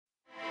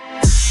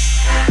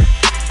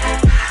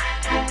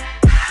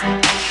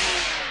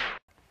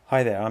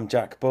Hi there, I'm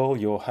Jack Bull,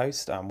 your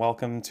host, and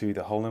welcome to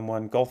the Hole in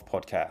One Golf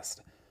Podcast.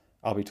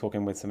 I'll be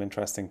talking with some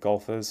interesting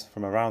golfers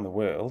from around the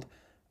world,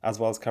 as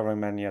well as covering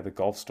many other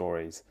golf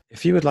stories.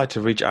 If you would like to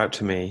reach out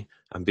to me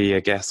and be a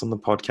guest on the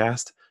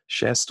podcast,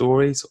 share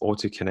stories, or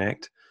to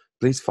connect,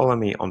 please follow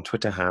me on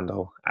Twitter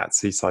handle at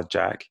Seaside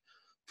Jack,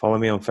 follow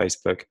me on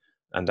Facebook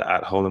and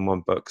at Hole in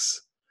One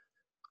Books,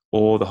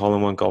 or the Hole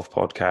in One Golf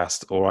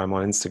Podcast, or I'm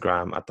on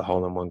Instagram at the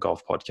Hole in One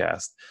Golf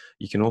Podcast.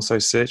 You can also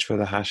search for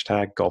the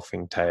hashtag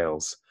Golfing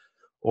Tales,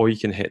 or you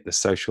can hit the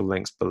social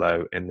links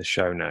below in the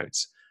show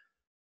notes.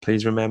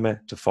 Please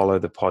remember to follow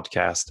the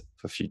podcast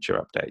for future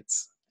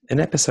updates. In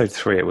episode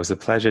 3, it was a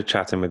pleasure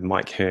chatting with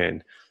Mike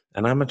Hearn,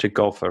 an amateur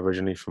golfer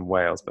originally from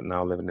Wales but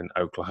now living in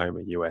Oklahoma,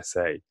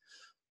 USA.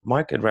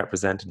 Mike had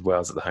represented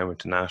Wales at the Home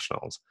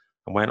Internationals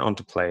and went on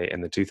to play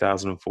in the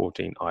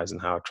 2014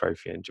 Eisenhower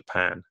Trophy in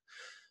Japan.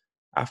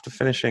 After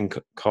finishing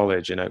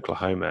college in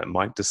Oklahoma,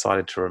 Mike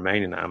decided to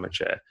remain an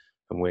amateur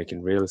and work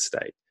in real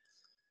estate.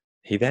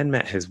 He then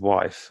met his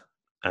wife,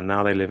 and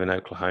now they live in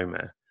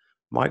Oklahoma.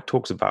 Mike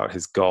talks about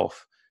his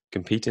golf,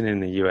 competing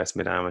in the US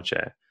Mid-Amateur,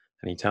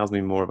 and he tells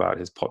me more about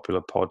his popular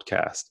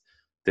podcast,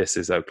 This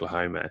is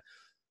Oklahoma,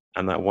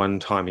 and that one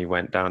time he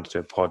went down to do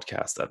a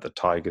podcast at the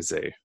Tiger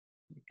Zoo.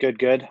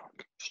 Good.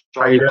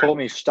 Sorry, you caught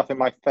me stuffing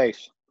my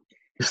face.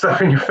 You're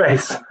stuffing your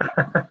face?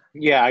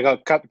 Yeah, I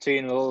got a cup of tea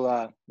and a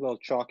little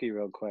chalky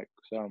real quick.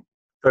 So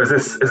is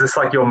this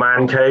like your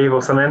man cave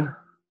or something?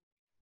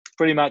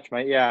 Pretty much,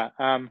 mate, yeah.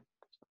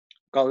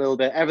 Got a little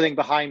bit. Everything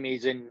behind me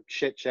is in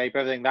shit shape.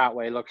 Everything that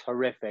way looks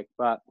horrific.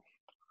 But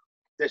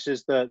this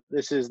is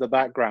the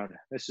background.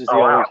 This is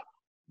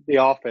the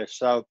office.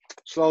 So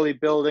slowly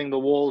building the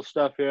wall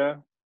stuff here.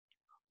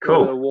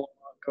 Cool. The wall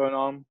going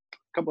on. A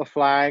couple of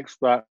flags,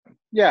 but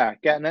yeah,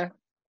 getting there.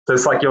 So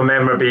it's like your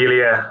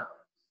memorabilia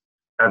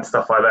and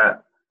stuff like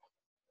that.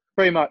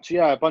 Pretty much,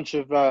 yeah. A bunch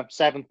of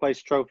 7th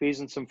place trophies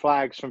and some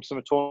flags from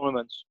some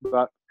tournaments.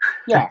 But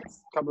yeah,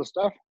 a couple of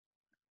stuff.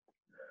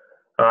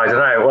 I don't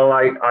know. Well,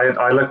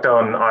 I looked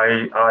on,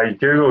 I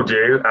Googled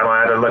you and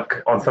I had a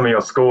look on some of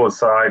your scores.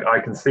 So I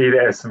can see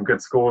there's some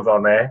good scores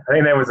on there. I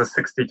think there was a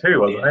 62,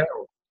 wasn't it?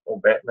 Or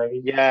bet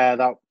maybe? Yeah,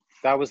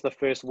 that was the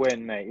first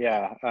win, mate.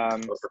 Yeah.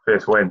 That was the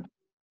first win.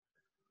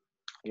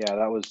 Yeah,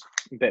 that was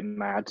a bit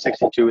mad.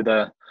 62 with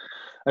I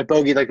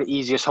bogeyed like the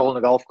easiest hole in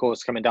the golf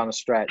course coming down the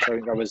stretch. I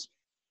think I was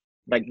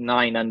like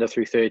 9 under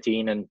through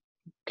 13 and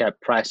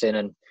kept pressing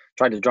and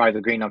tried to drive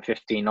the green on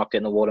 15, knocked it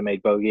in the water,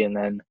 made bogey, and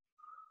then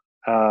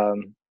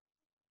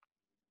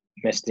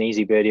missed an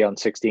easy birdie on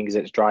 16 because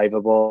it's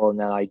drivable, and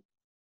then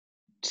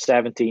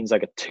 17's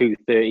like a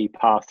 230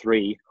 par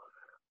 3,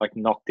 like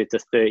knocked it to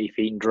 30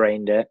 feet and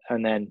drained it,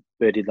 and then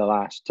birdied the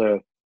last for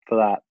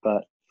that.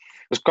 But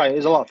it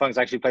was a lot of fun to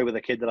actually play with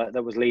a kid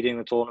that was leading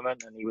the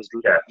tournament, and it was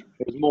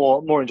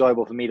more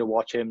enjoyable for me to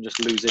watch him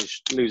just lose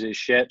his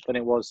shit than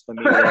it was for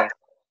me to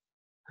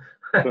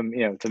for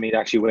me to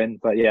actually win.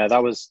 But yeah,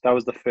 that was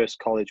the first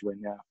college win.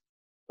 Yeah.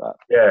 But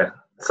yeah.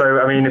 So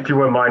I mean, if you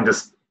wouldn't mind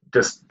just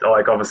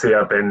like, obviously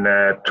I've been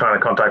trying to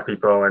contact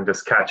people and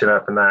just catching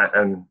up and that,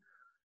 and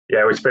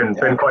yeah, it's been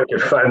quite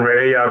good fun,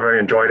 really. I've really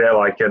enjoyed it.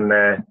 Like, and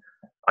I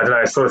don't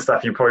know, sort of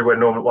stuff you probably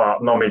wouldn't normally. Well,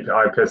 not me.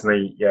 I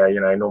personally,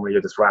 normally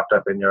you're just wrapped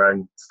up in your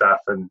own stuff,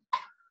 but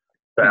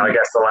I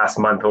guess the last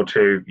month or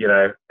two,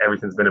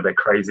 everything's been a bit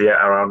crazy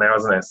around now,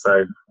 isn't it?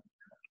 So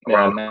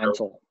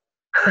mental.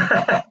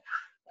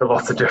 For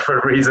lots of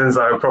different reasons.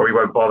 I probably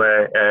won't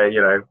bother,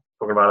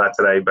 talking about that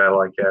today. But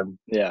like,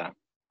 yeah.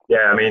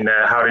 I mean,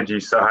 how did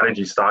you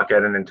start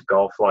getting into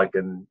golf? Like,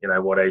 and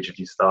what age did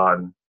you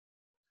start?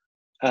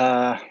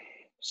 I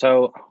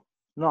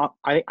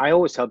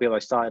always tell people I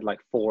started like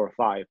 4 or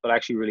 5, but I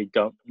actually really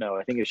don't know.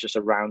 I think it's just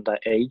around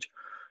that age.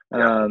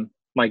 Yeah.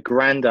 My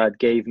granddad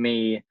gave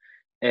me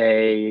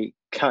a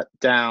cut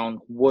down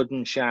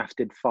wooden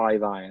shafted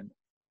 5-iron.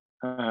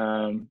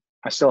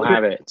 I still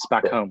have it. It's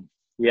back home.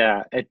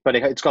 Yeah, but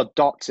it's got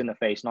dots in the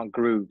face, not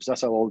grooves.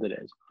 That's how old it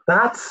is.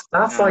 That's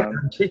like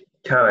cheap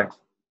kind of.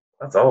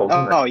 That's old.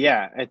 Oh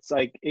yeah, it's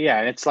like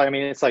I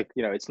mean, it's like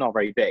it's not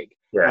very big.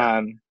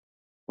 Yeah.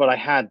 But I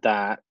had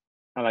that,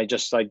 and I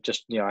just I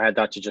had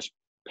that to just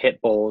hit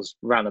balls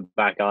around the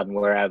back garden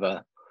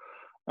wherever.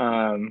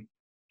 And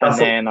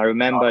then I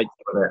remember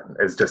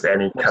it's just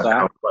any cut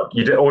down club.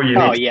 All you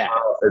need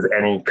is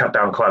any cut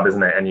down club,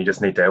 isn't it? And you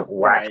just need to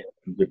whack,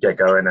 you get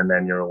going, and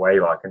then you're away,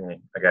 like,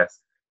 I guess.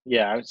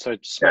 Yeah, so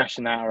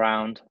smashing that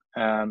around.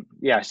 I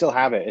still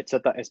have it. It's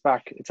at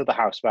the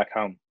house back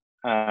home.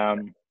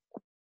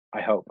 I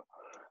hope.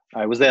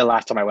 I was there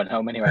last time I went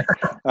home anyway.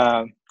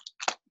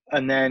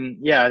 And then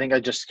I think I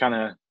just kind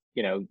of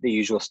the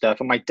usual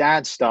stuff. And my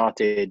dad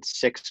started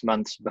 6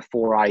 months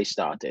before I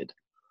started.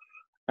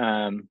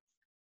 And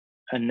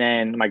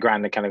then my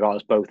granddad kind of got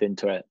us both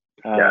into it.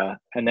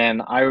 And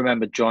then I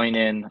remember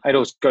joining. I'd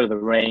always go to the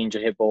range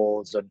and hit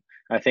balls, and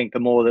I think the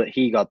more that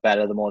he got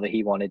better, the more that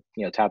he wanted,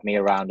 to have me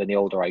around, and the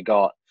older I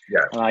got.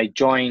 Yeah. And I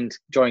joined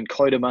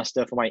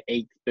Coidermuster for my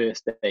 8th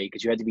birthday,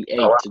 because you had to be 8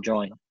 to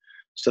join.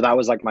 So that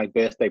was like my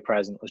birthday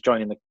present, was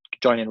joining the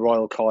joining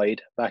Royal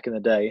Coed back in the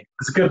day.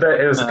 It's good that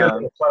it was a good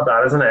club,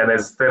 that, isn't it? And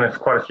there's been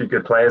quite a few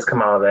good players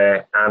come out of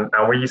there, and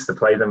we used to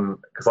play them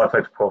because I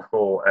played for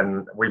Porthcawl,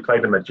 and we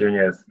played them at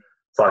juniors.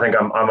 So I think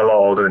I'm a lot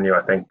older than you,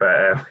 I think,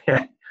 but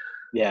yeah.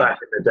 Back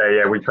in the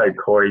day, we played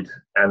Coed,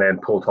 and then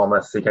Paul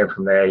Thomas. He came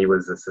from there. He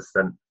was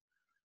assistant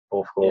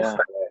Porthcawl. Yeah. So,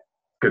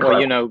 good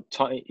well,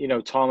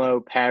 club. Tomo,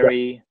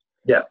 Perry.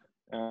 Yeah.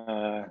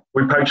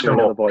 We poached them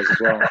all. Other boys as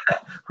well.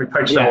 We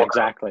poached them all.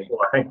 Exactly.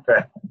 I think.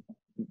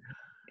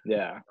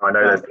 Yeah. I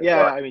know.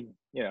 I mean,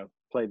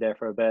 played there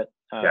for a bit.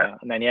 And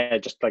then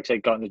just like I say,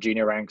 got in the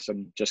junior ranks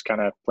and just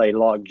kind of played a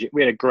lot.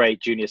 We had a great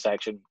junior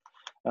section.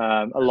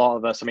 A lot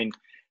of us. I mean,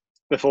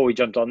 before we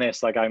jumped on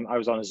this, like I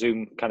was on a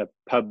Zoom kind of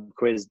pub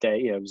quiz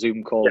day,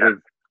 Zoom call with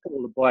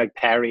all the boy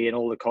Perry and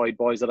all the Coed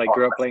boys that I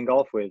grew up playing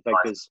golf with. Like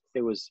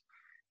it was,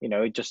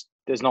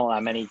 there's not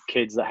that many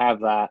kids that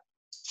have that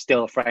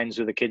still friends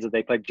with the kids that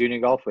they played junior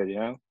golf with,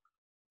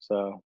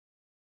 So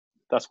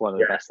that's one of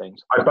the best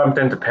things. I bumped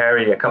into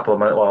Perry a couple of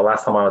months. Well,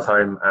 last time I was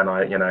home, and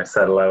I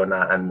said hello and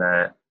that, and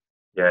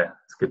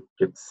it's good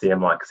to see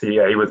him. Like,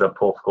 he was at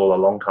Porthcawl a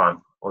long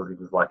time. He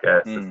was like a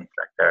assistant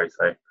secretary.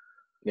 So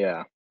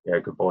yeah,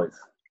 good boys.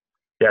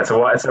 Yeah.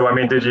 So I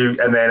mean, did you?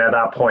 And then at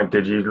that point,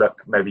 did you look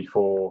maybe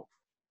for,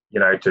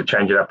 to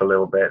change it up a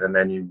little bit, and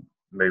then you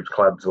moved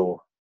clubs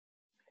or?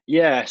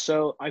 Yeah.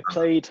 So I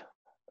played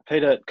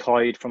at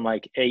Coed from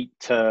like 8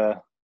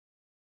 to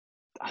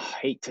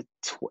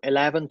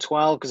 11,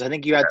 12, because I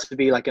think you had to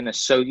be like you had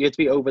to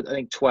be over, I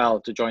think,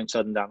 12 to join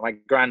Southern Down. My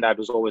granddad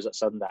was always at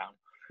Southern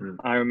Down.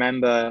 I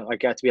remember I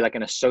got to be like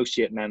an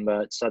associate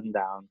member at Southern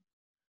Down.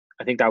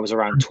 I think that was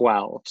around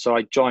 12. So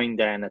I joined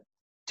then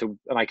and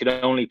I could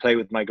only play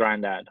with my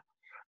granddad.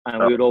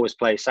 And we would always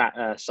play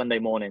Sunday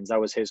mornings. That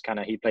was his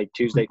he played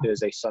Tuesday,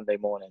 Thursday, Sunday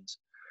mornings.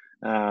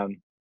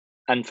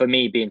 And for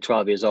me, being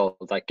 12 years old,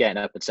 like getting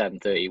up at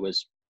 7:30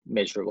 was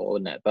miserable,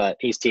 wasn't it? But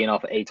he's teeing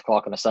off at 8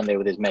 o'clock on a Sunday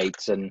with his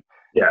mates, and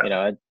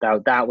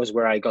that was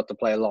where I got to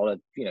play a lot of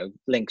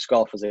links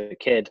golf as a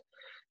kid.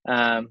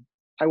 I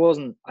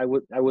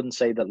wouldn't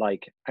say that,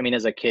 like, I mean,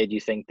 as a kid you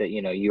think that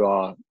you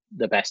are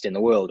the best in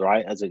the world,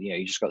 right? As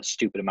you just got a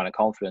stupid amount of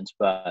confidence.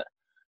 But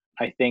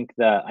I think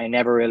that I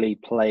never really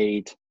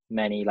played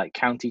many like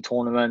county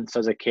tournaments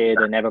as a kid.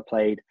 I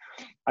played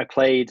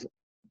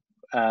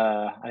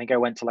I think I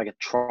went to like a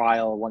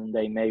trial one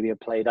day, maybe I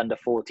played under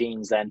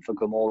 14s then for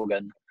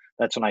Glamorgan.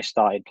 That's when I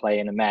started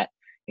playing and met,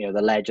 the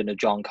legend of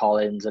John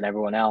Collins and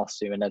everyone else.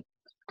 The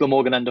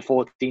Glamorgan under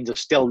 14s have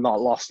still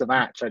not lost a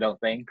match, I don't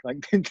think.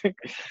 Like,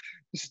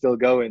 still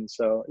going.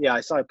 So yeah,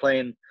 I started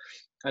playing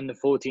under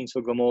 14s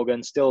for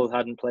Glamorgan. Still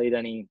hadn't played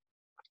any,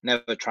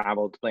 never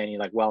traveled to play any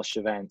like Welsh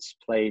events.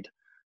 Played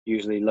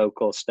usually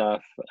local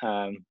stuff.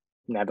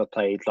 Never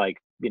played like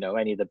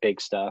any of the big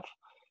stuff.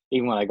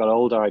 Even when I got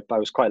older, I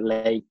was quite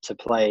late to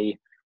play.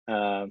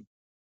 I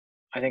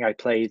think I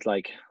played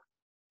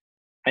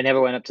I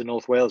never went up to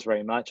North Wales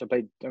very much.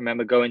 I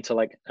remember going to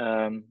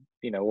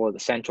all the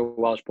Central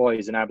Welsh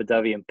Boys in Abu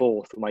Dhabi and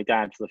Borth with my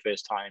dad for the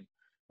first time,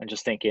 and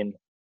just thinking,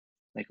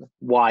 like,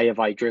 why have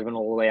I driven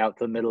all the way out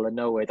to the middle of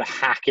nowhere to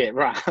hack it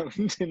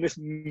round in this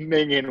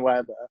minging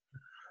weather?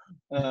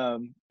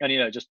 And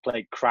just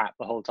played crap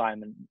the whole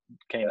time and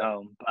came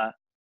home. But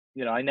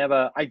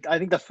I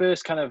think the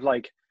first kind of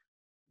like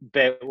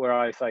bit where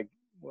I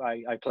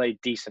played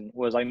decent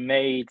was I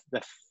made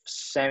the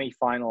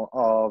semi-final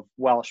of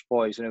Welsh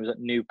Boys when it was at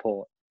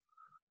Newport,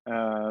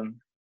 and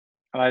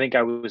I think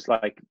I was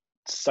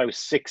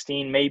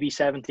 16, maybe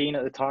 17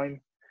 at the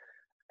time,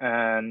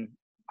 and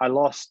I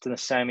lost in the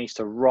semis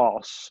to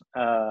Ross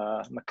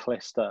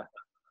McClister,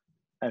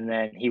 and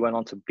then he went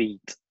on to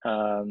beat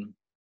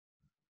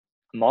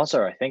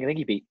Moser. I think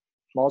he beat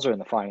Moser in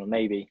the final,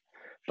 maybe.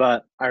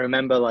 But I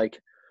remember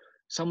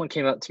someone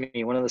came up to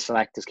me, one of the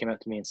selectors came up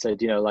to me and said,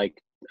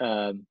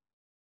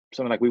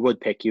 something like, we would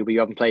pick you, but you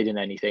haven't played in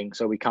anything,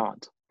 so we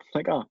can't.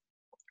 Like, oh,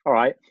 all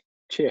right,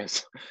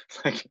 cheers.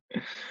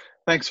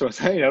 Thanks for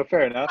saying,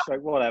 fair enough.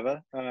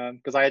 Whatever.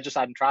 Because I just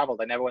hadn't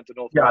traveled. I never went to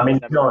North Wales. I mean,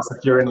 to be honest,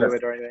 if you're in this,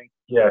 or anything.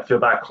 Yeah, if you're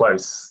that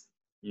close,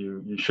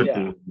 you should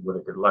be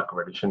with good luck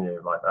already, shouldn't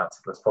you? Like that's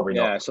probably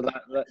not. Yeah, so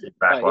that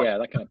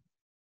kind of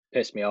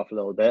pissed me off a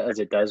little bit, as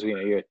it does.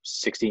 You're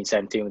 16,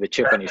 17 with a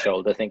chip on your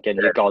shoulder, thinking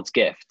you're God's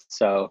gift.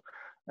 So,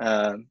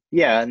 and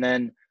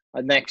then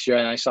next year,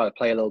 and I started to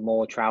play a little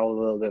more, travel a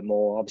little bit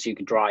more. Obviously, you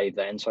could drive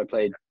then, so I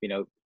played,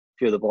 a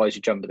few of the boys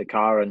who jump in the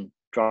car and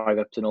drive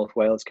up to North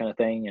Wales, kind of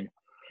thing, and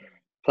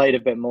played a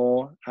bit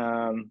more.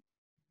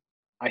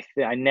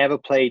 I never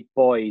played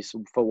boys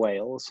for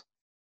Wales,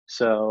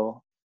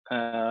 so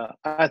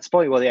that's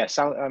probably I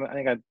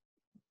think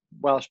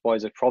Welsh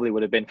Boys probably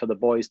would have been for the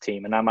boys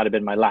team, and that might have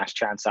been my last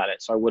chance at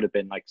it. So I would have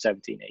been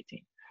 17,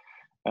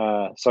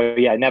 18. So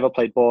yeah, I never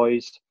played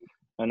boys,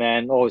 and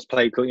then always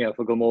played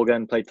for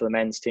Glamorgan, played for the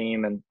men's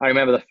team. And I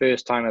remember the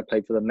first time I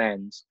played for the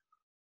men's,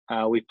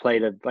 we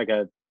played a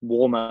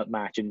warm-up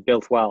match in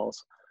Builth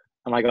Wells,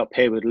 and I got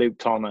paired with Luke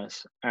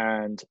Thomas.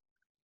 And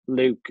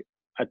Luke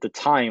at the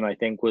time, I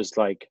think, was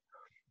I'd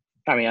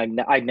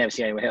never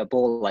seen anyone hit a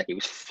ball like he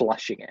was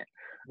flushing it.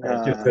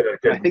 It's just a And I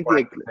good think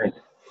whack thing.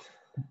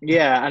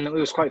 yeah, and it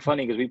was quite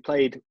funny because we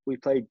played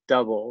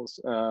doubles,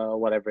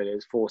 whatever it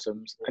is,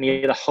 foursomes, and he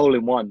had a hole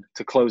in one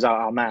to close out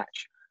our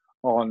match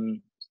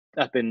on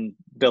up in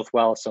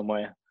Bilthwell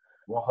somewhere.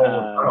 What hole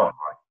was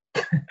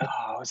that on?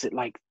 Oh, was it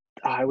like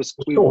I was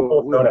It's we cool,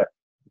 were, we don't were it?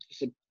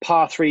 just a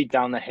par three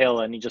down the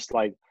hill, and he just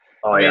like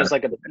Oh I mean it yeah. was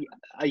like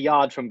a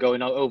yard from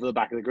going over the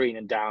back of the green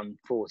and down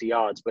 40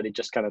 yards, but it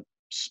just kind of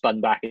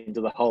spun back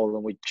into the hole,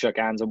 and we shook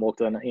hands and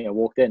walked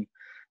in.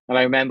 And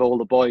I remember all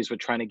the boys were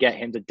trying to get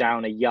him to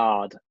down a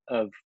yard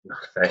of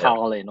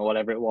Carlin or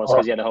whatever it was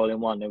because he had a hole in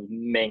one. It was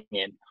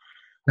minging.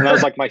 And that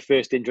was like my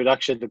first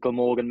introduction to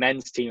Glamorgan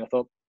men's team. I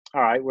thought,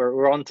 all right,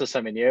 we're on to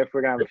something here. If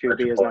we're going to have a few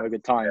beers and have a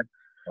good time.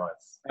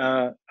 Nice.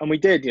 And we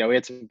did, we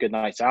had some good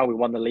nights out. We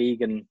won the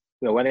league, and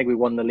I think we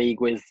won the league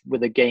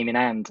with a game in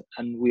hand,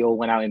 and we all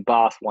went out in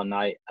Bath one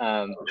night.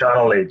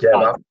 Channel League,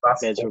 yeah,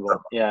 that's miserable.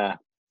 awesome. Yeah.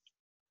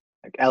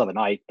 Like hell of a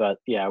night, but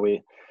yeah,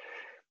 we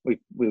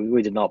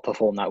did not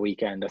perform that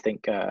weekend. I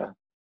think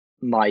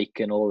Mike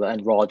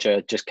and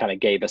Roger just kind of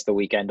gave us the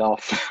weekend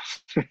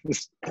off,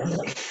 as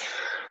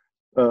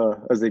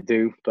they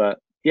do. But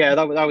yeah,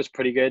 that was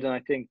pretty good. And I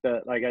think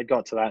that like I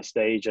got to that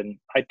stage, and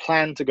I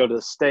planned to go to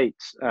the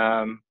States.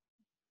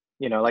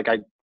 Like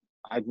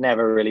I'd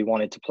never really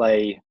wanted to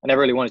play. I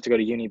never really wanted to go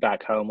to uni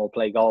back home or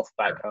play golf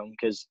back home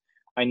because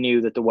I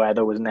knew that the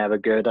weather was never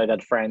good. I'd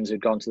had friends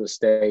who'd gone to the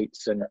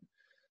States, and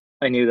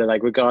I knew that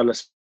like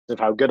regardless of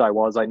how good I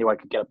was, I knew I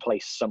could get a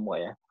place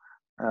somewhere,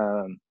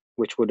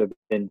 which would have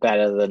been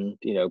better than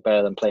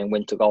playing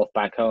winter golf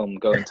back home,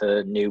 going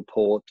to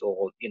Newport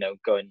or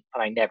going.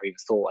 And I never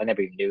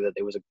even knew that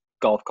there was a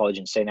golf college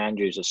in St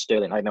Andrews or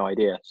Stirling. I had no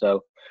idea.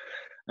 So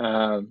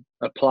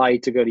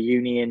applied to go to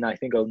uni in I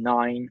think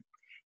 2009.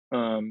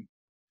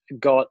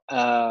 Got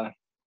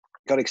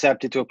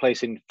accepted to a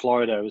place in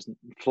Florida. It was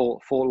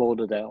Fort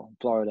Lauderdale,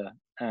 Florida.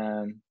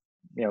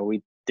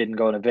 We didn't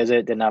go on a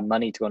visit, didn't have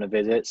money to go on a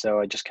visit,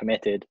 so I just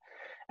committed.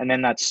 And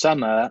then that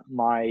summer,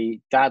 my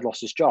dad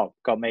lost his job,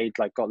 got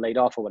laid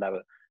off or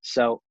whatever.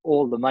 So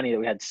all the money that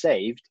we had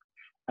saved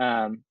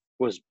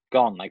was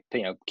gone.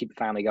 Keep the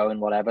family going,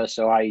 whatever.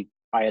 So I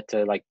had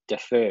to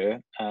defer,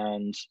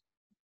 and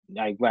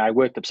I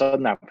worked up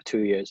Southern now for 2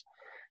 years.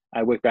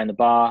 I worked behind the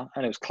bar,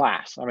 and it was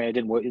class. I mean, I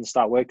didn't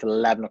start work till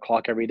 11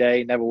 o'clock every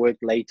day. Never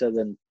worked later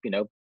than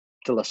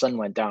till the sun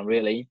went down.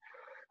 Really,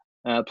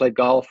 played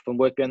golf and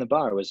worked behind the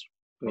bar. It was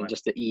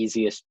just the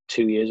easiest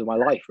 2 years of my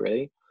life.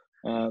 Really,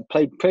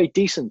 played pretty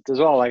decent as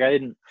well.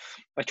 I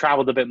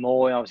traveled a bit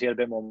more. Obviously, had a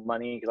bit more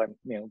money because I'm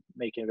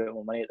making a bit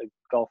more money at the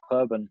golf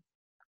club, and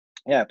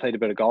yeah, played a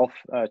bit of golf.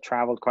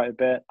 Traveled quite a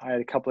bit. I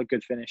had a couple of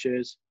good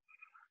finishes,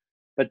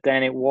 but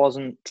then it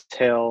wasn't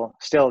till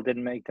still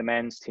didn't make the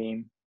men's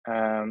team.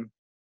 I'm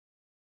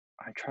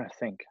trying to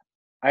think.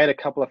 I had a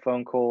couple of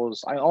phone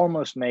calls. I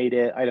almost made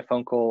it. I had a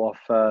phone call off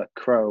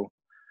Crow.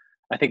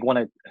 I think one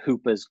of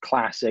Hooper's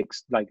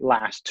classics,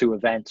 last two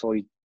events, or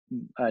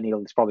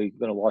Neil is probably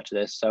going to watch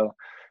this. So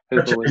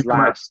Hooper was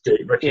last,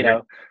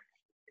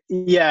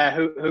 yeah,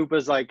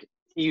 Hooper's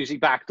he usually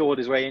backdoored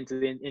his way into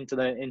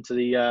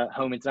the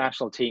home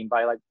international team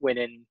by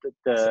winning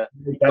the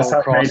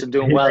Gold Cross and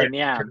doing well in the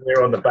Am.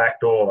 You're on the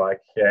back door,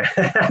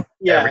 yeah.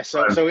 Yeah,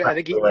 so I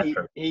think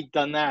he'd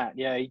done that.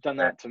 Yeah, he'd done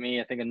that to me.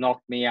 I think it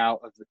knocked me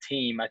out of the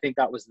team. I think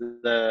that was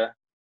the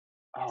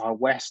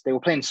West. They were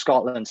playing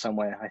Scotland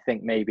somewhere, I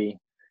think maybe.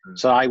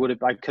 So I could have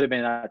been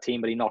in that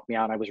team, but he knocked me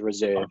out and I was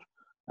reserve.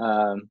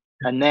 And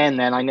then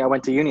I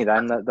went to uni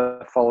then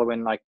the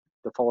following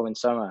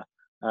summer.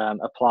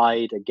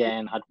 Applied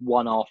again, had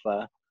one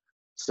offer.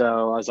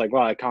 So I was like,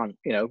 well, I can't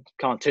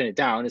turn it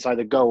down. It's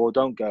either go or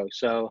don't go.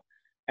 So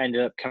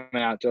ended up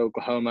coming out to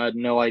Oklahoma, had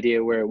no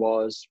idea where it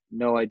was,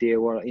 no idea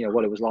what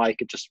it was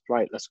like. It just,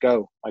 right, let's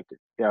go. I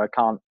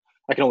can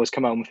always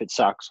come home if it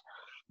sucks.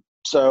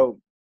 So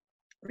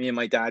me and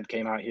my dad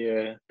came out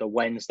here the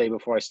Wednesday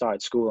before I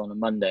started school on a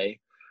Monday.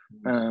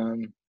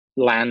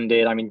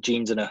 Landed,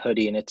 jeans and a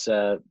hoodie, and it's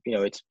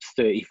it's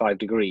 35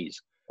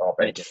 degrees.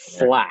 And it's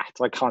flat.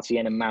 I can't see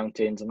any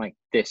mountains. I'm like,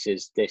 this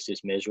is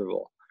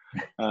miserable.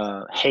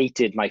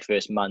 Hated my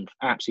first month.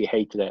 Absolutely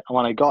hated it. And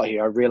when I got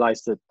here, I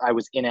realized that I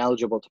was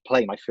ineligible to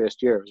play my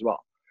first year as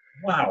well.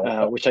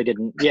 Wow. Which I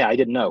didn't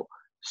know.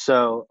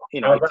 So,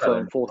 I'd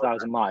flown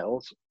 4,000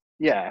 miles.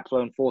 Yeah,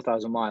 flown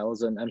 4,000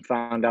 miles and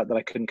found out that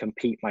I couldn't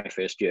compete my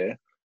first year.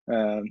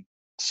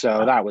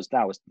 So that was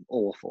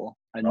awful.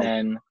 And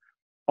then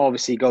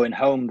obviously going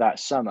home that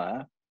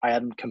summer, I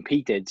hadn't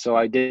competed, so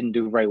I didn't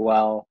do very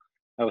well.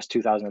 That was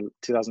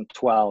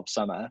 2012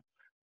 summer.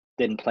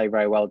 Didn't play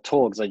very well at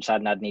all because I just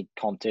hadn't had any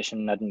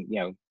competition. Hadn't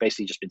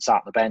basically just been sat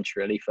on the bench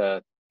really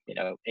for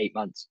 8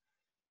 months.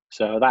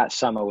 So that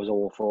summer was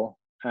awful.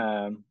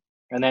 And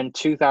then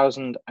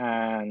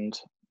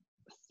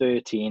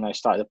 2013 I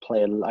started to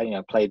play.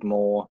 Played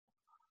more.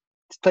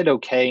 Played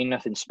okay,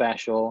 nothing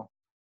special.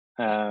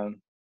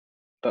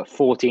 But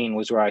 14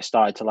 was where I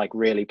started to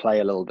really play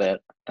a little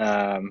bit.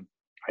 I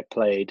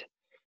played.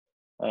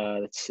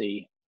 Let's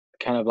see.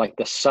 Kind of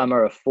the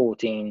summer of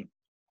 14,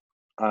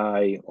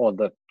 the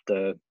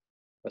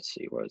let's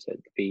see, what is it?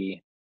 It'd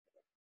be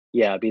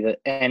the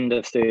end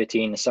of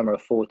 13, the summer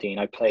of 14.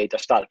 I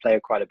started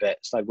playing quite a bit,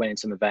 started winning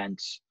some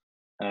events.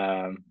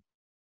 I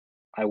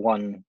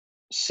won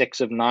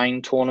 6 of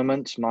 9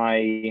 tournaments.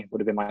 Would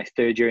have been my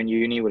third year in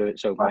uni,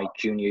 my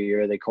junior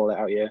year, they call it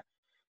out here,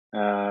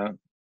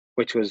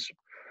 which was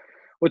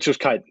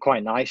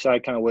quite nice. I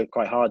kind of worked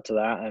quite hard to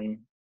that, and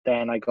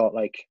then I got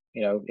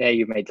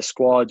you've made the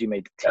squad, you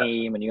made the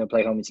team, and you're gonna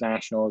play home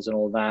internationals and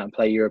all that, and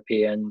play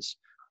Europeans.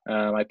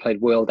 I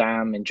played World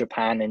Am in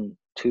Japan in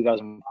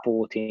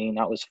 2014.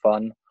 That was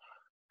fun.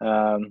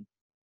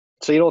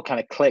 So it all kind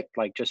of clicked.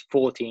 Like, just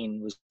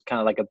 14 was kind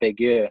of like a big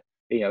year.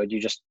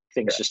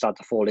 Things just start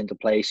to fall into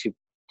place. You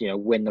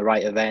win the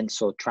right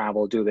events or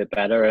travel, do a bit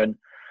better, and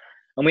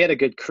we had a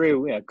good crew.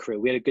 We had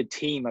a good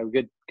team. We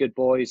were good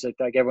boys.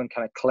 Like everyone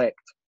kind of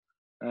clicked.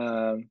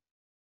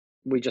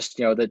 We just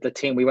the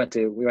team we went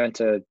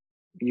to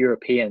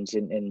Europeans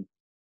in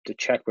the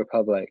Czech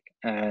Republic,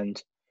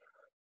 and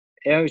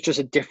it was just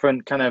a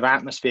different kind of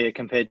atmosphere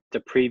compared to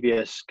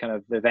previous kind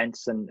of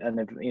events and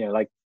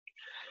like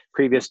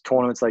previous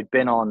tournaments I'd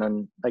been on.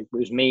 And like, it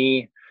was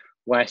me,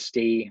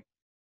 Westy,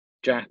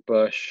 Jack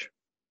Bush,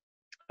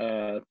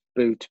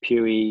 Boot,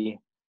 Pewey.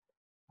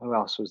 Who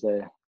else was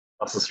there?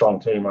 That's a strong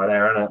team right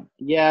there, isn't it?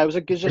 Yeah, it was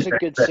just a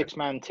good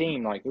 6-man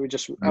team. Like,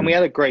 and we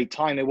had a great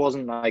time. It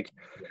wasn't like,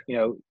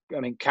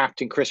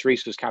 Captain Chris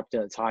Reese was captain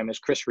at the time. It was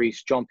Chris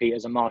Reese, John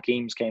Peters, and Mark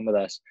Eames came with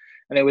us,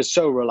 and it was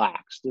so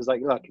relaxed. It's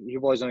like, look,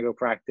 you boys want to go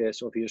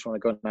practice, or if you just want to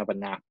go and have a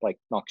nap, like,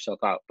 knock yourself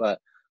out. But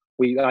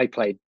I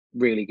played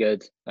really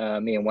good.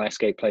 Me and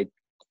Westgate played,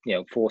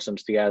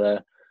 foursomes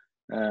together.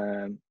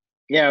 And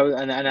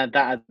at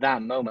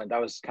that moment,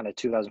 that was kind of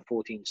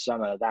 2014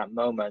 summer. At that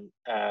moment,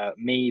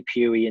 me,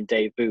 Pewey, and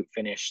Dave Boot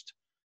finished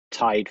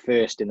tied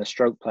first in the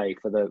stroke play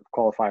for the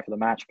qualifier for the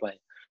match play.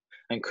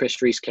 And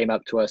Chris Reese came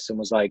up to us and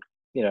was like,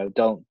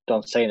 don't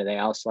say anything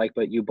else, like,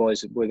 but you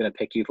boys, we're going to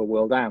pick you for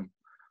World Am,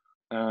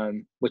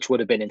 which would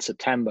have been in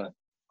September.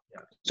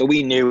 Yeah. So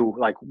we knew,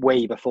 like,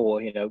 way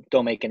before,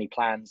 don't make any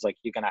plans. Like,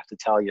 you're going to have to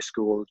tell your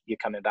school you're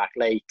coming back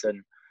late,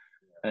 and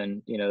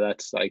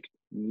that's like,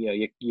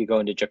 you're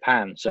going to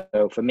Japan. So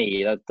for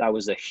me, that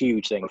was a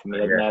huge thing for me.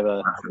 I'd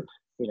never,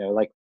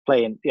 like,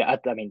 playing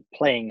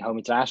home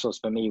internationals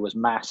for me was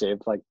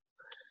massive. Like,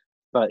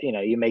 but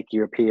you make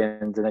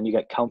Europeans, and then you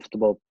get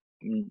comfortable,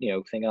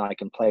 thinking I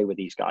can play with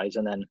these guys.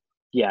 And then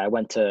I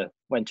went to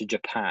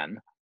Japan,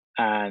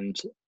 and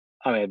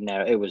I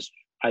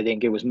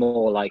think it was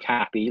more like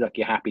happy. Like,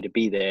 you're happy to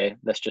be there.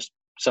 Let's just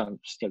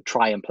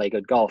try and play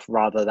good golf,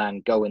 rather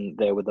than go in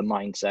there with the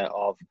mindset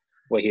of,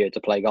 we're here to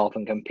play golf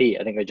and compete.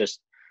 I think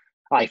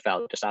I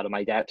felt just out of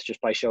my depth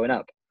just by showing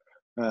up.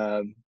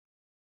 And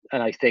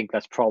I think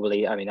that's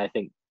probably, I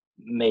think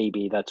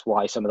maybe that's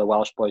why some of the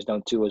Welsh boys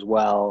don't do as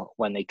well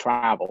when they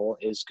travel,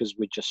 is because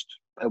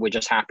we're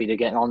just happy to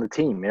get on the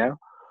team,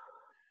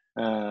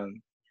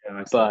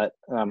 But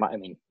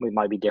we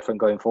might be different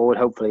going forward.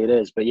 Hopefully it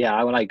is. But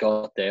yeah, when I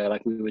got there,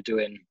 like, we were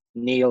doing,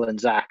 Neil and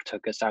Zach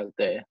took us out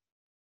there.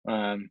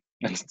 And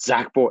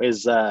Zach bought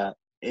his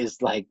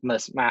like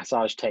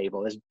massage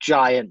table, this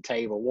giant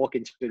table,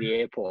 walking through the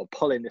airport,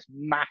 pulling this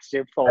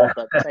massive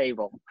fold-up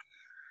table.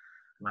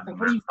 Like,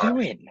 what are you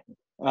doing?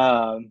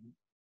 And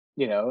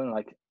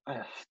like,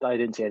 I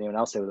didn't see anyone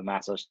else there with a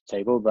massage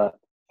table, but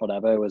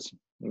whatever. It was,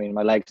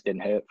 my legs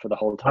didn't hurt for the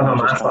whole time.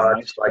 Having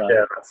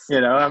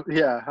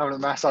a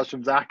massage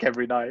from Zach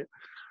every night.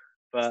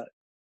 But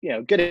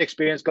good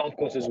experience. Golf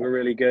courses were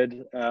really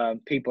good.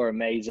 People are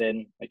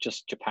amazing.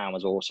 Japan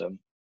was awesome.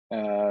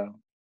 And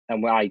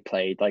where I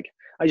played, like,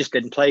 I just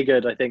didn't play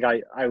good. I think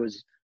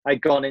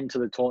I'd gone into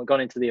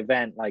the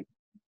event, like,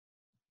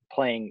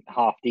 playing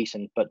half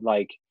decent, but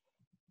like,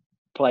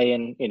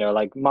 playing,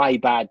 like, my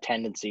bad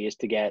tendency is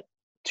to get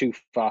too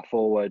far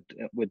forward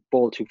with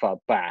ball too far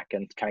back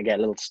and kind of get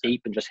a little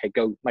steep and just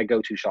my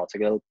go-to shots,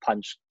 like a little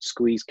punch,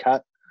 squeeze,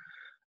 cut.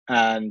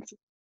 And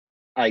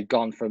I'd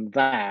gone from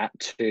that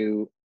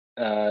to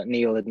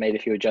Neil had made a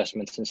few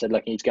adjustments and said,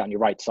 look, you need to get on your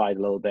right side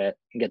a little bit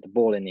and get the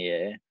ball in the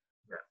air.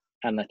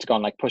 And that's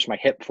gone, like, push my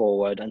hip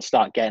forward and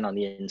start getting on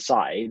the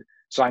inside.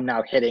 So I'm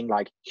now hitting,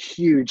 like,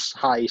 huge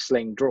high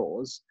sling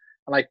draws.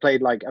 And I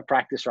played, like, a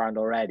practice round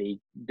already,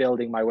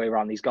 building my way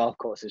around these golf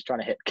courses,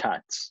 trying to hit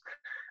cuts.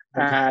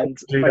 And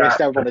like, I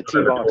stepped up on the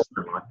tee box.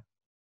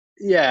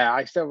 Yeah,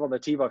 I stepped up on the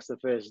tee box the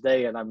first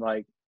day, and I'm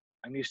like,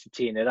 I'm used to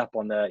teeing it up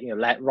on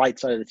the right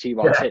side of the tee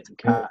box, hitting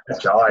cuts.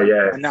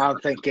 And now I'm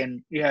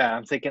thinking,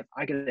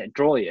 I can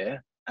draw you.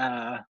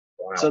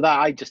 Wow. So that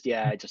I should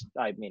have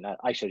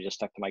just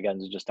stuck to my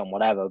guns and just done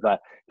whatever.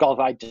 But golf,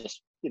 I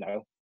just,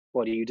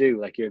 what do you do?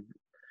 Like, you're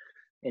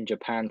in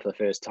Japan for the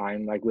first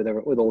time, like, with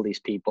all these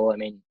people.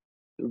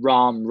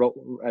 John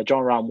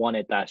Rahm won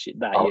it that year.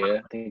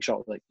 I think he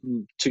shot like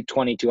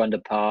 222 under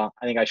par.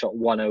 I think I shot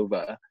 1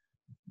 over,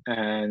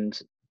 and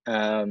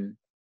I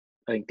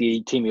think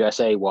the Team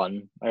USA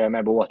won. I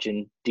remember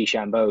watching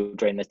DeChambeau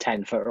drain the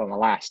 10-footer on the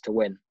last to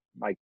win.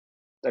 Like,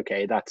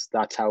 okay, that's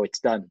how it's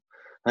done.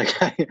 Like,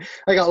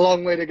 I got a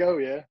long way to go,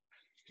 yeah.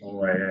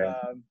 Oh, yeah.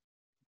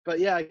 but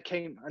yeah, I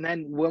came, and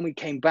then when we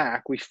came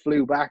back, we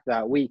flew back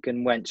that week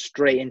and went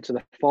straight into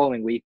the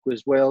following week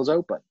was Wales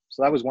Open.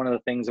 So that was one of the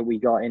things that we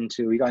got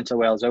into. We got into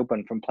Wales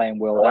Open from playing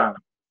Will Down.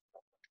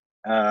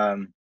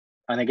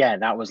 And again,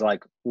 that was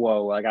like,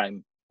 whoa, like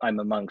I'm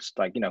amongst,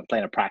 like, you know,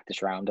 playing a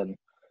practice round, and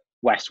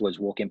Wes was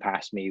walking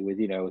past me with,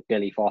 you know,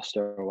 Billy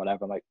Foster or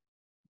whatever. Like,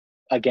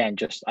 again,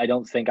 just, I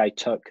don't think I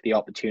took the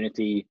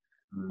opportunity.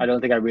 I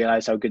don't think I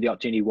realized how good the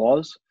opportunity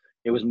was.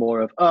 It was more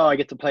of, oh, I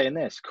get to play in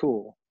this,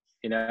 cool,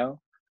 you know.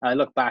 I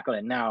look back on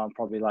it now, I'm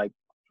probably like,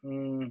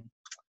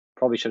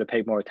 probably should have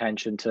paid more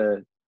attention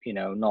to, you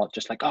know, not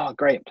just like, oh,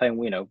 great,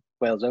 playing, you know,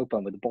 Wales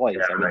Open with the boys.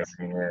 Yeah, like,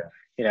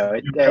 you know,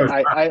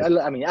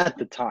 I mean, at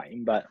the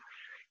time, but,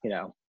 you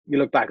know, you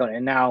look back on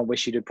it now,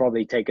 wish you'd have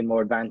probably taken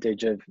more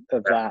advantage of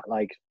that,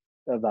 like,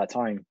 of that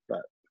time.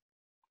 But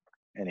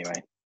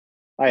anyway,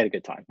 I had a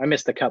good time. I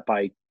missed the cut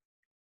by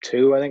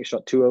 2, I think.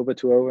 Shot 2 over,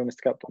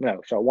 missed the cut.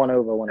 No, shot 1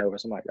 over,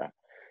 something like that.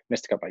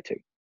 Missed the cut by 2.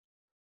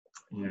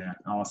 Yeah,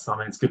 awesome. I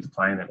mean, it's good to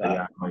play in it, but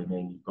yeah, I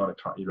mean, you've got to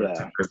try. You've got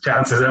to take those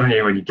chances, haven't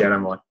you, when you get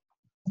them? Like,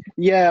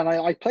 yeah, and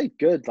I played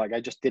good. Like, I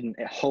just didn't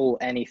hole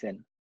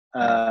anything.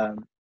 I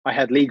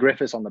had Lee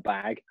Griffiths on the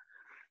bag,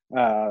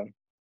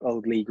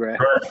 old Lee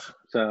Griff.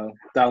 So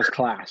that was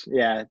class.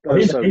 Yeah, that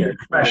was so he's good. A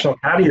professional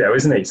caddy, though,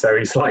 isn't he? So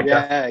he's like,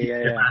 yeah.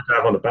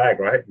 Have on the bag,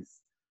 right?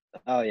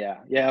 Oh yeah,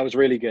 it was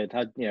really good.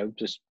 I, you know,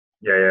 just.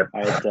 Yeah.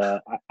 I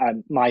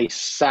had my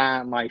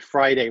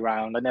Friday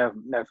round. I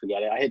never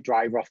forget it. I hit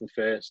driver off the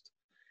first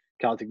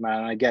Celtic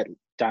Man. And I get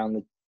down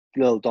the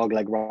little dog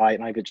leg right,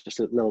 and I get just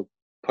a little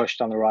push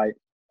down the right,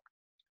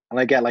 and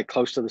I get like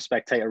close to the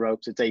spectator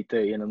ropes. It's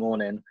 8:30 in the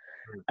morning,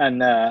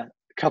 and a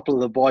couple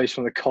of the boys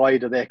from the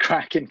Coid are there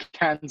cracking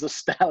cans of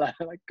Stella.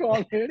 I'm like, go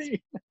on,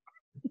 Ernie.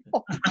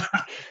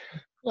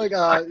 Like,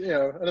 you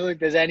know, I don't think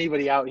there's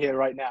anybody out here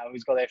right now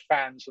who's got their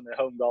fans from their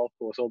home golf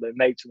course or their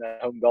mates in their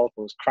home golf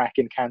course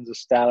cracking cans of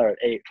Stella at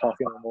 8 o'clock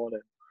in the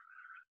morning.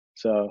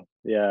 So,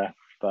 yeah,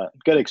 but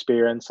good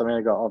experience. I mean,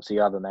 I got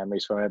obviously other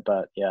memories from it,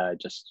 but yeah,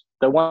 just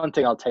the one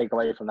thing I'll take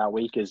away from that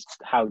week is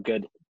how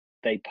good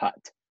they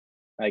putt.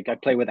 Like, I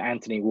played with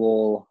Anthony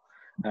Wall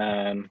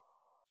and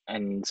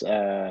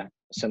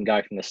some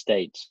guy from the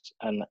States,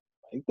 and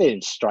they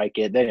didn't strike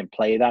it. They didn't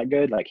play that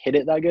good, like hit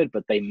it that good,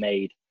 but they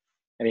made,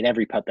 I mean,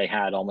 every putt they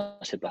had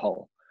almost hit the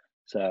hole.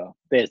 So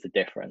there's the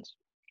difference.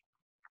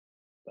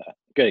 But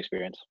good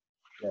experience.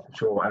 Yeah, for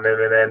sure. And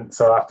then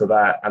so after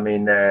that, I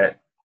mean,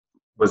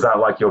 was that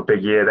like your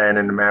big year then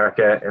in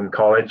America in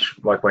college,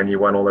 like when you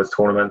won all those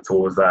tournaments,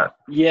 or was that?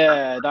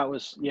 Yeah, that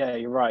was. Yeah,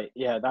 you're right.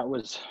 Yeah, that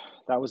was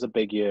a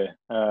big year.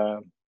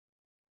 So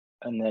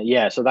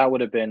that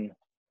would have been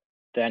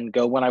then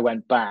when I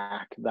went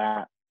back.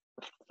 That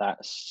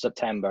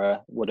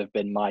September would have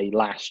been my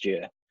last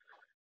year.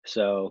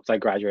 So I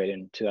graduated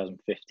in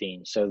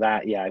 2015. So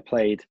that, yeah, I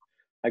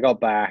got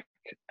back.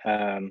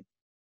 I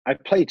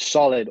played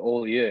solid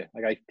all year.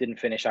 Like, I didn't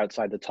finish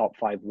outside the top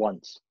 5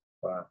 once.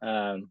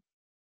 Wow.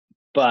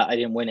 But I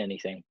didn't win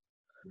anything.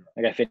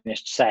 Like, I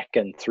finished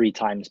second 3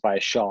 times by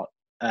a shot.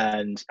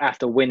 And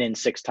after winning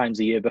 6 times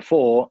the year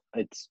before,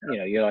 it's, you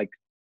know, you're like,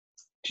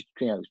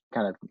 you know,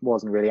 kind of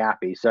wasn't really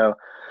happy. So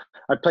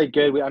I played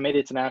good. I made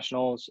it to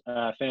nationals,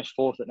 finished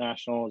 4th at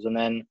nationals, and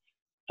then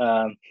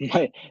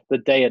the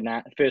day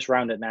at first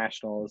round at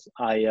nationals,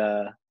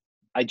 I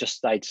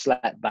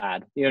slept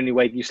bad. The only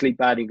way you sleep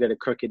bad, you get a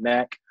crooked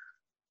neck.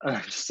 And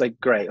I'm just like,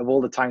 great. Of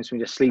all the times for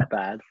me to sleep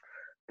bad,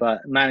 but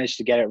managed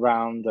to get it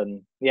round,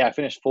 and yeah, I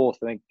finished 4th.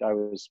 I think I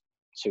was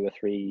 2 or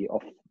 3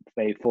 off,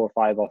 maybe 4 or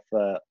 5 off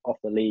the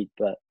lead.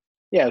 But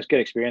yeah, it was a good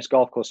experience.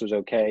 Golf course was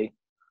okay.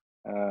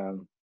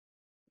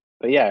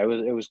 But yeah,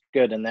 it was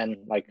good. And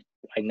then, like,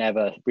 I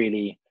never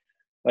really,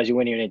 when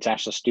you're an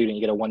international student,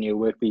 you get a 1-year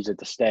work visa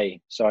to stay.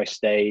 So I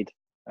stayed.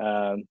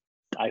 I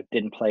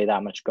didn't play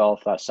that much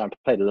golf that summer. I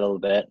played a little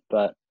bit,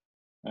 but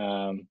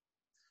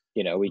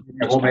you know,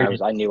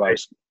 I knew I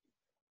was.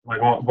 Like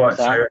what?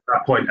 So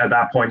at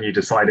that point, you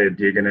decided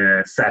you're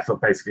gonna settle,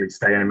 basically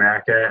stay in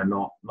America and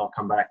not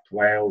come back to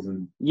Wales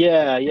and.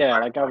 Yeah.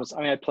 Like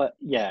I play.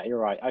 Yeah, you're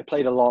right. I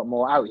played a lot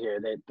more out here.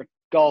 The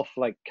golf,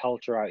 like,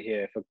 culture out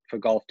here for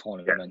golf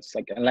tournaments,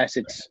 like, unless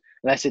it's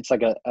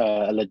like a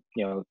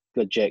you know,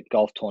 legit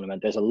golf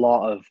tournament, there's a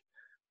lot of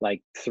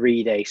like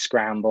 3-day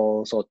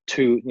scrambles or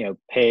 2, you know,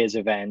 pairs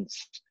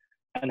events,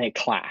 and they're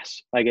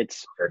class. Like,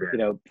 it's, you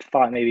know,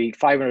 maybe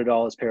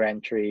 $500 per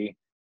entry.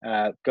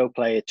 Go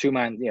play a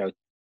 2-man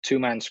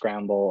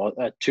scramble,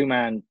 a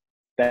 2-man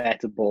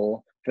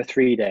bettable for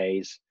 3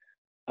 days.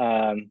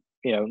 You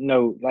know,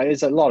 no, like,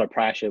 there's a lot of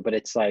pressure, but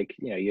it's like,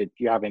 you know,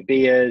 you're having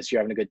beers, you're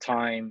having a good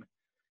time.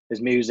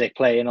 There's music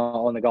playing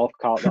on the golf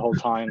cart the whole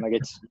time. Like,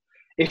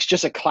 it's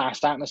just a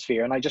class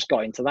atmosphere, and I just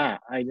got into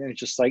that. It's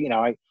just like, you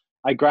know,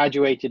 I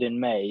graduated in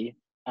May,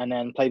 and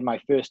then played my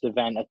first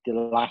event at the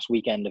last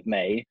weekend of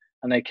May,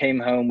 and I came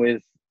home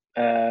with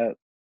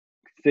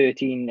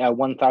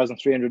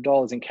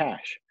 $1,300 in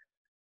cash,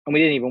 and we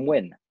didn't even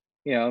win.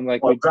 You know,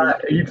 like Well, are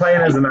you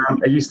playing as an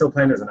am? Are you still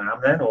playing as an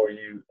am then, or are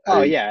you?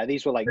 Oh yeah,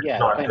 these were like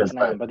not playing as an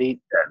am, but these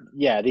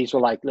were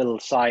like little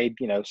side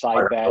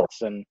I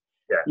bets, and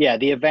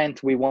the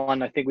event we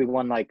won. I think we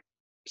won like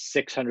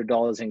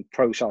 $600 in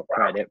pro shop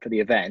credit for the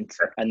event,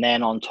 and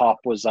then on top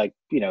was like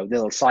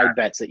little side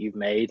bets that you've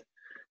made.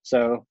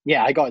 So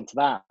yeah, I got into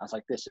that. I was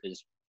like, this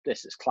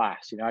is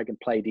class. You know, I can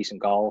play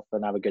decent golf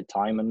and have a good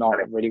time and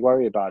not really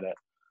worry about it.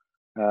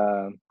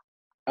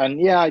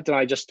 And yeah,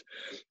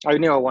 I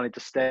knew I wanted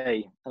to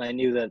stay, and I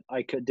knew that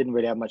didn't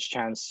really have much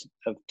chance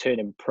of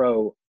turning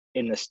pro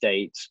in the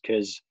States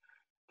because,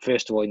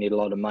 first of all, you need a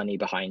lot of money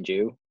behind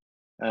you,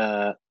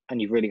 and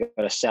you've really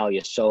got to sell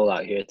your soul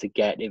out here to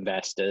get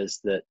investors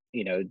that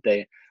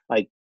they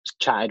like.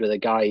 Chatted with a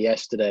guy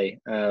yesterday.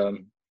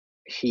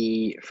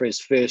 He, for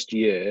his first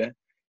year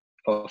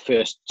or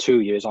first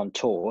 2 years on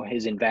tour,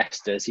 his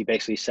investors, he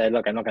basically said,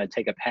 look, I'm not going to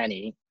take a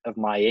penny of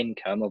my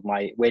income, of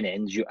my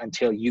winnings,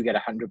 until you get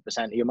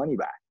 100% of your money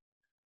back.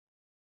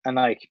 And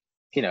I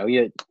didn't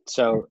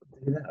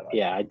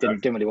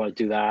really want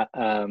to do that.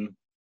 And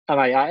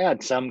I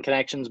had some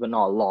connections, but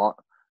not a lot.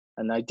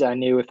 And I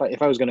knew if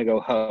I was going to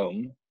go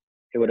home,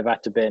 it would have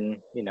had to been,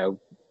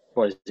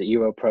 what is it,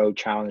 Euro Pro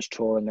Challenge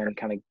Tour, and then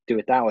kind of do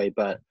it that way.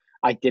 But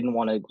I didn't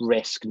want to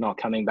risk not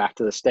coming back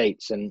to the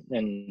States. And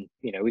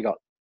we got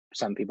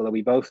some people that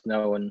we both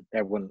know, and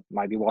everyone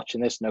might be watching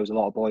this knows a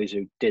lot of boys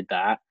who did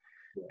that,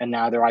 and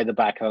now they're either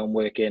back home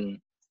working,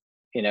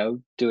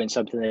 doing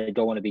something they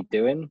don't want to be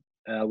doing,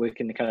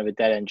 working kind of a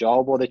dead end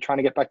job, or they're trying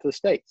to get back to the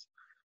States.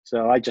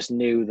 So I just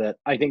knew that.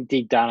 I think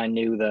deep down I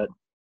knew that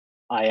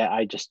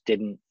I just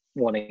didn't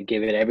want to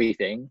give it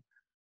everything.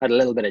 I had a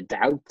little bit of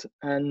doubt,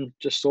 and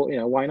just thought,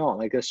 why not?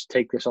 Like, let's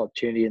take this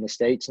opportunity in the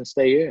States and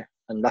stay here.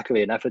 And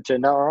luckily enough, it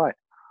turned out all right.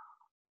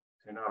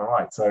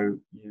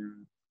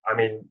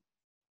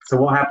 So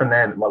what happened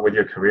then, like with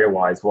your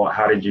career-wise?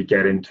 How did you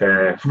get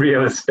into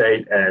real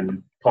estate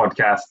and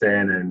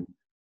podcasting, and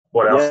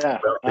what else?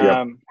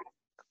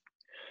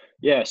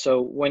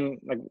 So when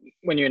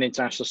you're an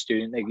international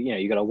student,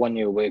 you got a 1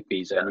 year work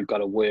visa, and you've got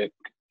to work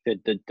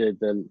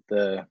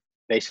the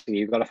basically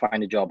you've got to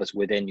find a job that's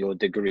within your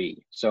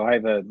degree. So I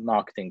have a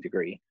marketing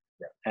degree,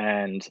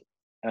 and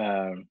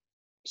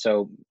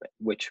so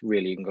which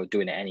really you can go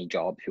doing any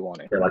job if you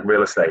want to. Like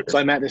real estate. So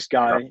I met this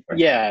guy.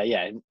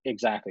 Yeah,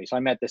 exactly. So I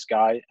met this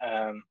guy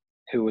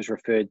who was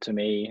referred to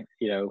me.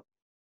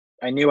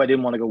 I knew I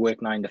didn't want to go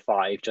work 9 to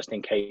 5 just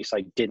in case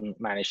I didn't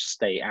manage to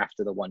stay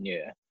after the 1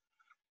 year,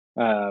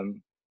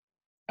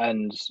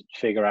 and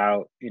figure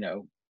out,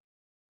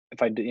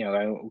 if I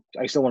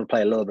still want to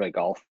play a little bit of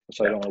golf,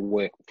 so I don't want to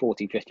work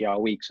 40, 50-hour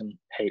weeks and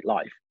hate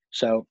life.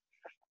 So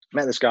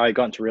met this guy,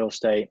 got into real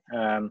estate,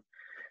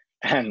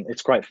 and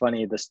it's quite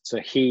funny. So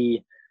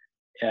he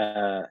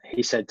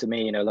said to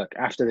me, look,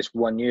 after this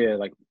 1 year,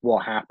 like,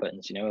 what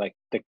happens? Like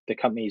the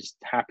company's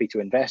happy to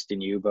invest in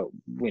you, but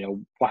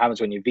what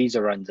happens when your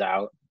visa runs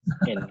out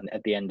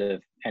at the end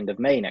of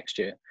May next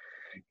year?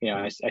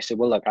 I said,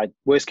 well, look,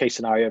 worst case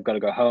scenario, I've got to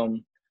go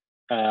home.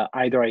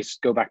 Either I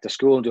go back to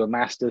school and do a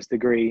master's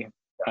degree,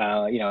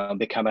 and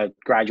become a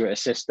graduate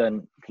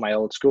assistant for my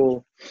old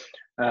school,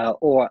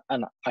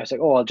 and I was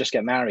like, I'll just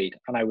get married.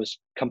 And I was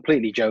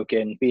completely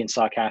joking, being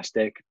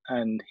sarcastic.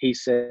 And he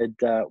said,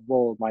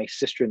 well, my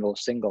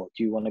sister-in-law's single.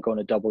 Do you want to go on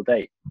a double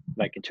date,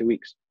 like in 2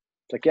 weeks?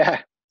 It's like,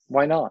 yeah,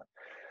 why not?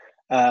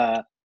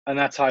 And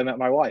that's how I met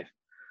my wife.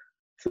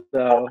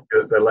 So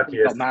the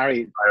luckiest got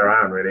married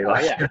around, really.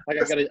 Like I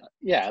got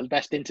the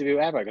best interview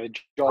ever. I got a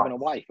job and a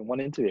wife in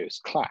one interview. It's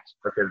class.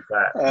 Look at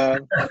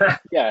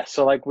that.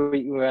 So like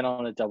we went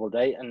on a double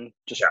date and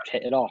just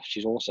hit it off.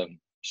 She's awesome.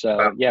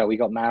 So we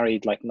got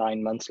married like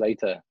 9 months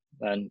later,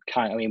 and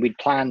I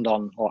planned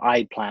on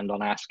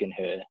asking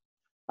her.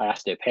 I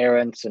asked her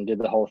parents and did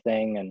the whole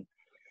thing, and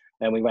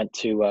then we went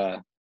to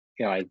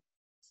I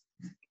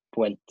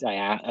went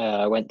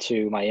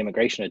to my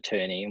immigration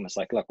attorney and was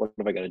like, look, what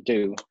have I got to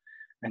do?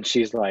 And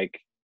she's like,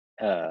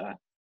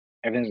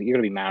 everything's, you're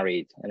gonna be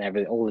married,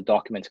 and all the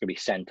documents are gonna be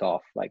sent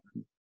off like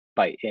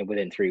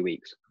within 3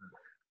 weeks,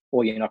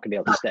 or you're not gonna be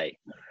able to stay.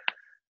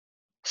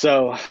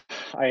 So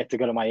I had to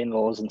go to my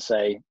in-laws and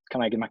say,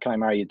 can I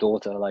marry your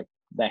daughter like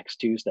next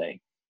Tuesday?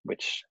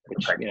 Which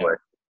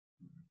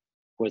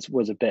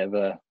was a bit of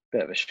a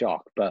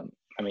shock, but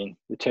I mean,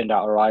 it turned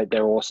out all right.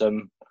 They're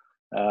awesome.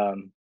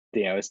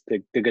 It's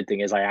the good thing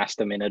is I asked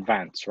them in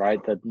advance,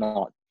 right? That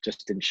not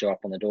just didn't show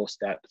up on the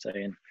doorstep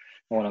saying,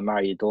 I want to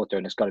marry your daughter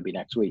and it's got to be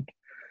next week.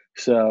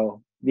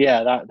 So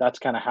yeah, that's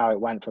kind of how it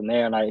went from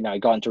there. And I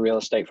got into real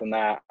estate from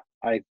that.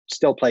 I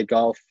still played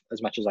golf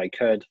as much as I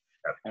could,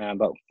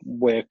 but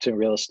worked in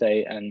real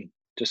estate and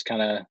just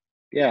kind of,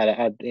 we had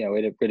a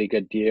really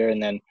good year.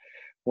 And then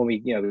when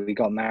we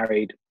got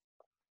married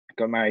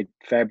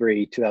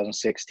February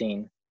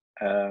 2016.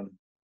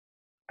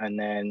 And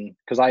then,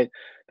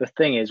 the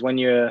thing is, when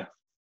you're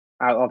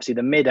out, obviously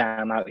the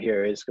mid-am out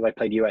here is, because I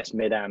played US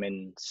mid-am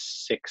in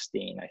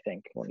 16, I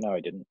think. Well, no, I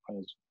didn't. I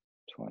was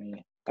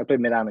 20. I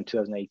played mid-am in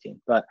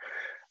 2018. But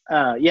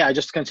I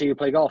just continued to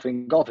play golf.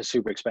 And golf is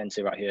super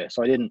expensive out here.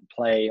 So I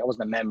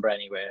wasn't a member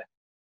anywhere.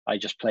 I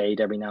just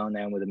played every now and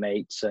then with the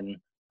mates. And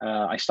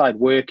I started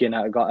working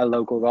at a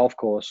local golf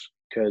course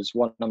because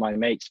one of my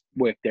mates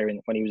worked there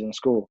when he was in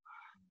school.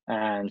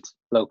 And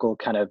local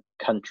kind of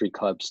country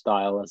club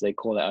style, as they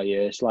call it out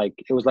here. It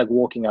was like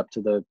walking up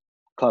to the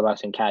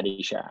clubhouse in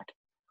Caddyshack.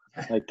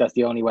 Like that's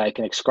the only way I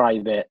can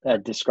describe it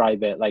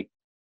like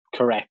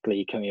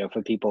correctly.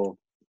 For people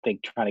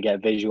trying to get a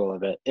visual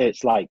of it,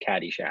 it's like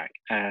Caddyshack.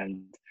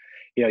 And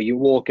you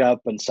walk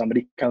up and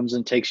somebody comes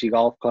and takes your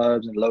golf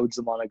clubs and loads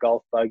them on a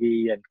golf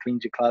buggy and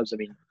cleans your clubs. I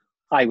mean,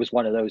 I was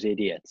one of those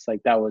idiots.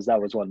 Like that was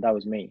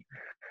me.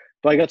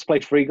 But I got to play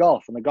free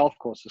golf, and the golf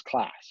course was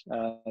class.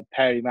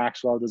 Perry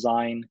Maxwell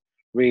design,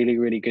 really,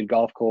 really good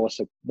golf course.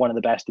 One of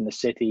the best in the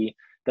city.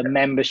 The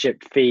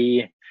membership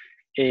fee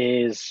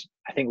is,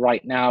 I think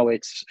right now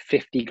it's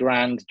 50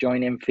 grand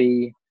join-in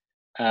fee.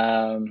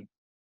 You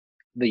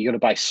got to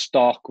buy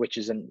stock, which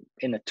is in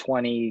the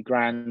 20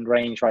 grand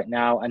range right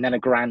now, and then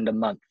 $1,000 a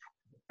month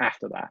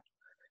after that.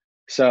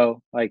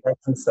 So like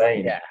that's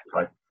insane. Yeah.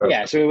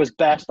 So it was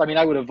best. I mean,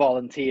 I would have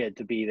volunteered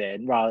to be there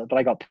but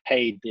I got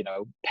paid,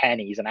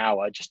 pennies an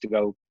hour just to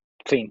go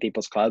clean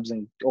people's clubs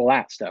and all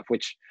that stuff,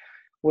 which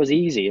was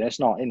easy. It's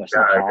not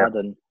hard.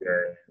 And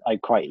I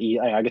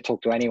could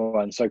talk to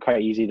anyone. So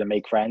quite easy to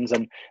make friends.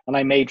 And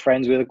I made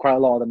friends with quite a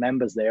lot of the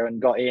members there and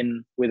got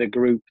in with a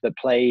group that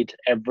played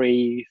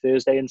every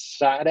Thursday and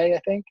Saturday, I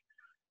think.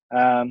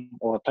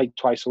 Or played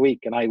twice a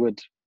week. And I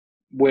would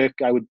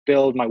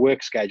build my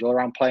work schedule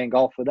around playing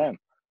golf with them.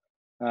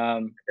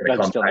 I'm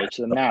still made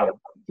to them now.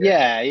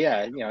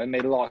 Yeah. I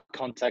made a lot of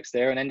contacts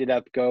there and ended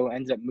up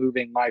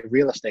moving my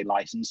real estate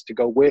license to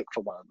go work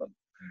for one of them.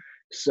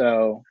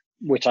 So,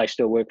 which I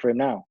still work for him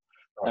now.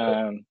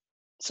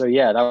 So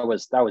yeah, that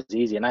was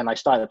easy. And then I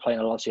started playing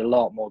a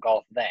lot more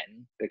golf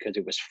then because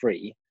it was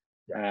free.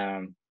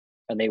 And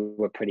they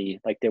were pretty,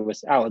 like, there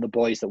was, out of the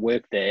boys that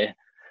worked there,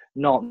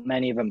 not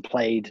many of them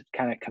played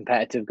kind of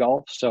competitive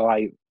golf. So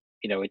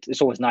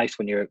it's always nice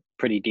when you're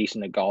pretty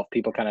decent at golf.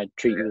 People kind of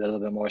treat you with a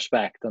little bit more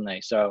respect, don't they?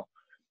 So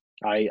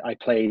I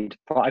played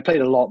a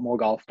lot more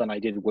golf than I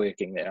did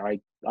working there. I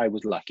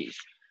was lucky.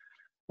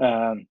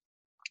 And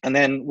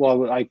then,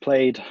 I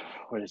played,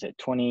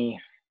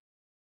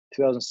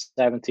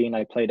 2017,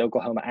 I played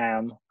Oklahoma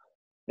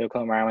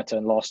Amateur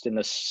and lost in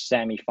the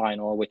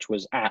semi-final, which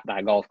was at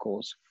that golf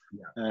course.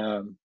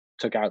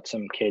 Took out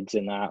some kids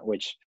in that,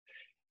 which,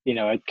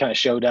 I kind of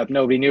showed up.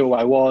 Nobody knew who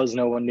I was.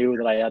 No one knew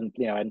that I hadn't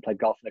played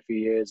golf in a few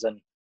years. And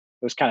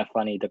it was kind of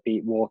funny to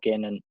walk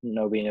in and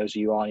nobody knows who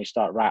you are and you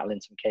start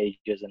rattling some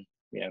cages and,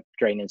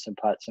 draining some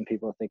putts, and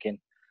people are thinking,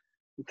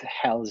 who the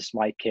hell is this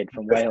white kid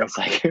from Wales?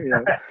 Like,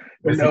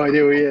 no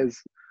idea who he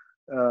is.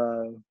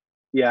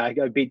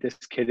 I beat this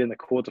kid in the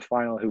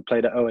quarterfinal who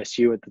played at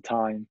OSU at the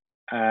time,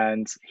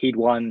 and he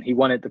won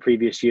it the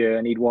previous year,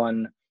 and he'd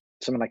won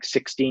something like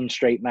 16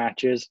 straight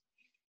matches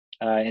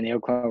in the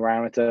Oklahoma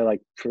Amateur,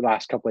 like for the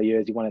last couple of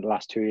years. He won it the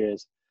last 2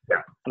 years.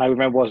 And I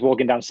remember I was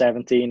walking down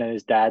 17 and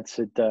his dad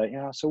said,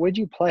 so where'd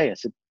you play? I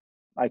said,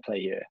 I play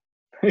here.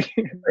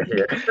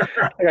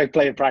 I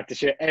play and practice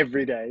here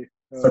every day.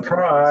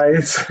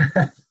 Surprise.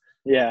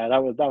 Yeah,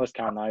 that was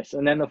kind of nice.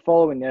 And then the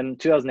following, in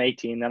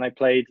 2018, then I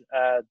played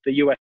the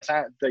US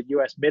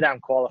Mid-Am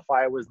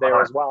qualifier was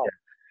there as well.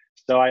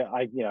 So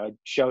I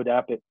showed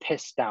up. It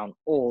pissed down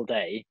all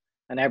day,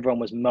 and everyone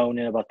was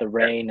moaning about the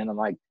rain. And I'm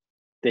like,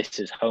 this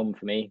is home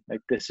for me.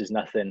 Like, this is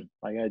nothing.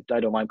 Like, I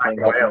don't mind playing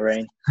golf in the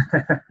rain.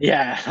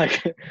 Yeah.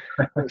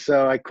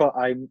 So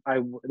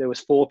there was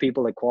 4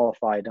 people that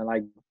qualified, and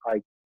I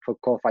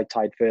qualified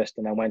tied first,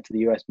 and then went to the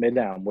US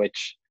Mid-Am,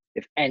 which,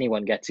 if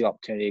anyone gets the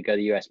opportunity to go to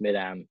the US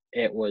Mid-Am,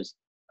 it was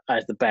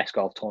as the best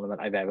golf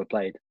tournament I've ever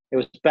played. It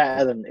was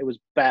better than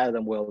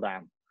World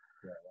Am.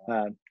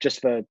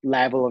 Just for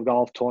level of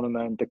golf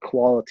tournament, the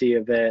quality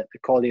of it, the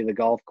quality of the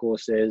golf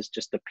courses,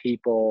 just the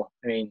people.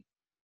 I mean,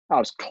 that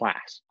was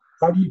class.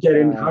 How do you get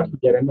in? How do you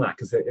get in that?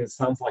 Because it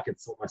sounds like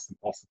it's almost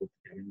impossible to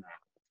get in that.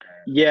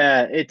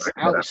 Yeah, it's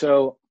out.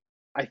 So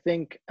I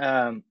think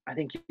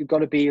you've got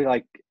to be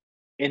like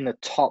in the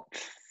top.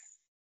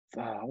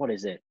 What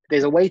is it?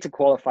 There's a way to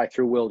qualify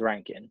through world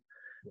ranking.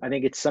 I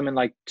think it's something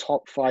like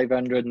top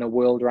 500 in the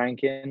world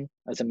ranking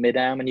as a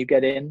mid-am, and you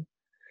get in.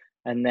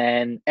 And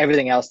then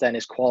everything else then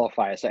is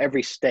qualifier. So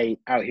every state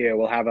out here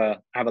will have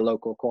a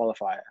local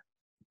qualifier.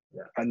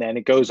 And then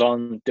it goes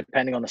on,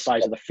 depending on the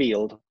size of the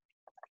field,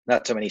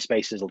 that's how many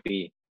spaces will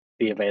be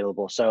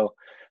available. So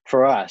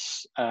for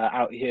us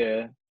out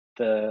here,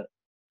 I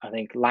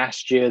think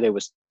last year there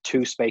was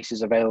 2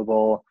 spaces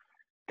available.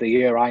 The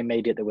year I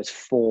made it, there was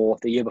 4.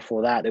 The year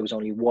before that, there was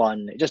only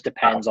 1. It just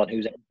depends on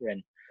who's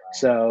entering.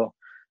 So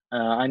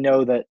I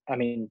know that,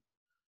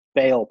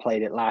 Bale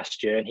played it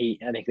last year, and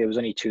I think there was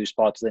only 2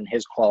 spots in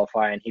his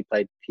qualifier, and he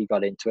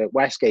got into it.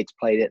 Westgate's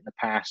played it in the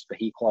past, but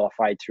he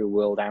qualified through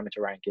World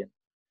Amateur ranking.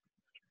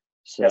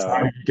 So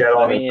how did you get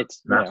on?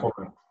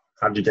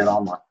 How did you get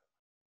on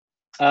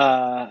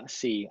that?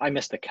 See, I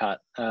missed the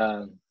cut.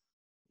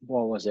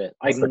 What was it?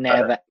 I've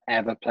never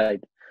ever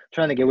played. I'm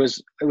trying to think,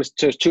 it was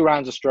 2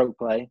 rounds of stroke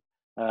play,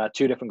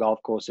 2 different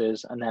golf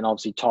courses, and then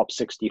obviously top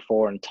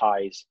 64 and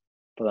ties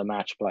for the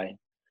match play,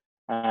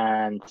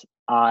 and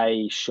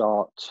I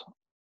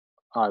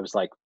was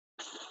like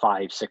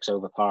 5-6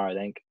 over par. I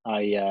think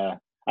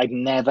I've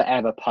never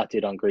ever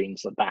putted on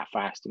greens that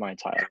fast in my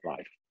entire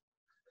life.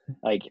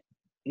 Like,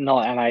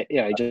 not,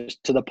 and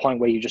just to the point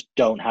where you just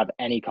don't have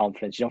any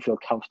confidence. You don't feel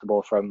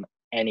comfortable from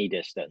any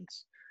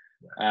distance.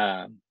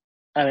 I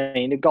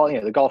mean,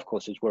 the golf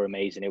courses were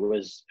amazing. It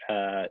was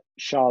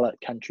Charlotte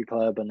Country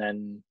Club and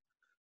then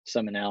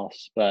something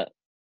else. But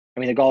I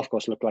mean, the golf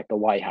course looked like the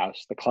White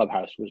House. The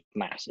clubhouse was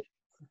massive.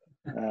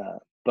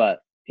 But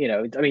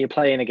I mean, you're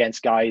playing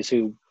against guys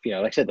who,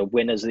 like I said, the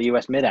winners of the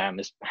US Mid-Am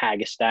is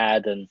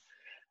Hagestad, and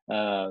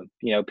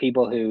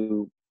people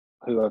who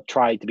have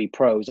tried to be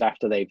pros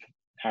after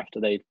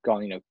they've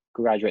gone,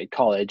 graduated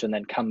college and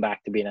then come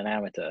back to being an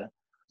amateur.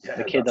 Yeah,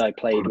 the kid that I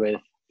played with,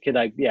 kid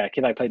I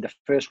played the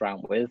first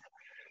round with,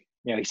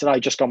 he said, I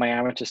just got my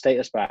amateur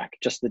status back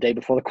just the day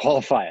before the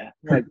qualifier.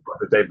 Like,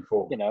 the day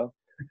before.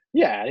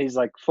 Yeah, he's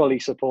like fully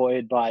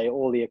supported by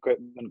all the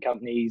equipment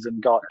companies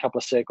and got a couple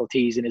of Circle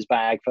T's in his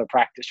bag for a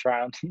practice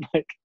round.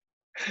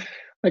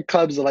 like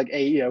clubs are like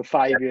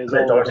 5 years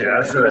old. Dodgy,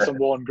 got some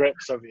worn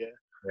grips over here.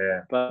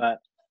 Yeah. But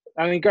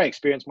I mean, great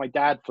experience. My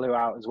dad flew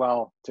out as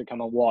well to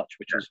come and watch,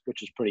 which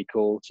was pretty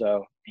cool.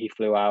 So he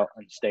flew out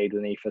and stayed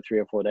with me for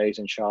 3 or 4 days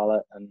in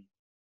Charlotte, and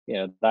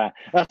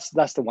that's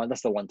the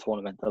one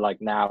tournament that like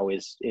now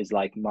is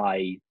like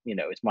my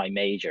it's my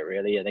major,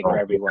 really. I think for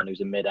everyone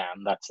who's a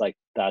Mid-Am,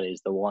 that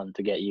is the one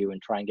to get you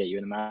and try and get you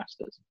in the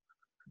Masters.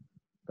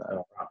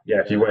 So,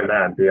 if you win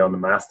that and be on the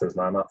Masters,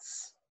 man,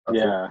 that's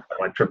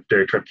like Trip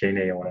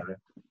Keeney or whatever.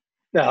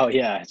 Oh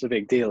yeah, it's a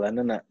big deal, then,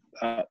 isn't it?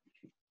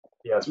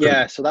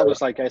 So that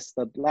was, like,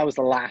 that was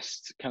the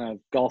last kind of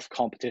golf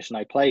competition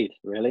I played,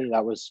 really.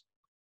 That was,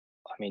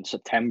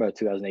 September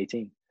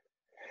 2018.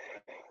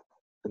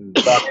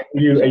 Are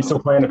you still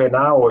playing a bit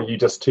now, or are you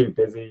just too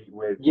busy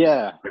with?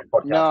 Yeah,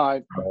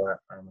 no,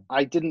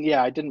 I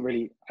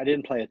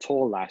didn't play at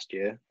all last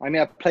year. I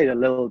mean, I played a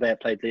little bit,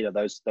 played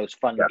those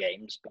fun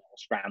games,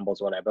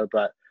 scrambles, whatever,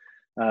 but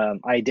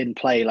I didn't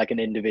play like an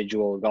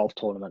individual golf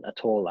tournament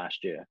at all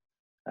last year.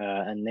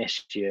 And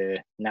this year,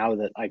 now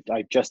that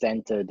I just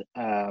entered,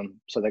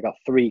 so they got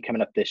 3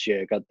 coming up this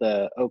year. Got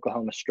the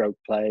Oklahoma Stroke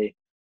Play,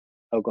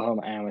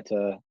 Oklahoma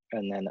Amateur,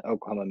 and then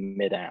Oklahoma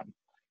Mid-Am.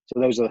 So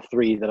those are the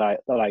 3 that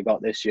I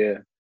got this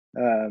year.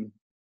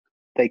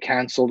 They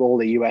cancelled all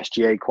the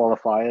USGA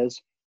qualifiers.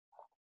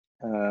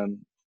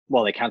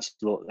 They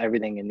cancelled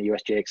everything in the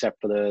USGA except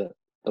for the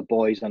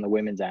boys and the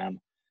women's Am,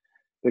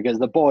 because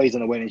the boys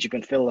and the women's, you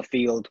can fill the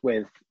field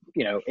with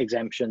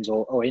exemptions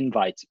or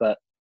invites, but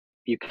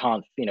you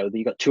can't.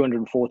 You got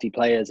 240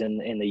 players in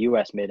the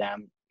US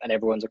Mid-Am, and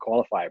everyone's a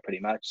qualifier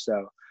pretty much.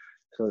 So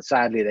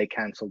sadly they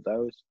cancelled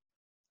those.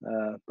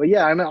 But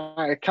yeah,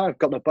 I kind of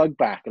got the bug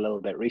back a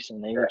little bit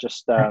recently.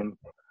 Just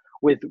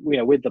with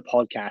the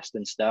podcast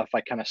and stuff,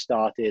 I kind of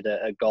started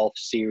a golf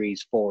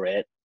series for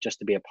it, just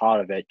to be a part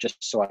of it, just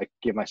so I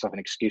give myself an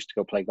excuse to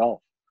go play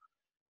golf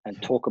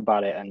and talk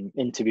about it and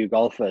interview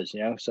golfers.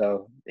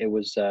 So it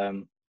was.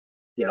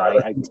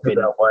 I did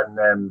that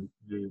when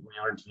you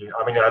interviewed.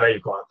 I mean, I know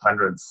you've got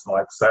hundreds, so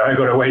I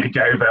got a way to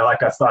go. But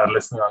I started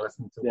listening. I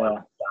listened to one of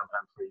Dan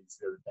Humphries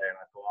the other day, and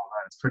I thought, oh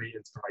man, it's pretty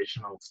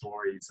inspirational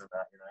stories of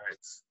that.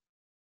 It's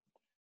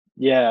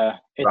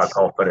about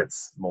golf, but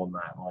it's more than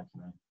that.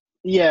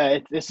 Yeah,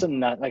 it's something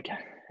that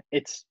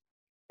it's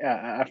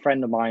a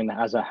friend of mine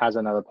has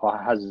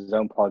his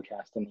own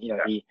podcast, and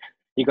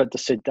he got to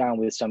sit down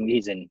with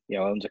he's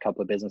owns a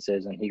couple of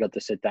businesses, and he got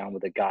to sit down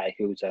with a guy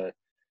who's a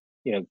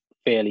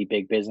fairly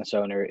big business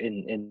owner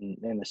in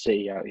the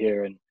city out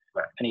here, and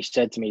he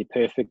said to me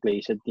perfectly,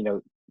 he said,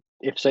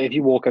 if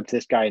you walk up to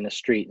this guy in the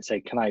street and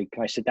say, can I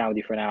sit down with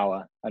you for an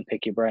hour and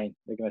pick your brain,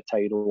 they're going to tell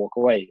you to walk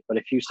away. But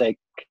if you say,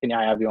 can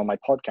I have you on my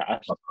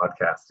podcast?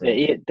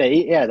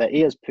 Their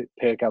ears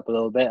perk up a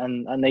little bit,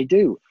 and they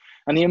do.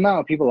 And the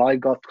amount of people I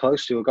got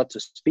close to or got to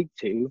speak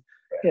to,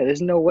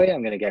 there's no way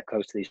I'm going to get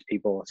close to these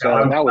people. So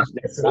that's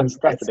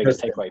the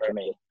biggest takeaway for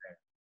me.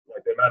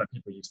 Like the amount of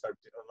people you spoke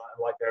to,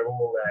 like they're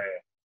all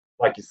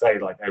like you say,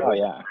 like they're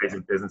all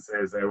amazing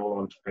businesses, they're all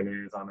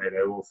entrepreneurs, aren't they?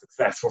 They're all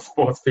successful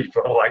sports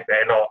people. Like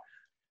they're not,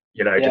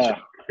 just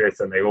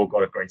this, and they all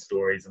got great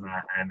stories and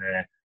that, and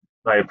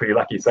they're pretty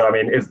lucky. So I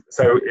mean,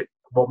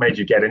 what made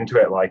you get into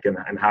it, like,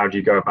 and how do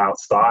you go about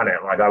starting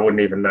it? Like, I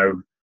wouldn't even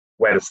know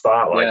where to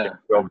start. Like,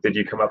 did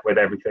you come up with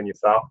everything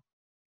yourself?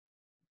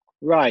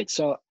 Right.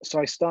 So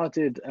I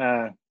started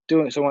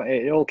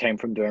it all came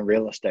from doing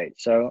real estate.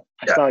 So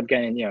I started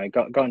getting,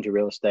 got into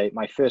real estate.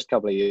 My first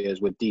couple of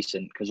years were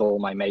decent because all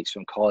my mates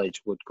from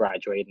college would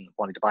graduate and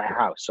wanted to buy a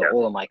house. So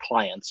all of my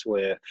clients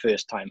were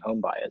first-time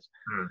home buyers.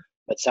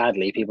 But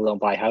sadly, people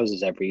don't buy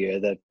houses every year.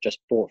 They're just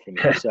bought from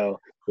you. So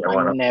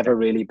I've never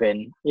really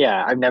been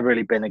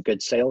a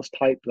good sales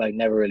type. I've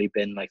never really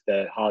been like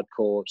the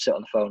hardcore sit on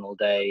the phone all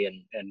day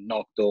and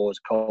knock doors,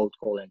 cold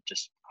calling. I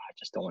just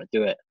don't want to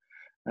do it.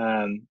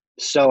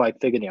 So I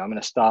figured, I'm going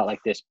to start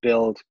like this,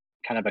 build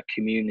kind of a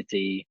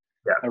community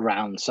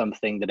around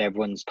something that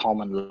everyone's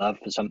common love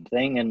for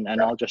something, and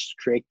I'll just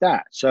create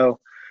that. So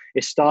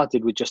it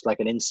started with just like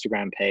an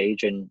Instagram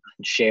page and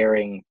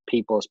sharing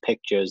people's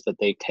pictures that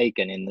they've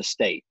taken in the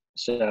state.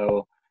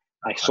 So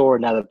I saw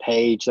another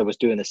page that was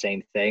doing the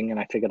same thing, and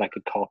I figured I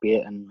could copy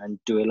it and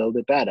do it a little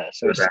bit better.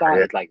 So it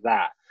started like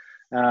that.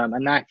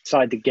 And that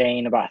started to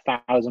gain about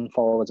 1,000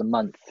 followers a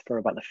month for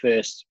about the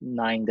first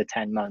 9 to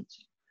 10 months.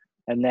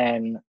 And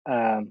then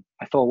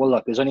I thought, well,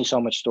 look, there's only so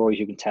much stories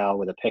you can tell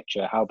with a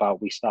picture. How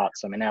about we start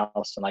something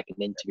else and I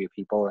can interview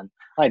people? And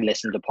I'd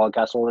listen to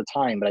podcasts all the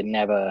time, but I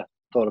never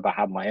thought about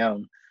having my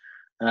own.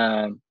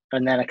 And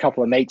then a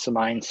couple of mates of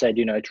mine said,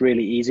 it's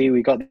really easy.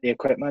 We got the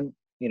equipment,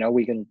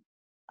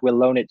 we'll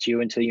loan it to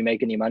you until you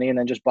make any money, and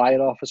then just buy it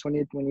off us when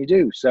you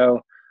do. So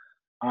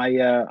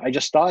I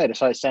just started. I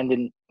started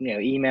sending,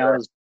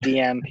 emails,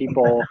 DM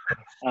people.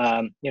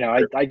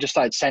 I just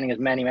started sending as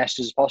many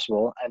messages as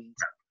possible,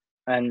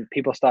 and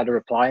people started to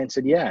reply and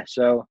said, yeah.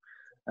 So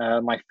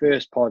my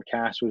first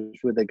podcast was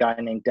with a guy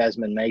named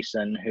Desmond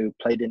Mason, who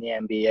played in the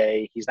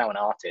NBA. He's now an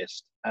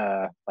artist,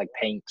 like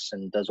paints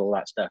and does all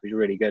that stuff. He's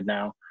really good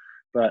now.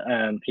 But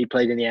he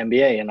played in the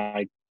NBA, and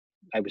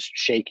I was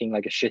shaking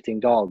like a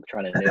shitting dog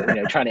trying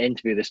to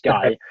interview this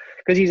guy,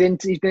 because he's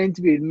been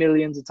interviewed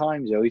millions of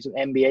times. He's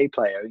an NBA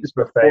player. He's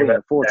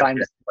four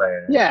times,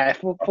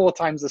 four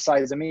times the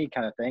size of me,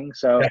 kind of thing.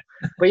 So,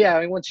 but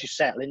yeah, once you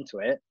settle into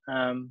it,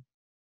 and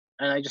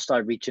I just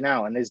started reaching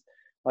out, and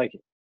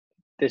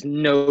there's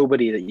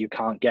nobody that you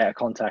can't get a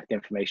contact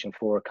information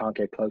for or can't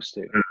get close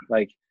to.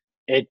 Like,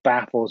 it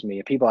baffles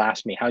me. People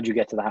ask me, how'd you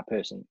get to that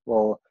person?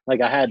 Well,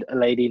 like, I had a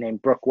lady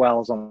named Brooke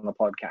Wells on the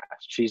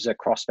podcast. She's a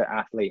CrossFit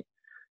athlete.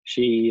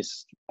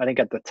 I think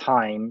at the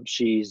time,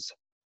 she's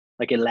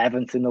like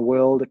 11th in the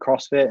world at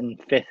CrossFit and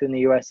 5th in the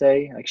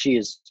USA. Like,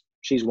 she's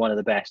one of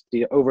the best.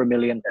 Over 1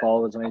 million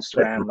followers on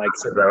Instagram. Like,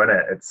 though,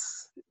 isn't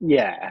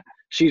it?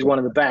 She's one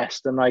of the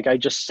best. And like, I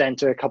just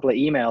sent her a couple of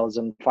emails,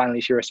 and finally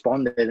she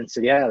responded and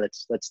said, yeah,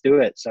 let's do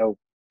it. So,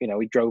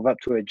 we drove up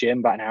to her gym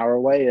about an hour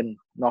away and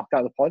knocked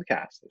out the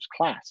podcast. It was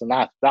class. And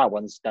that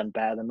one's done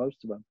better than most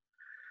of them.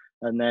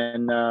 And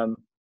then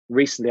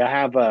recently I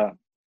have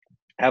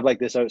like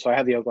this. So I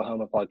have the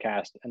Oklahoma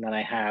podcast, and then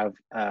I have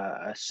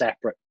a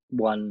separate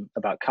one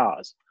about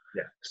cars.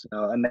 Yeah.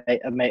 So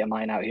a mate of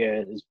mine out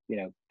here is,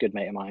 good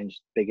mate of mine,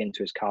 just big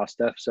into his car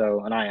stuff.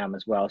 So, and I am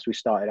as well. So we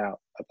started out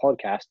a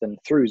podcast, and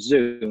through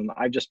Zoom,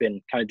 I've just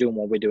been kind of doing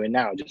what we're doing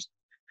now, just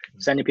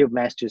sending people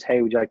messages.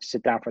 Hey, would you like to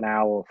sit down for an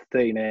hour or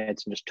 30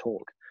 minutes and just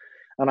talk?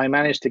 And I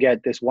managed to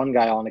get this one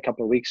guy on a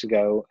couple of weeks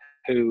ago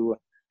who,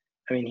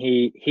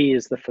 he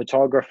is the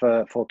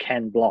photographer for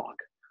Ken Block.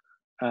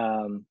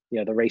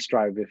 The race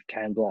driver of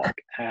Ken Block,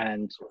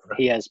 and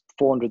he has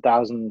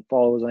 400,000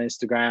 followers on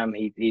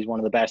Instagram. He's one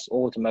of the best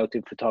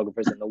automotive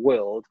photographers in the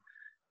world,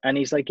 and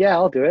he's like, yeah,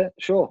 I'll do it,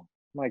 sure.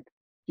 I'm like,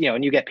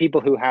 and you get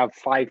people who have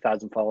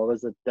 5,000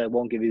 followers that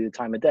won't give you the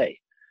time of day.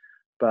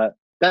 But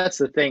that's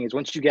the thing, is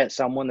once you get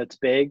someone that's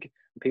big,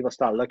 people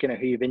start looking at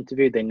who you've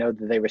interviewed, they know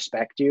that they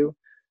respect you,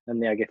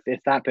 and like, if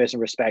that person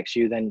respects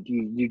you, then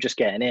you just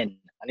get in, and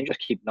you just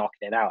keep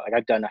knocking it out. Like,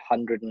 I've done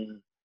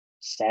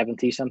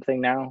 170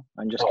 something now,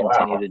 and just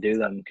continue to do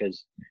them,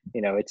 because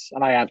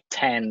and I have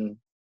 10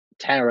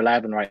 or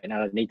 11 right now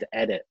that I need to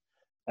edit.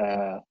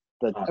 But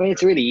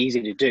it's really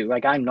easy to do.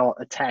 Like, I'm not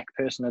a tech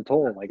person at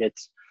all. Like,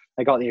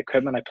 I got the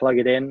equipment, I plug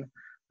it in,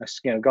 I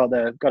got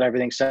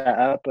everything set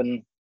up,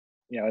 and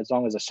as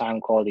long as the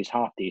sound quality is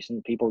half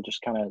decent, people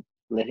just kind of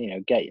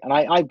get. And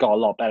I've got a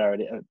lot better at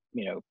it,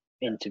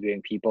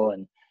 interviewing people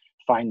and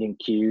finding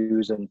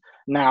cues. And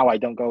now I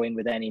don't go in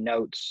with any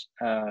notes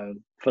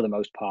for the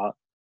most part.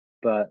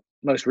 But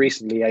most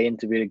recently, I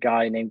interviewed a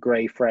guy named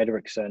Gray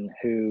Frederickson,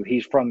 who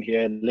he's from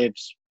here,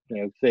 lives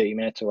 30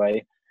 minutes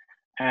away,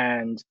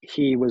 and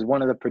he was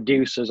one of the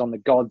producers on The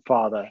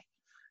Godfather,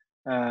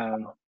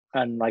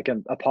 and like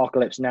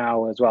Apocalypse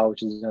Now as well,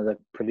 which is another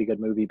pretty good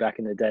movie back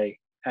in the day.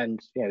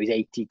 And he's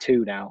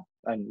 82 now,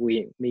 and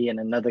me and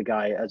another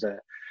guy,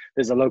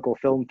 there's a local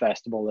film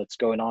festival that's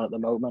going on at the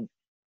moment,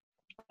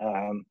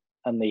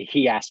 and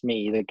he asked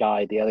me, the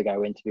other guy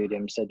who interviewed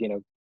him, said,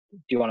 do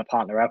you want to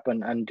partner up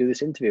and do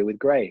this interview with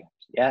Gray?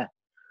 Yeah,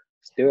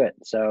 let's do it.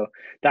 So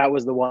that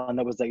was the one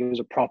that was like, it was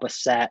a proper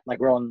set. Like,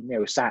 we're on,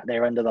 sat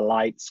there under the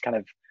lights, kind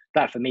of.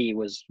 That for me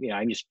was,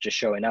 I'm just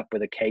showing up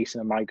with a case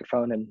and a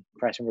microphone and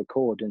pressing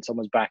record in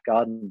someone's back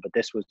garden. But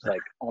this was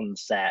like on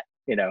set,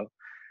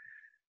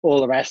 all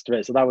the rest of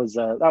it. So that was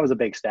a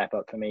big step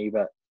up for me.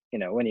 But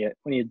when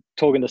you're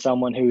talking to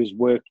someone who's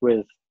worked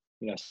with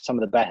some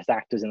of the best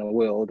actors in the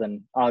world,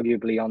 and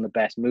arguably on the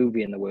best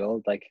movie in the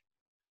world, like,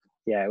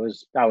 yeah,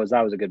 that was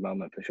a good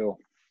moment for sure.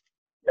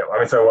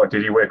 Yeah, so what,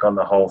 did you work on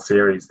the whole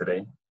series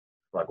today,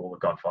 like all the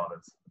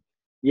Godfathers?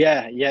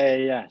 Yeah.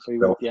 So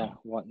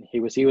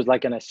he was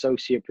like an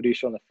associate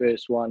producer on the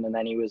first one, and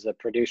then he was a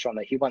producer on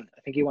I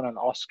think he won an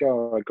Oscar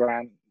or a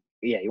Grammy.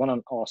 Yeah, he won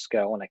an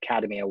Oscar or an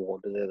Academy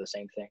Award, but they're the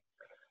same thing,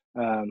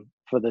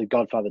 for the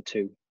Godfather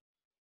 2.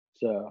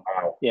 So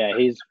wow. Yeah,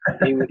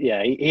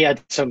 he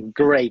had some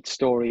great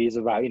stories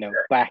about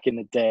back in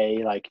the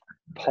day, like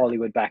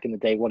Hollywood back in the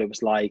day, what it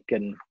was like,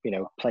 and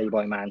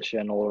Playboy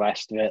Mansion, all the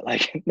rest of it.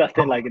 Like,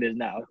 nothing like it is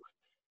now.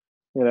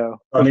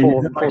 I mean,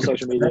 is it before like a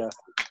social business? media.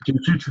 Do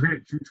you treat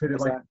it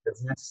What's like that? a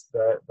business,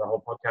 the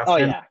whole Oh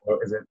podcasting, yeah,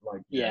 or is it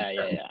like yeah.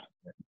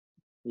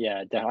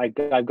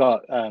 I've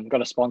got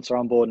a sponsor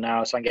on board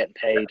now, so I'm getting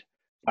paid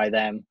by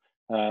them.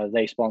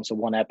 They sponsor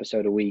one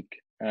episode a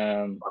week,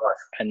 and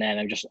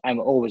then I'm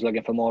always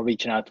looking for more,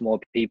 reaching out to more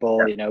people.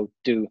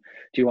 Do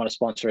you want to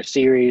sponsor a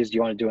series? Do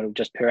you want to do it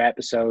just per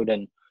episode?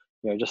 And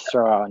just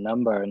throw out a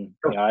number. And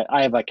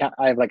I have like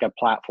a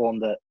platform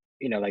that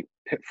like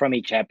from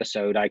each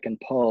episode I can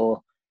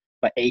pull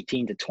like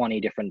 18 to 20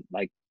 different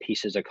like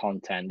pieces of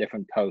content,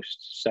 different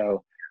posts.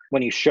 So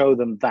when you show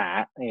them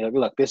that,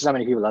 look, this is how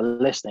many people are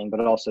listening, but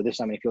also this is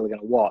how many people are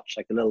going to watch,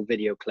 like the little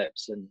video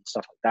clips and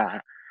stuff like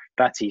that.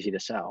 That's easy to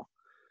sell.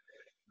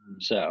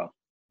 So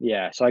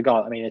yeah, so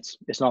it's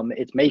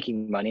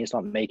making money. It's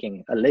not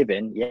making a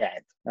living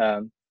yet,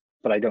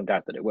 but I don't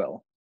doubt that it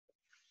will.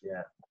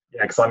 Yeah,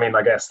 because I mean,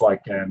 I guess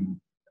like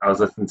I was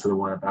listening to the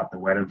one about the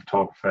wedding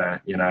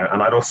photographer, and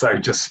I'd also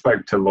just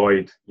spoke to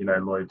Lloyd,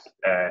 Lloyd.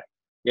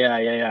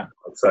 Yeah.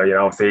 So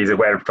obviously he's a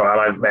wedding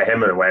photographer. I met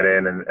him at a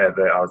wedding, and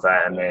that I was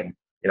at, and then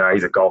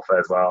he's a golfer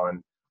as well.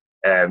 And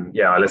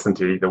I listened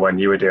to the one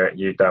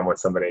you'd done with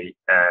somebody.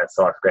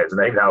 So I forget his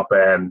name now, but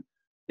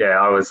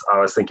I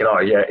was thinking, oh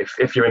yeah,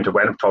 if you're into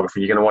wedding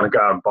photography, you're gonna want to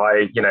go and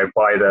buy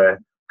the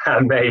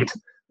handmade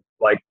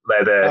like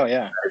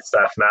leather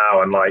stuff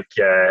now, and like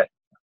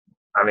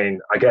I mean,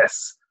 I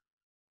guess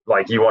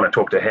like you want to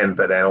talk to him,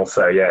 but then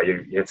also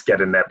it's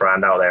getting their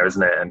brand out there,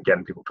 isn't it, and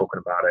getting people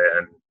talking about it,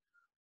 and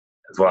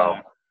as well.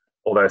 Yeah.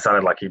 Although it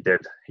sounded like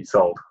he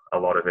sold a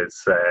lot of his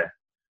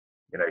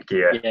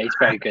gear. Yeah, he's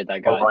very good,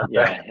 that guy.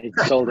 Yeah, he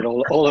sold it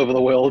all over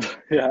the world.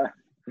 Yeah.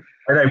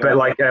 I know, but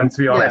like to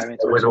be honest,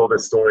 with all the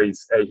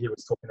stories, he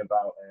was talking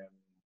about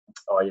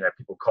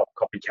people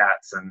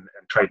copycats and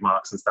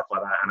trademarks and stuff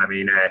like that. And I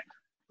mean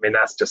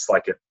that's just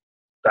like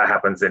that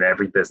happens in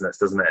every business,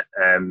 doesn't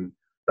it?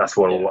 That's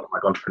what all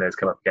like entrepreneurs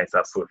come up against,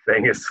 that sort of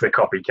thing, is the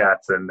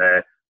copycats and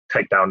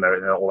take down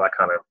all that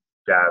kind of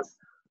jazz.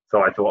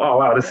 So I thought, oh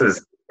wow, this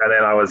is, and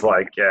then I was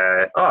like,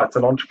 it's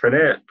an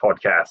entrepreneur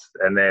podcast,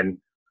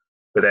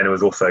 but then it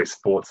was also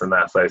sports and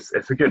that. So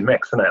it's a good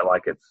mix, isn't it?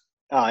 Like it's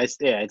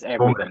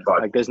everything.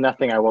 Like there's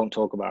nothing I won't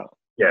talk about.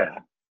 Yeah.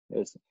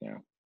 It's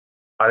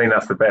I think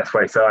that's the best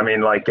way. So I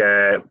mean, like,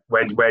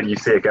 where do you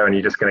see it going?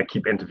 You're just going to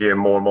keep interviewing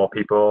more and more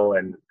people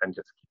and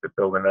just keep it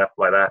building up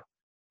like that?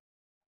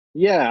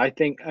 Yeah, I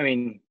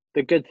mean,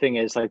 the good thing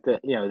is like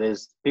that,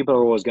 there's people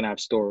are always going to have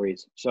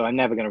stories. So I'm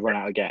never going to run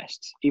out of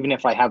guests. Even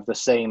if I have the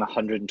same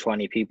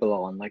 120 people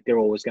on, like they're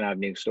always going to have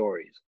new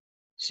stories.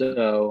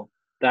 So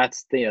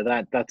that's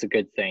that's a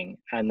good thing.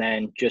 And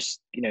then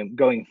just,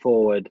 going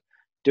forward,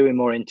 doing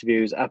more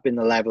interviews, up in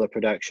the level of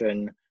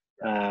production,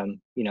 like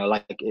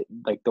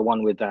the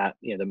one with that,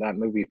 that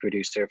movie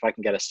producer, if I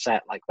can get a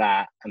set like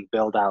that and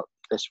build out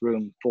this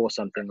room for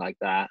something like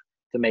that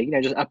to make,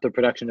 just up the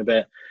production a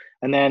bit.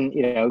 And then,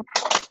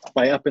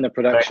 by upping the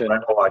production,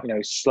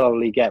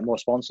 slowly get more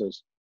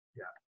sponsors.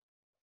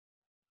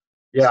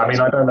 Yeah. I mean,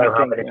 I don't know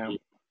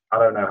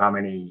how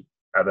many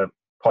other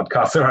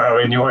podcasts there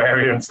are in your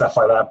area and stuff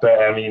like that,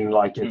 but I mean,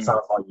 like, it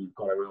sounds like you've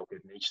got a real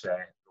good niche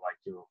there. Like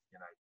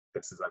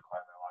this is like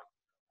quite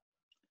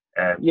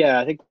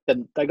I think that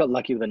I got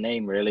lucky with the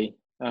name, really.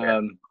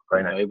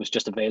 It was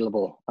just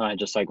available, and I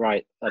just like,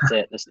 right, that's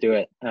it, let's do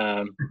it.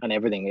 And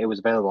everything, it was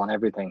available on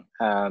everything.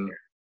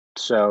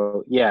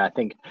 So I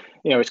think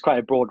it's quite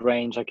a broad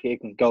range. Like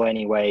it can go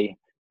any way.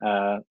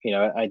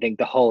 I think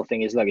the whole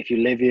thing is, like, if you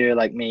live here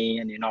like me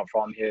and you're not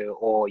from here,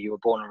 or you were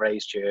born and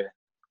raised here,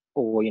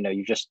 or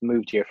you just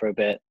moved here for a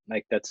bit,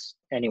 like that's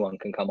anyone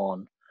can come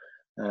on.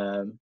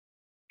 And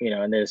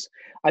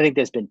I think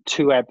there's been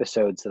 2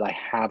 episodes that I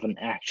haven't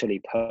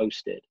actually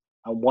posted,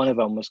 and one of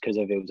them was because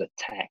it was a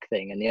tech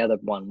thing, and the other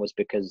one was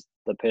because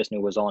the person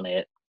who was on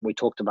it, we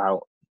talked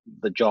about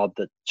the job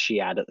that she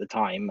had at the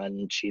time,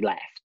 and she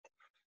left.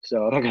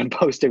 So I'm not going to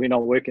post it. We're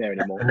not working there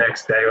anymore. The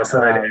next day or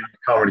so,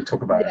 can't really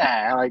talk about it.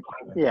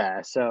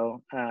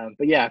 So,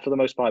 but for the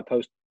most part, I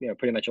post,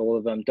 pretty much all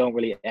of them. Don't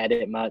really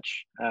edit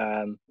much.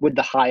 With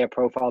the higher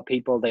profile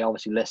people, they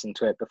obviously listen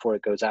to it before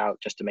it goes out,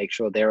 just to make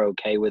sure they're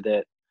okay with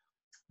it.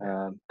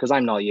 Because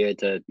I'm not here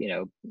to,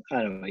 here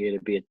to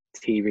be a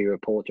TV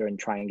reporter and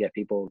try and get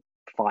people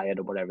fired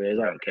or whatever it is.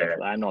 I don't care for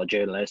that. I'm not a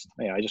journalist.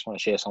 I just want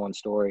to share someone's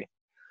story.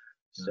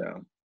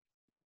 So,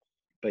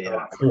 but yeah.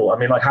 That's cool. I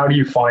mean, like, how do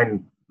you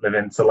find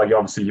living? So, like,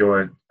 obviously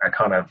you're a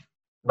kind of,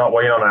 you're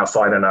not an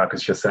outsider now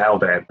because you're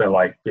settled there, but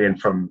like being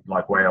from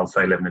like Wales,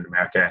 say, living in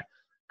America,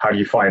 how do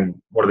you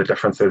find, what are the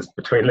differences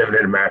between living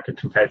in America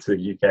compared to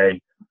the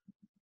UK?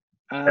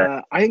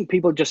 I think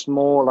people are just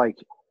more like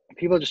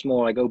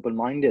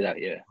open-minded out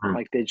here.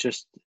 Like they're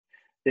just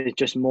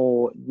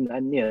more,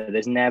 and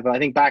there's never, I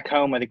think back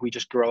home, I think we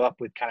just grow up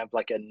with kind of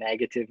like a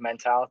negative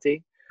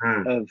mentality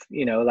of,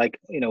 you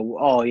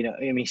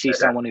see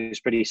someone who's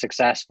pretty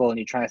successful and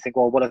you're trying to think,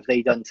 well, what have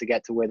they done to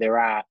get to where they're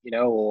at,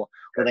 or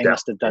they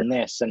must have done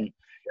this. And,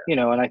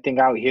 and I think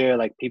out here,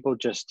 like people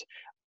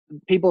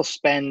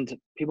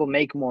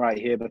make more out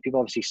here, but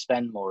people obviously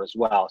spend more as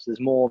well. So there's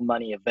more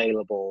money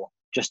available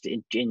just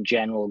in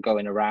general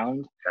going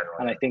around.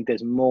 And yeah. I think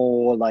there's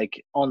more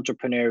like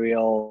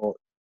entrepreneurial,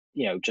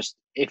 just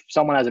if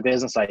someone has a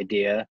business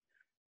idea,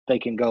 they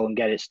can go and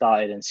get it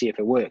started and see if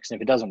it works. And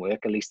if it doesn't work,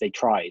 at least they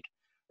tried.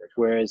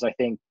 Whereas I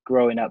think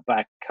growing up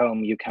back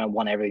home, you kind of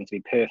want everything to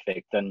be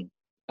perfect. And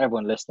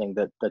everyone listening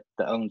that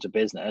owns a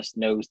business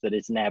knows that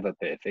it's never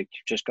perfect.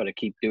 You've just got to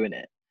keep doing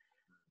it.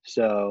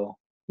 So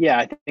yeah,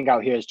 I think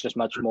out here is just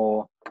much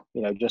more,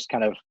 just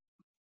kind of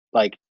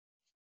like,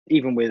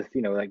 even with,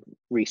 like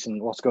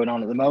recent, what's going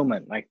on at the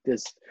moment, like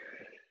there's,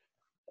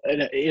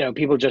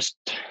 people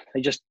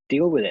they just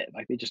deal with it.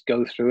 Like they just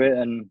go through it,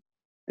 and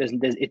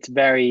it's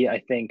very, I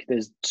think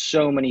there's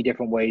so many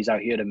different ways out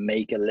here to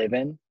make a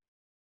living.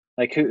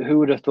 Like who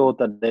would have thought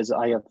that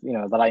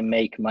that I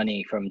make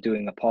money from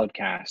doing a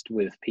podcast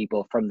with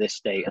people from this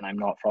state and I'm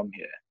not from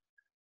here.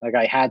 Like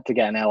I had to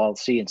get an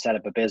LLC and set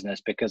up a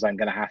business because I'm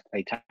going to have to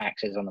pay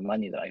taxes on the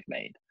money that I've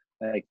made.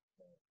 Like,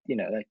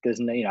 like there's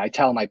no, I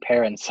tell my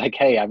parents like,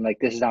 hey, I'm like,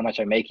 this is how much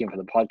I'm making for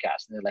the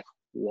podcast. And they're like,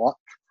 what?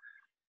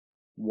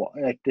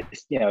 Like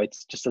this, it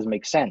just doesn't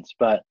make sense.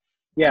 But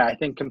yeah, I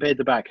think compared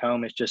to back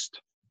home, it's just,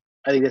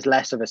 I think there's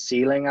less of a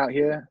ceiling out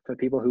here for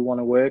people who want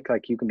to work.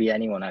 Like you can be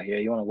anyone out here.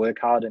 You want to work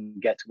hard and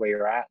get to where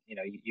you're at,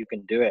 you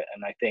can do it.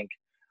 And I think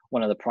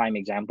one of the prime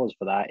examples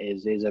for that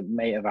is a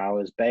mate of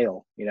ours,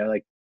 Bale.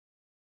 Like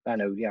I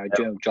know,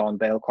 John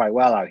Bale quite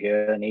well out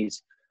here, and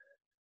he's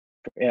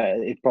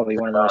probably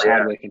one of the most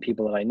hardworking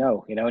people that I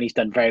know. And he's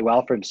done very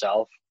well for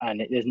himself.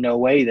 And there's no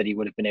way that he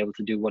would have been able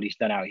to do what he's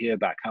done out here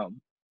back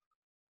home.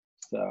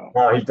 So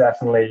well, he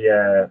definitely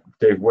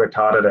worked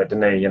hard at it,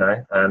 didn't he?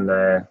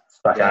 And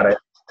stuck at it.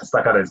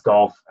 Stuck at his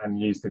golf and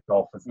used the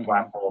golf as a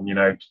platform,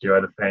 to do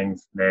other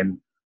things, and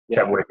then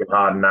kept working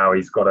hard, and now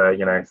he's got a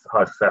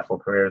high successful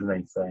career, isn't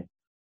he? So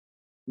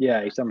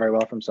yeah, he's done very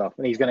well for himself,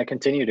 and he's going to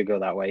continue to go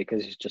that way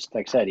because he's just,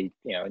 like I said, he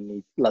and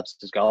he loves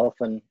his golf,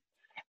 and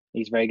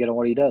he's very good at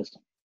what he does.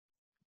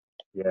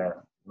 Yeah,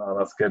 no,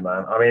 that's good,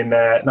 man. I mean,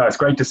 no, it's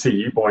great to see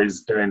you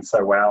boys doing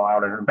so well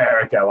out in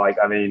America. Like,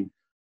 I mean,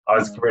 I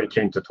was really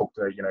keen to talk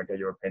to get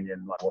your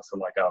opinion, like what's it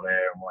like out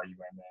there and why you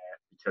went there,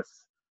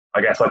 because I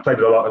guess I've played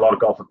with a lot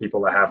of golf with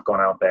people that have gone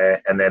out there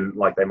and then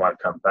like they might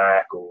come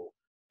back or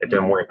it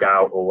didn't work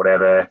out or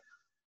whatever,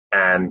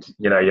 and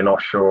you're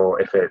not sure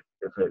if it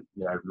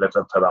lives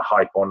up to the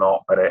hype or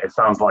not. But it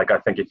sounds like, I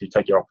think if you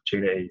take your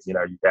opportunities,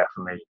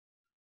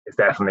 it's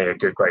definitely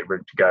a great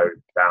route to go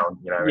down.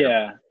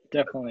 Yeah,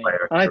 definitely.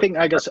 And I think,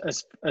 I guess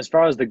as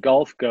far as the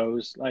golf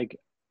goes, like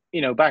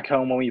back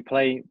home when we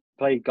play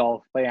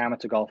golf, play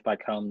amateur golf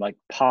back home, like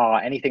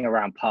anything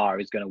around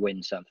par is going to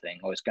win something,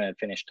 or it's going to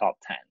finish top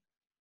 10.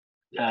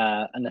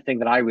 And the thing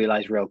that I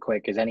realized real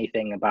quick is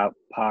anything about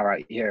par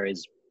out here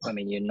is, I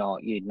mean, you're not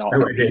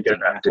competing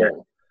at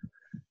all.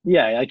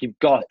 Yeah, like you've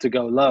got to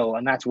go low,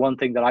 and that's one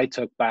thing that I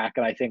took back.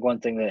 And I think one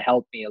thing that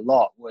helped me a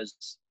lot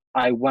was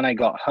when I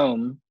got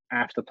home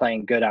after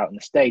playing good out in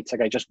the States,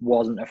 like I just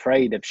wasn't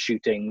afraid of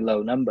shooting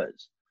low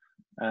numbers.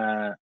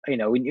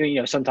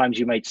 Sometimes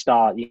you might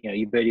start,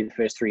 you birdie the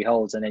first 3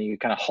 holes, and then you're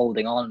kind of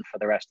holding on for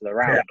the rest of the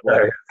round.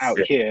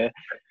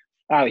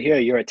 Out here,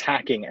 you're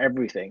attacking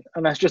everything,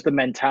 and that's just the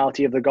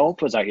mentality of the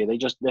golfers out here.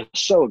 They're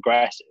so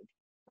aggressive,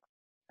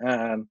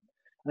 and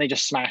they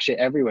just smash it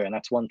everywhere. And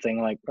that's one thing.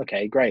 Like,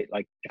 okay, great.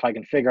 Like, if I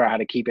can figure out how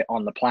to keep it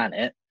on the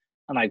planet,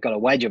 and I've got a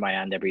wedge in my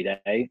hand every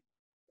day,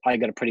 I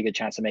got a pretty good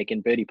chance of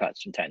making birdie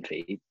putts from 10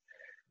 feet,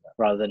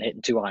 rather than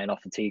hitting 2 iron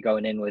off the tee,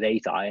 going in with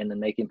 8 iron, and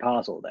making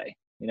pars all day.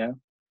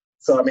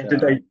 So I mean,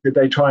 did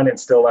they try and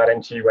instill that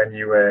into you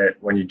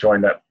when you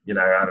joined up,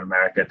 out in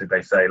America? Did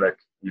they say, look,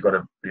 you got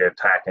to be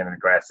attacking and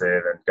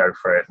aggressive and go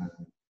for it, and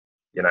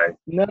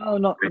No,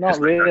 not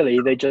really.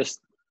 They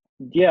just,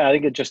 I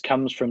think it just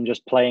comes from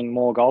just playing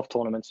more golf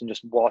tournaments and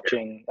just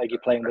watching, like you're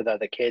playing with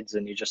other kids,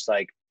 and you're just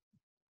like,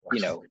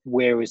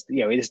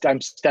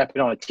 I'm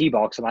stepping on a tee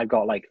box and I've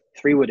got like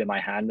 3-wood in my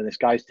hand, and this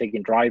guy's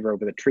taking driver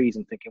over the trees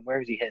and thinking, where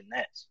is he hitting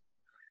this?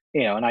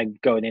 And I'm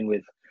going in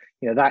with,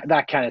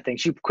 that kind of thing.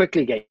 So you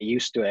quickly get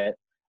used to it.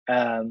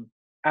 And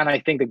I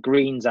think the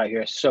greens out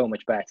here are so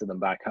much better than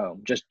back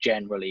home, just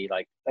generally.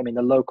 Like, I mean,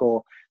 the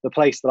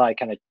place that I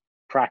kind of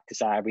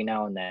practice at every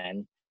now and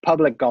then,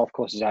 public golf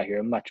courses out here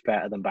are much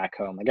better than back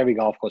home. Like every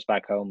golf course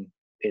back home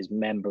is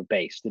member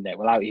based, isn't it?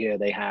 Well, out here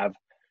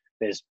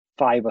there's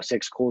 5 or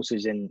 6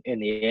 courses in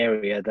the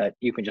area that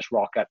you can just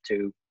rock up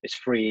to. It's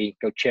free,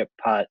 go chip,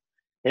 putt,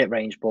 hit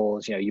range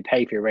balls. You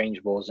pay for your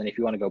range balls, and if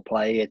you want to go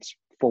play, it's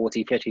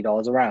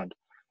 $40-$50 a round.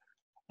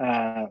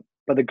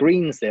 But the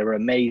greens there are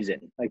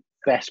amazing, like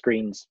best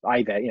greens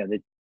I've had. They're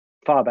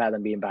far better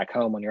than being back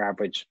home on your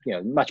average.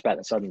 Much better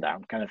than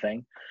Sundown kind of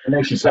thing.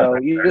 So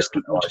you just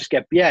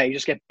get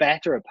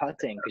better at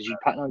putting because you're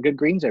putting on good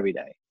greens every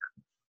day.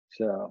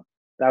 So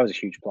that was a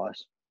huge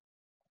plus.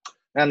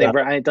 And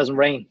it doesn't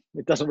rain.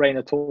 It doesn't rain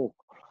at all.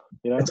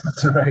 It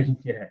doesn't rain.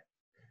 Yeah.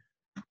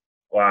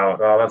 Wow.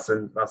 Oh,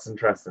 that's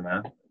interesting,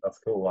 man. That's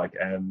cool. Like,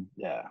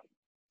 yeah.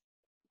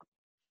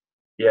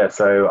 Yeah,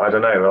 so I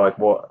don't know, like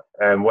what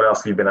else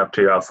have you been up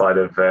to outside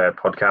of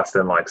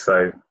podcasting? Like,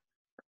 so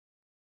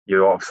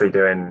you're obviously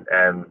doing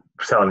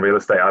selling real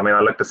estate. I mean, I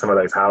looked at some of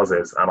those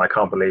houses and I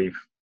can't believe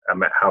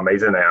how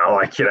amazing they are.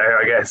 Like,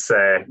 I guess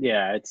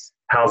yeah, it's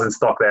housing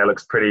stock there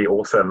looks pretty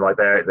awesome. Like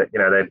they're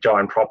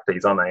giant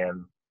properties, aren't they?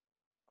 And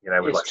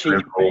with it's like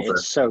cheap, mate.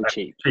 It's so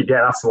cheap.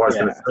 Yeah, that's what I was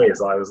going Yeah. to say.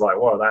 Is I was like,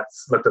 well,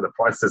 that's looked at the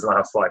prices and I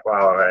was like,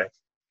 wow,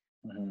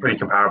 pretty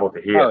comparable to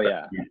here. Oh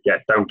yeah.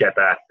 Don't get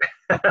that.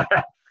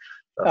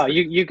 Oh,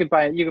 you could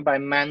buy a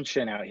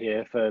mansion out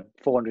here for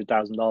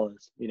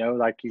 $400,000.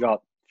 Like you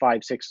got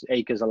 5-6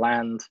 acres of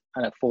land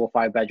and a 4 or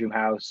 5 bedroom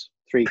house,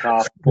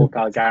 3-car,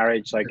 4-car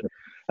garage. Like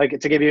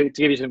to give you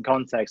some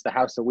context, the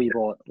house that we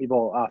bought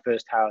our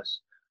first house.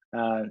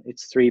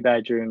 It's 3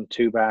 bedroom,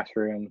 2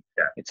 bathroom.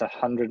 Yeah. It's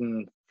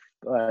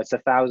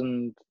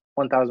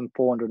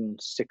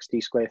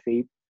 1,460 square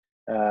feet.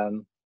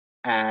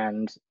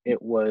 And it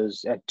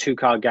was a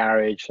 2-car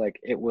garage. Like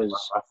it was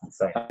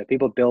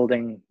people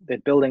building. They're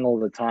building all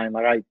the time.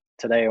 Like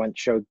today I went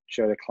showed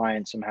a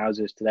client some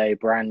houses today,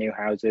 brand new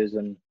houses,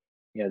 and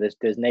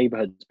there's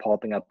neighborhoods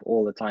popping up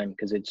all the time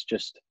because it's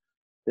just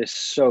there's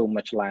so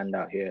much land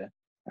out here.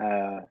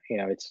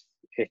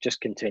 It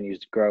just continues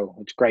to grow.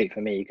 It's great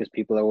for me because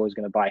people are always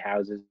going to buy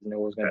houses and they're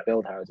always going to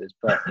build houses.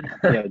 But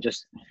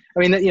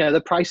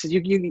the prices.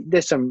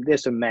 There's some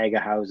mega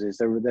houses.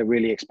 They're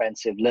really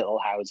expensive little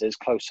houses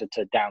closer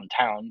to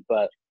downtown.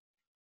 But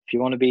if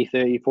you want to be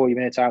 30-40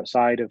 minutes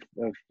outside of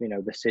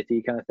the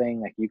city kind of thing,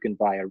 like you can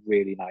buy a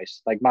really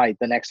nice. Like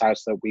the next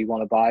house that we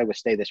want to buy, we'll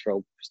stay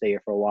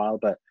here for a while.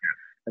 But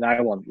and I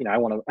want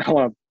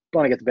to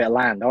get a bit of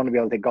land. I want to be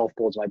able to take golf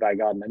balls in my back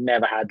garden. I've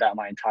never had that in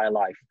my entire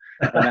life,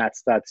 and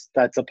that's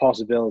a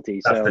possibility.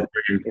 So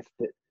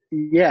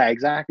yeah,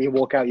 exactly. You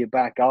walk out your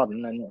back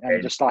garden and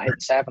just start hitting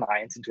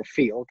 7-irons into a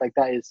field. Like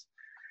that's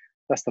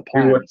the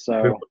plan.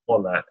 So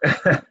on that.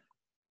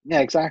 yeah,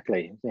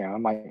 exactly. I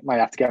might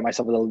have to get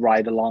myself a little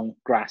ride along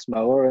grass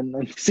mower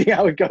and see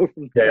how it goes.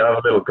 Yeah, you'll have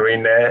a little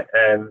green there,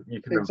 and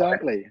you can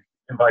invite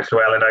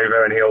Llewellyn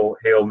over, and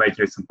he'll make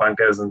you some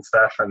bunkers and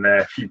stuff, and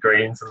a few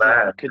greens and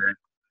that.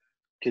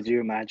 Could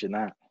you imagine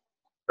that?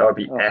 That would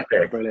be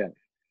epic. Brilliant.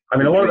 I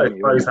mean, a lot of those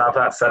pros have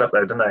that set up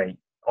though, don't they?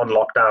 On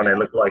lockdown, it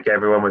looked like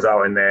everyone was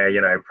out in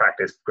there,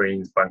 practice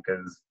greens,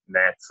 bunkers,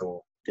 nets,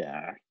 or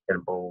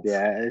balls.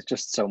 Yeah, it's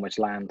just so much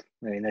land.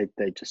 I mean,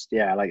 they just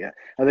like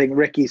I think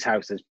Ricky's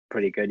house is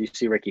pretty good. You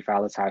see Ricky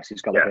Fowler's house;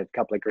 he's got a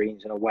couple of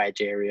greens and a wedge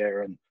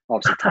area, and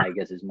obviously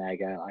Tigers is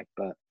mega.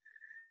 But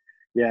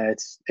yeah,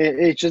 it's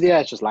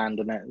just land,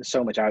 and there's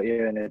so much out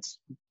here, and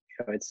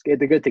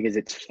the good thing is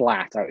it's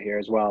flat out here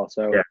as well.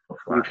 So you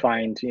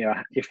find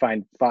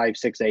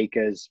 5-6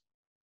 acres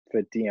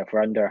for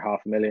under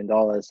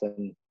 $500,000,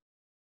 and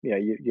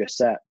you're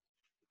set.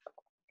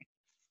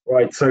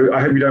 Right. So I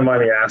hope you don't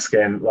mind me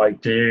asking.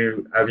 Like,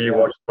 have you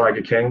watched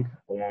Tiger King?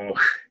 Or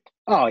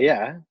oh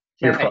yeah.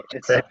 I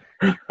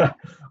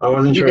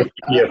wasn't sure if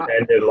you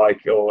offended, or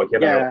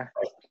Yeah.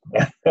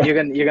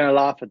 You're gonna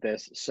laugh at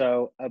this.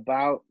 So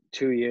about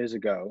 2 years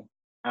ago,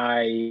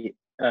 I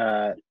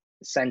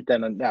sent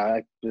them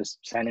I was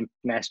sending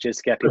messages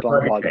to get people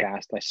on the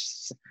podcast.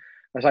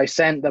 I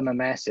sent them a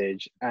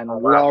message, and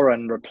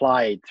Lauren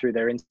replied through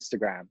their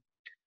Instagram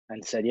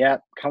and said, "Yeah,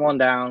 come on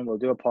down. We'll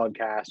do a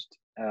podcast."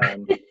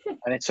 And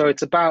it's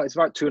about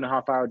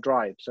 2.5 hour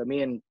drive. So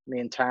me and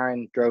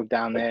Taryn drove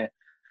down there.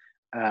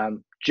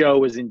 Joe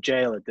was in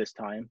jail at this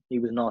time. He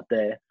was not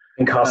there.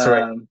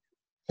 Incarcerated.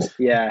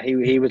 Yeah,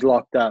 he was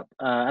locked up.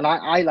 And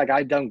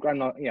I didn't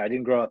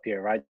grow up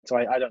here, right? So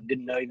I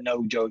didn't even know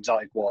who Joe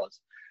Exotic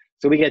was.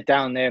 So we get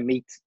down there,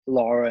 meet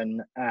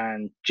Lauren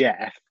and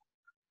Jeff,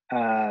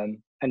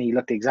 and he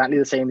looked exactly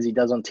the same as he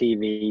does on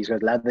TV. He's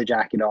got a leather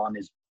jacket on,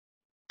 his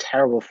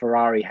terrible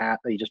Ferrari hat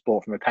that he just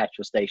bought from a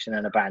petrol station,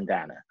 and a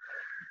bandana.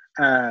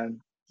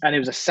 And it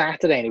was a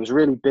Saturday, and it was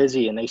really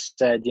busy. And they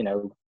said,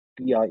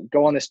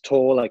 go on this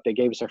tour. Like they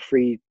gave us a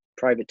free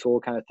private tour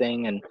kind of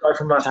thing. And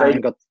from Las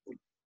Vegas.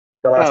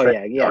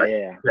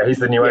 Yeah. He's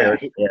the new owner.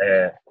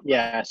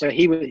 Yeah. So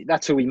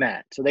that's who we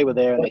met. So they were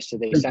there, and they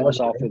sent us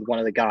off with one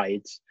of the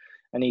guides.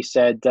 And he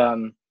said,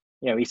 go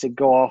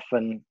off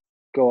and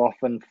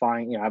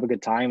find, have a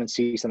good time and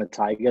see some of the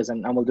tigers,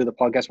 and we'll do the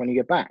podcast when you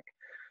get back.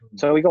 Mm-hmm.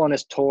 So we go on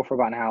this tour for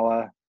about an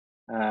hour,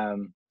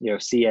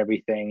 see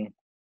everything,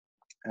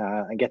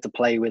 and get to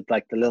play with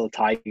like the little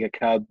tiger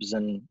cubs.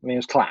 And I mean, it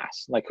was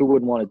class. Like, who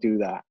wouldn't want to do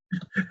that?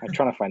 I'm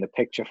trying to find a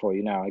picture for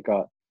you now.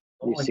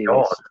 This.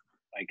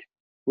 Like,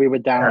 we were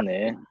down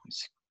there.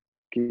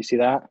 Can you see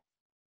that?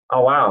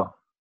 Oh, wow.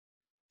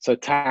 So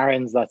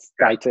Taryn's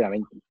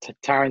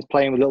Taryn's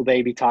playing with little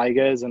baby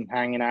tigers and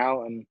hanging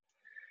out, and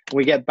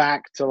we get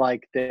back to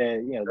like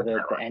the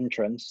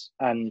entrance,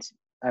 and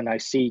I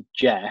see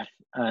Jeff,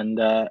 and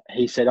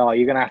he said, "Oh,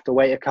 you're gonna have to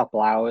wait a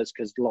couple hours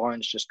because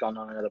Lauren's just gone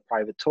on another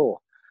private tour."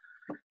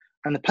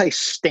 And the place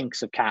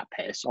stinks of cat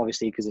piss,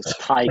 obviously, because there's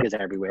tigers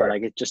everywhere.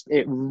 Like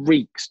it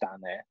reeks down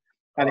there,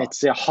 and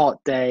it's a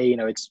hot day.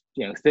 It's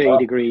 30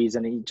 degrees,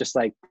 and he just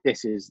like,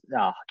 this is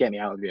get me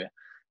out of here.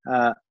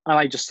 And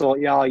I just thought,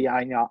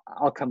 I know,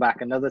 I'll come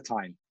back another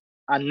time.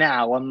 And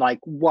now I'm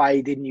like,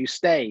 why didn't you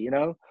stay?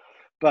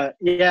 But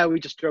yeah, we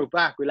just drove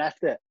back. We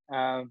left it.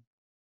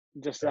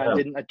 Just Yeah.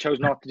 I chose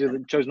not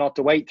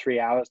to wait 3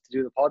 hours to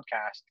do the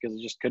podcast because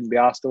I just couldn't be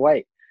asked to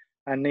wait.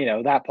 And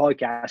that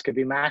podcast could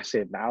be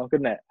massive now,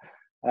 couldn't it?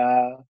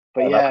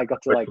 But yeah, I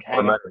got to like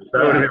hang out.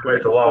 That would have been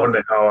worth a lot, wouldn't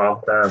it? Oh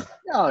well, damn.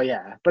 Oh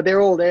yeah, but they're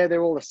all there.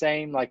 They're all the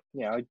same. Like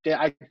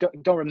I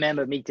don't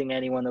remember meeting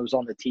anyone that was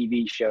on the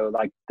TV show.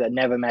 Like that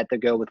never met the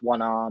girl with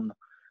one arm.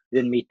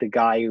 Didn't meet the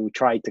guy who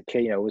tried to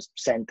kill. Was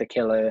sent to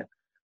kill her.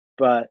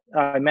 But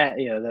I met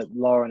that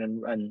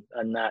Lauren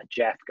and that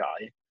Jeff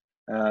guy.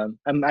 And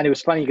it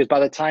was funny because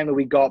by the time that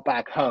we got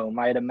back home,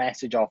 I had a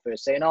message off her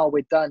saying, "Oh,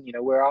 we're done.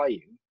 Where are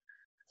you?"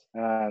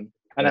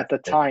 And at the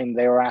time,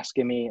 they were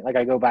asking me, like,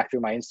 I go back through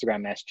my Instagram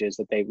messages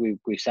that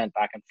we sent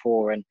back and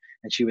forth,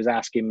 and she was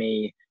asking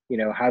me,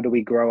 how do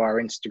we grow our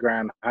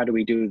Instagram? How do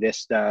we do this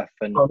stuff?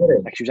 And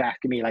like she was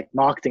asking me like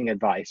marketing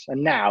advice.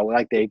 And now,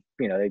 like they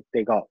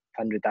got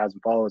 100,000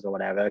 followers or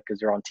whatever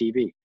because they're on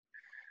TV.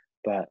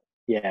 But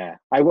yeah,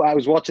 I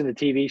was watching the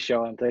TV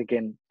show and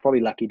thinking, probably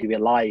lucky to be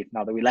alive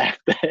now that we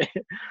left.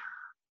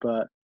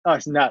 But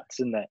it's nuts,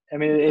 isn't it? I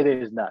mean, it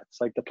is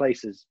nuts. Like the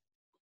place is.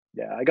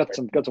 Yeah, I got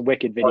some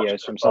wicked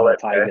videos from some of the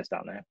tigers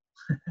down there.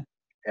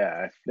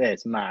 Yeah,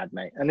 it's mad,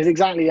 mate. And it's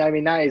exactly. I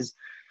mean, that is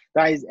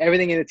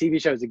everything in the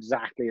TV show is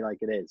exactly like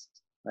it is.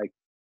 Like,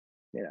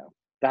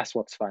 that's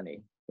what's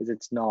funny. Is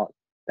it's not.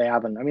 They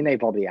haven't. I mean, they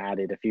probably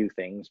added a few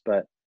things,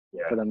 but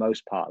for the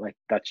most part, like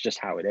that's just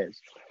how it is.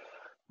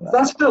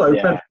 That's still open.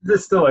 Yeah. Is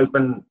it still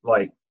open?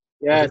 Like,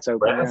 yeah, it's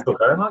open. It's still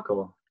going, like,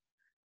 or?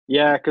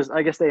 Yeah, because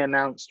I guess they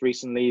announced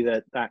recently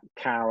that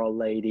Carol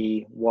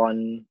lady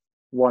won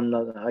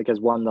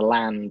the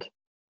land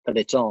that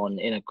it's on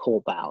in a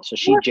court battle. So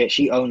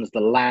she owns the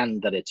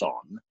land that it's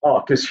on.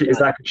 Oh, because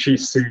she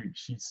sued.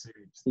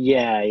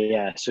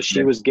 Yeah. So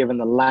she was given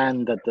the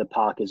land that the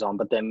park is on,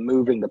 but they're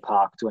moving the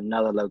park to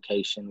another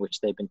location, which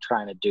they've been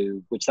trying to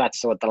do. Which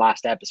that's what the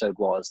last episode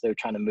was. They were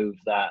trying to move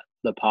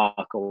the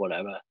park or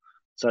whatever.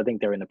 So I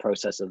think they're in the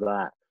process of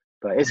that.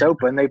 But it's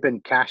open. They've been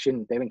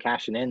cashing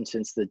in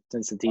since the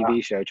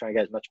TV show, trying to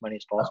get as much money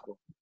as possible.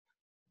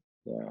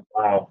 Yeah.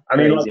 Wow. I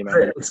mean,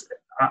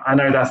 I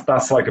know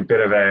that's like a bit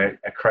of a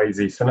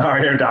crazy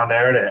scenario down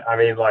there, isn't it? I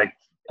mean, like,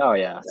 oh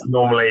yeah.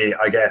 Normally,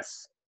 I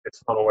guess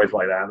it's not always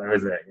like that, though,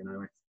 is it?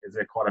 Is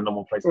it quite a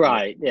normal place?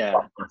 Right. Yeah.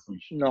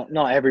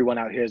 Not everyone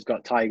out here has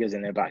got tigers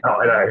in their backyard.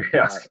 Oh, I know.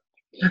 Yes.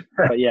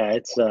 But yeah,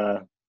 it's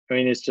I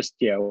mean, it's just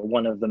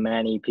one of the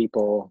many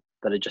people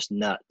that are just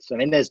nuts. I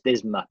mean, there's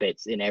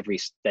Muppets in every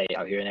state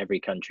out here in every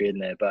country, isn't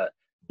there? But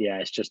yeah,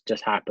 it's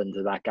just happened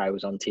that guy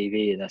was on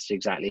TV, and that's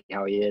exactly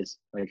how he is.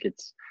 Like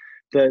it's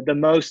the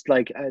most,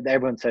 like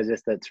everyone says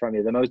this that's from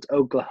you. The most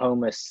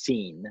Oklahoma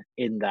scene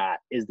in that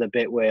is the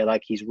bit where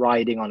like he's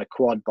riding on a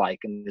quad bike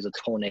and there's a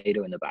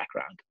tornado in the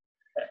background.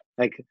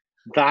 Like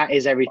that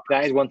is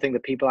one thing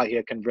that people out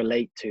here can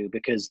relate to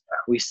because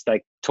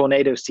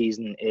tornado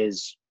season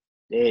is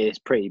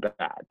pretty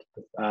bad.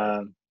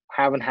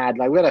 Haven't had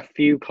we had a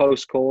few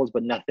close calls,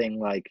 but nothing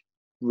like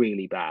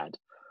really bad.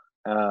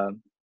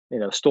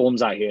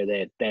 Storms out here,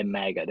 they're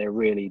mega.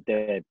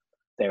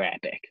 They're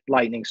epic.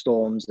 Lightning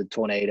storms and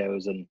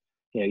tornadoes, and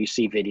you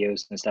see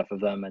videos and stuff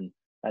of them,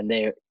 and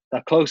they're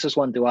the closest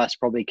one to us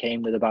probably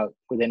came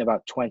within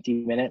about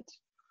 20 minutes.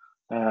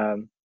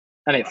 And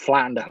it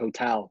flattened a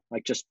hotel,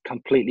 like just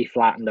completely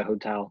flattened a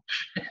hotel.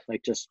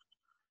 Like just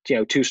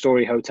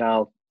 2-story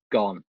hotel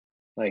gone.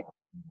 Like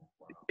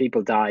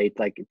people died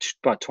like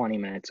about 20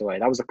 minutes away.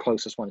 That was the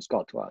closest one it's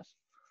got to us.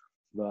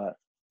 But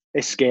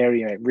it's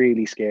scary,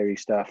 really scary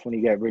stuff when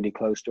you get really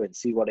close to it and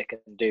see what it can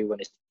do when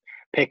it's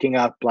picking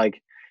up,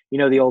 like,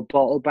 the old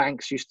bottle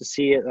banks used to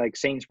see it like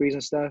Sainsbury's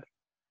and stuff.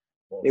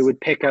 It would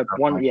pick up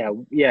one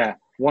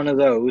of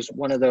those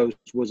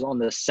was on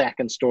the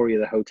second story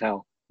of the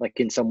hotel, like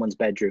in someone's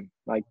bedroom.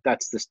 Like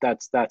that's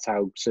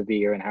how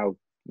severe and how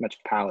much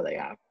power they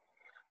have.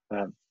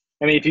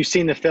 I mean, if you've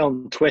seen the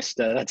film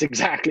Twister, that's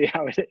exactly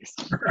how it is.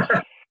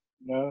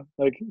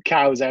 Like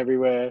cows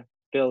everywhere,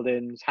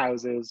 buildings,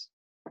 houses.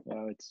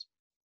 It's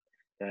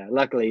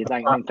luckily,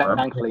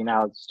 thankfully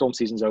now storm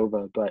season's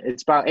over, but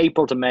it's about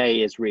April to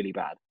May is really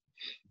bad.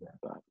 Yeah.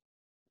 But,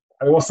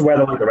 I mean, what's the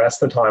weather like the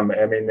rest of the time?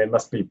 I mean, it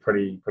must be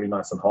pretty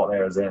nice and hot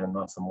there, is it? And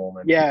nice and warm.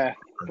 Yeah,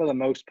 for the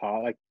most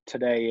part. Like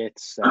today,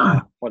 it's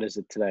what is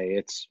it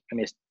today? It's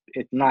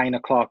 9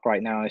 o'clock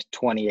right now. It's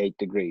 28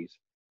 degrees.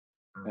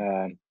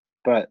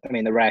 But I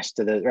mean, the rest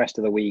of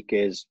the week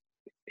is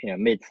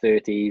mid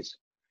 30s.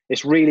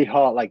 It's really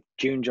hot, like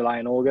June, July,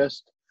 and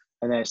August.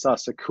 And then it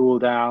starts to cool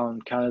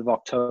down kind of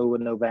October,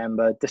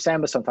 November.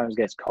 December sometimes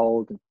gets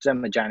cold.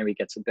 December, January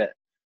gets a bit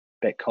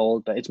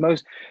cold. But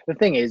the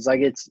thing is, like,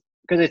 it's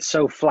because it's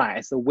so flat,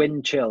 it's the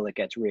wind chill that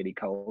gets really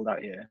cold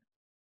out here.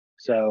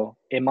 So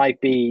it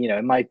might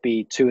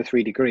be 2 or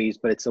 3 degrees,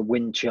 but it's a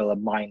wind chill of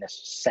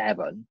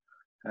 -7.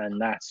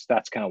 And that's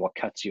kind of what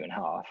cuts you in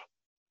half.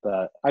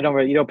 But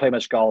you don't play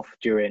much golf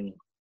during,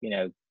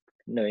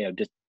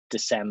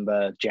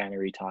 December,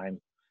 January time.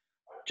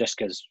 Just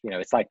because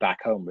it's like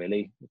back home,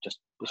 really. It's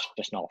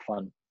just not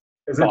fun.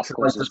 Golf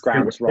courses,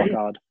 grounds, rock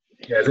hard.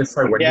 Yeah, is it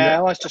so windy?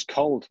 Yeah, it's just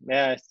cold.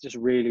 Yeah, it's just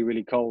really,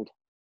 really cold.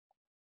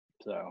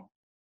 So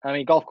I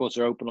mean, golf courses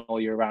are open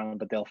all year round,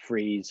 but they'll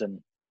freeze, and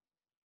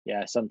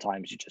yeah,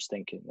 sometimes you're just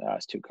thinking,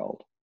 it's too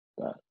cold.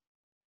 But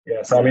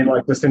yeah, so I mean,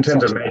 like, just in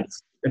terms of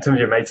mates, in terms of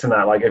your mates and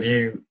that, like, have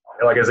you,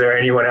 like, is there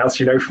anyone else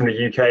you know from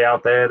the UK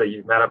out there that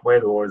you've met up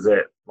with, or is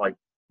it like,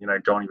 you know,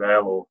 Johnny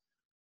Vale,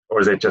 or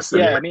is it just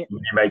yeah, I mean, you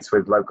mates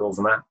with locals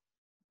and that?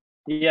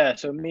 yeah.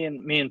 So me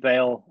and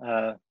Bale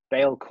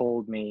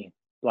called me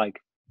like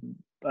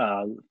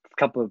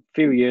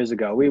few years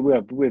ago.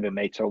 We've been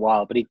mates for a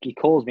while, but he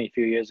calls me a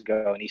few years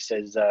ago and he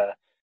says, "Do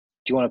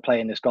you want to play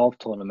in this golf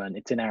tournament?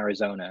 It's in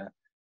Arizona.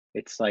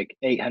 It's like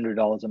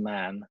 $800 a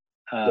man.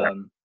 Yeah.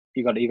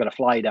 You got to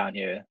fly down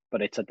here,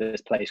 but it's at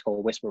this place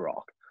called Whisper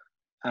Rock."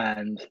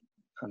 And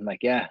I'm like,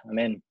 "Yeah, I'm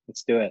in.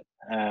 Let's do it."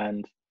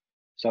 And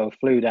so I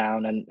flew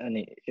down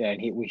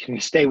we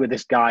stayed with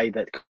this guy.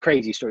 That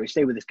crazy story. We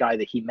stayed with this guy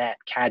that he met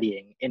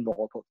caddying in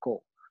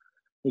Porthcawl.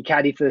 He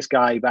caddied for this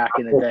guy back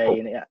in the day,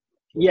 and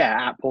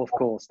at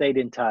Porthcawl. Stayed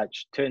in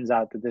touch. Turns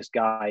out that this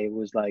guy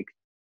was like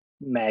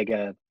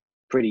mega,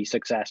 pretty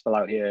successful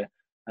out here.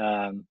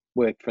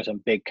 Worked for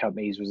some big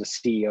companies. Was a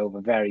CEO of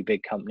a very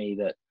big company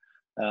that,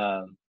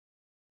 well,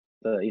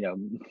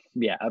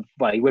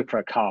 he worked for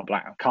a car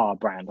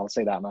brand. I'll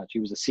say that much. He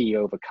was a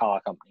CEO of a car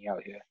company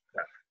out here.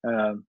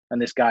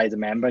 And this guy is a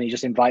member, and he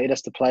just invited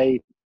us to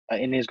play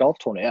in his golf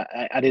tournament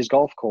at his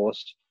golf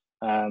course,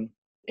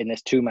 in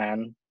this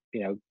 2-man,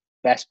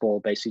 best ball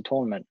basically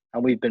tournament.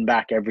 And we've been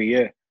back every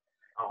year.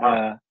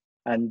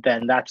 And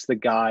then that's the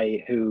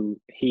guy who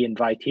he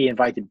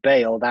invited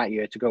Bale that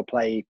year to go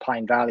play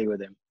Pine Valley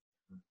with him.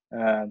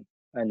 And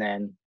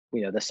then,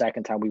 the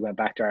second time we went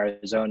back to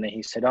Arizona,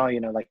 he said, "Oh,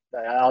 like,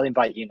 I'll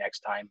invite you next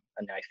time."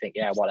 And I think,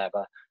 yeah,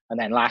 whatever. And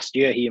then last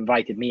year he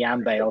invited me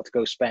and Bale to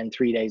go spend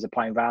 3 days at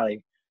Pine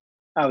Valley.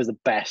 That was the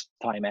best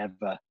time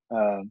ever.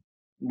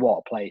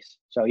 What a place.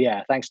 So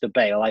yeah, thanks to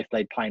Bale, I've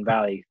played Pine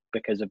Valley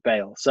because of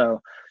Bale.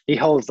 So he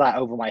holds that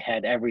over my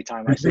head every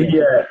time I see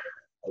him.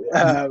 Which,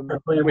 I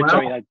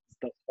mean,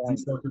 that's fine. Is he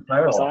still a good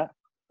player?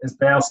 Is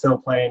Bale still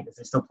playing? Is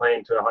he still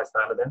playing to a high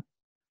standard then?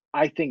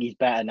 I think he's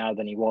better now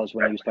than he was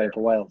when he was playing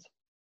for Wales.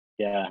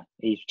 Yeah,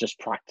 he's just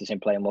practicing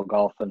playing more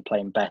golf and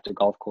playing better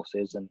golf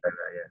courses. And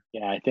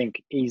I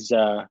think he's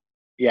I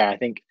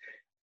think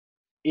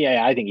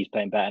he's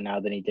playing better now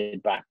than he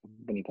did back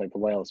when he played for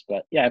Wales.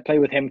 But yeah, I play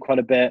with him quite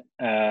a bit.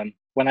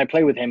 When I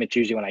play with him, it's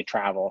usually when I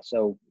travel.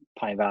 So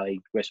Pine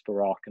Valley, Whisper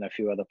Rock, and a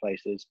few other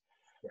places.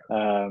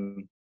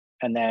 And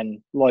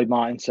then Lloyd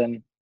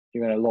Martinson,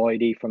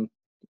 Lloydie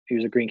he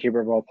was a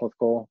greenkeeper of Royal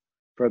Porthcawl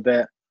for a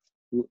bit.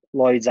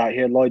 Lloyd's out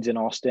here. Lloyd's in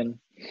Austin.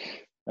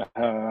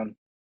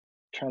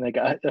 Trying to think,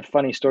 a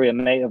funny story. A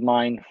mate of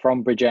mine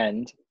from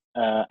Bridgend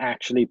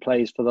actually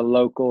plays for the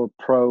local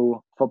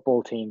pro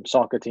football team,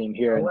 soccer team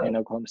here in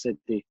Oklahoma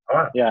City.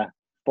 Yeah,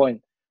 boy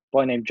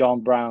named John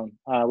Brown.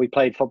 We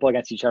played football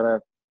against each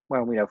other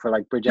for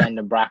like Bridgend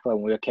and Bracklow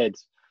when we were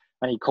kids.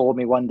 And he called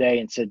me one day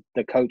and said,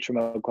 "The coach from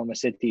Oklahoma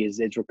City is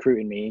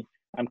recruiting me.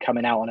 I'm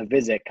coming out on a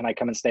visit. Can I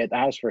come and stay at the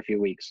house for a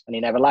few weeks?" And he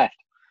never left.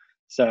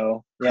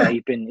 So yeah,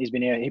 he's been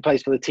here. He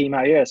plays for the team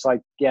out here. It's like,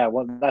 yeah,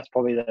 well, that's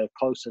probably the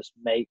closest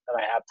mate that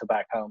I have to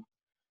back home.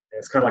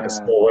 It's kind of like a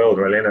small world,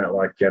 really, isn't it?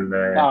 Like,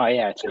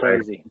 it's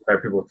crazy.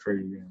 People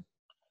through.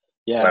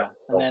 Yeah,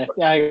 and then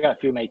I got a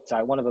few mates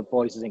out. One of the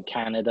boys is in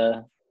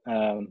Canada.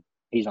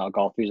 He's not a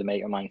golfer. He's a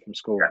mate of mine from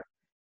school. Yeah.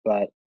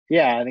 But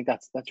yeah, I think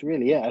that's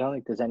really it. I don't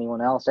think there's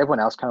anyone else.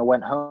 Everyone else kind of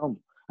went home.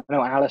 I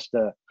know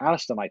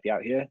Alistair might be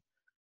out here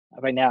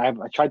right now. I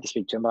tried to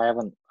speak to him, but I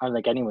don't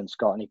think anyone's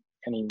got any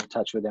in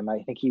touch with him.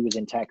 I think he was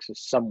in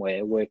Texas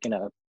somewhere working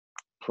at a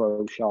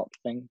pro shop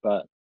thing,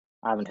 but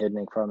I haven't heard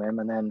anything from him.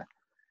 And then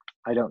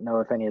I don't know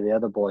if any of the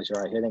other boys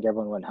are out here. I think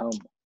everyone went home.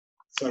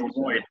 So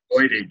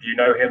Lloydie, do you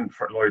know him,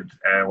 Lloyd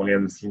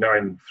Williams? You know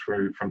him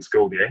from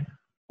school, do you?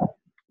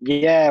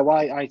 Yeah, well,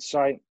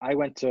 I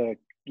went to,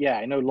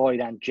 I know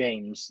Lloyd and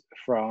James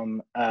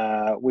from,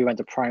 we went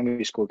to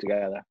primary school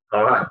together.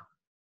 Oh, wow.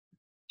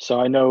 So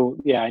I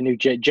knew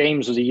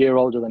James was a year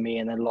older than me,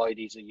 and then Lloyd,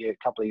 he's a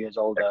couple of years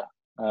older.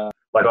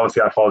 Like,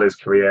 obviously I followed his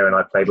career and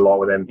I played a lot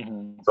with him.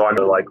 Mm-hmm. So I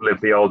know, like,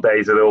 lived the old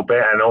days a little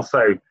bit. And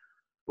also,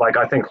 like,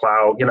 I think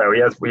Lau, he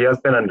has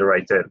been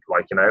underrated.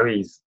 Like,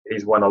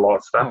 he's won a lot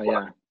of stuff. Oh,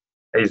 yeah.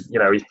 He's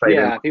played.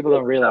 Yeah, people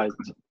don't realize.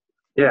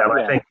 Yeah,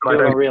 and I think people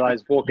don't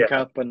realize Walker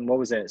Cup and what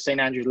was it, St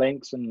Andrews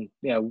Links, and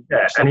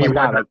stuff like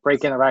that, like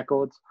breaking the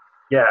records.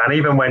 Yeah, and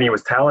even when he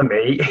was telling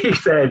me, he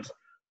said,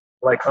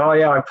 like, "Oh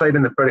yeah, I played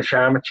in the British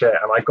Amateur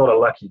and I got a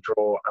lucky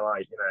draw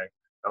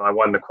and I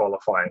won the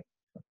qualifying."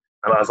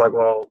 And I was like,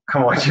 "Well,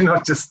 come on, you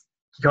can't just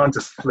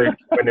fluke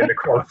win in the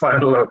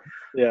qualifying."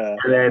 Yeah.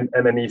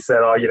 And then he said,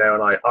 "Oh,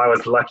 and I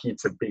was lucky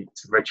to beat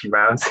Richie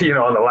Ramsey,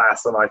 on the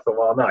last." And I thought,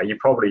 well, no, you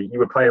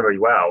were playing really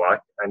well, like,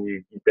 and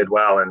you did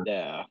well, and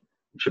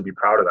you should be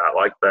proud of that.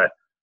 Like, but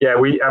yeah,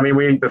 we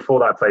before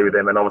that played with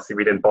him, and obviously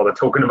we didn't bother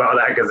talking about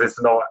that because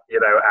it's not,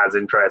 as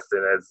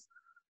interesting as,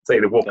 say,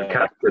 the Walker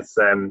Cup. It's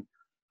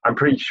I'm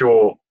pretty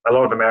sure a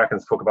lot of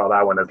Americans talk about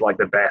that one as like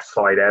the best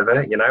side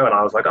ever, and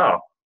I was like, oh,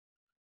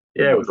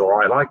 yeah, it was all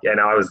right. Like,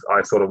 and I was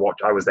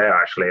there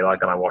actually,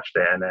 like, and I watched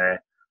it, and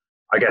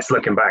I guess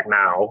looking back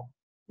now,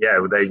 yeah,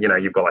 they, you know,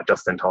 you've got like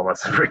Justin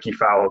Thomas and Ricky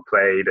Fowler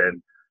played,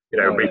 and you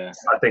know,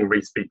 I think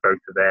Reece beat both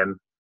of them,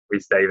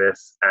 Reece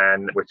Davis,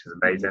 and which is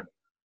amazing.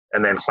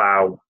 And then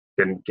Clow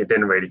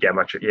didn't really get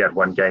much. He had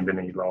one game,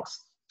 didn't he?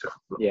 Lost.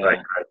 Yeah,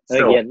 I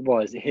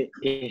think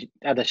he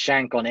had a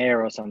shank on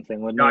air or something,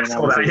 wasn't he? I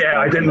saw that. Yeah,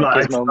 I didn't like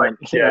his moment.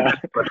 Yeah,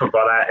 I talk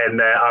about that.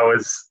 And I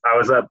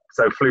was up,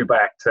 so flew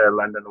back to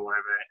London or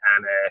whatever,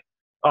 and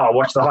I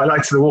watched the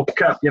highlights of the Walker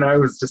Cup. You know, I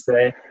was just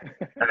there,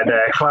 and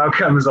Cloud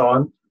comes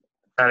on,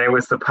 and it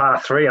was the par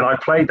 3, and I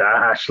played that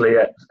actually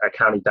at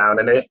County Down,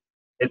 and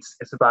it's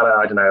about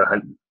I don't know,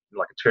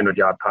 like a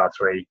 200-yard par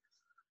 3.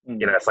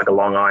 You know, it's like a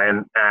long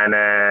iron, and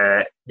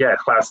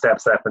Cloud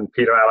steps up, and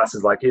Peter Ellis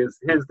is like, here's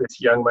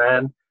this young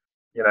man,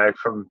 you know,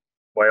 from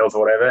Wales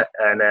or whatever,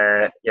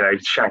 and you know, he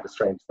shanked it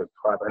straight into the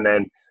club, and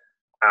then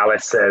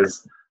Alice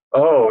says,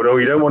 "Oh no,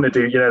 you don't want to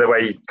do," you know, the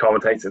way he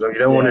commentates it, "Oh, you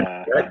don't want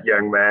to do that,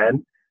 young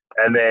man."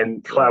 And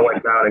then Cloud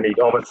went down, and he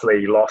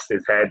obviously lost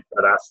his head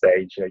at that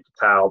stage. You know, you could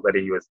tell that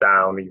he was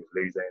down, he was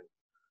losing,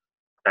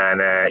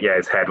 and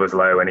his head was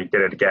low, and he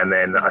did it again.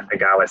 Then I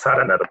think Alice had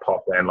another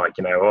pop. Then, like,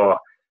 you know,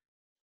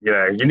 you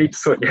know, you need to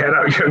sort your head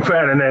out, young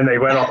man. And then they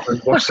went off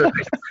and watched it,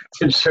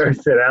 didn't show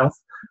anything else.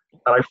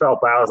 And I felt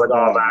bad. I was like,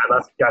 oh man,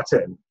 that's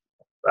gutting.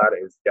 That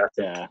is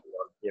gutting. Yeah.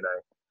 You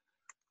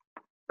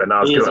know. But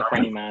no, he is a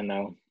funny man,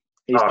 though.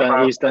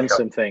 He's done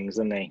some things,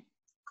 hasn't he?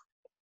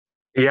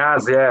 He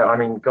has, yeah. I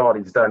mean, God,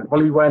 he's done.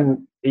 Well,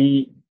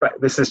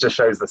 but this just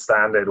shows the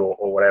standard or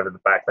whatever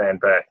back then.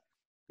 But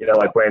you know,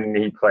 like when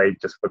he played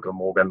just for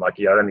Glamorgan, like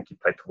I don't think he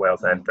played for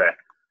Wales then, but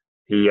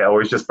he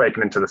was just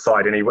breaking into the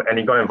side, and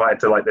he got invited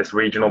to like this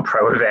regional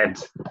pro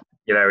event,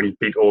 you know, and he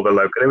beat all the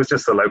local. It was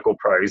just the local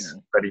pros,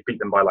 but he beat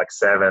them by like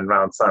 7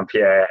 round Saint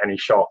Pierre, and he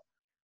shot,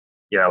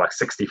 you know, like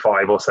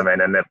 65 or something,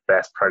 and the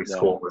best pro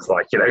score was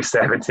like, you know,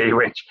 70.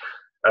 Which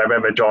I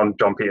remember John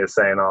Peters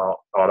saying, "Oh,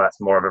 that's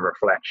more of a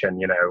reflection,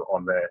 you know,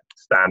 on the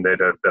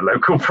standard of the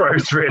local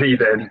pros, really."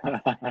 Than,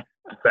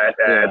 but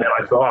then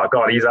I thought, oh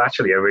God, he's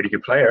actually a really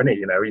good player, isn't he?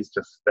 You know, he's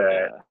just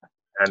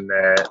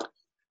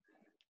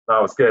that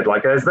was good.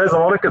 Like, there's a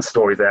lot of good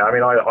stories there. I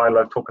mean, I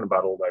love talking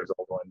about all those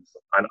old ones,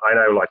 and I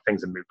know like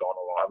things have moved on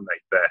a lot, haven't they?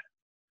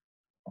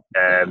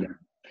 But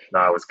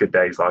no, it was good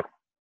days. Like,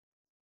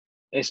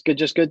 it's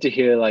good to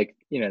hear, like,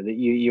 you know, that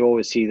you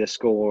always see the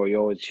score,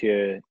 you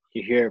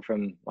hear it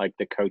from like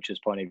the coach's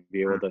point of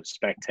view or the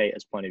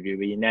spectator's point of view,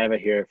 but you never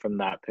hear it from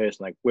that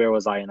person. Like, where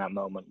was I in that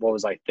moment? What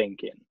was I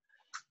thinking?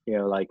 You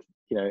know, like,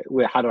 you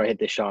know, how do I hit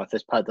this shot if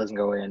this putt doesn't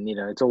go in? You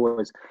know, it's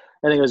always,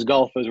 I think as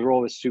golfers, we're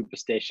always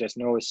superstitious,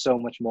 and there's always so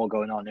much more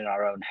going on in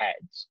our own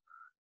heads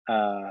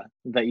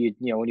that you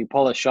know, when you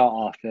pull a shot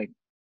off, like,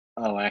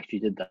 oh, I actually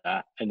did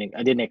that. I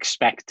didn't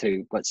expect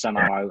to, but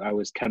somehow I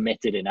was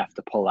committed enough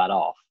to pull that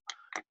off.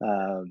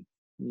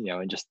 You know,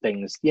 and just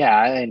things.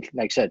 Yeah, and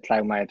like I said,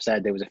 Cloud might have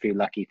said there was a few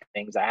lucky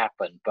things that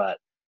happened, but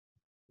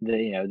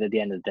you know, at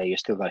the end of the day, you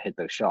still got to hit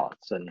those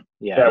shots. And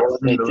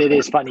it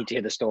is funny to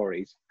hear the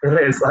stories. It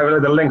is.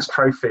 Like, the Lynx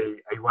Trophy,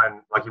 he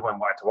went wire to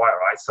wire,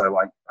 right? So,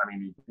 like, I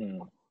mean,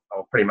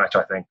 pretty much,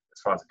 I think,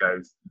 as far as it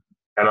goes.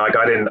 And like,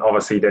 I didn't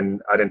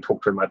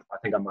talk to him. I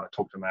think I might have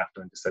talked to him after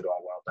and just said, "Oh,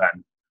 well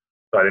done."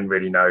 But I didn't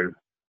really know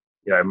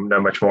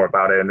much more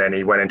about it. And then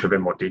he went into a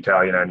bit more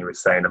detail, you know, and he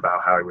was saying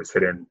about how he was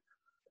hitting,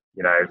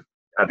 you know,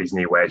 had these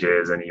new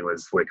wedges, and he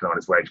was working on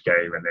his wedge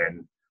game, and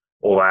then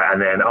all that.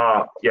 And then,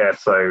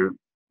 so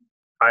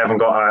I haven't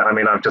got. I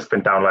mean, I've just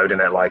been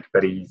downloading it. Like,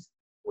 but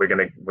we're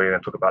gonna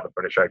talk about the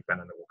British Open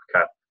and the Walker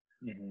Cup,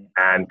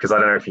 and because I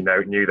don't know if you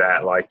knew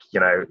that, like, you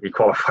know, he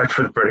qualified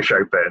for the British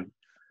Open.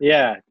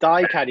 Yeah,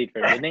 Di caddied for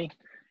him, didn't he?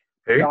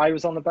 Who? Di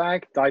was on the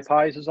bag. Di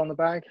Pies was on the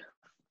bag.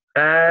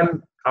 I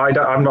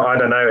don't know.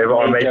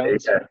 Or maybe.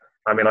 Yeah.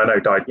 I mean, I know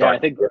Di. Yeah, I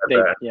think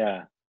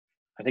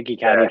I think he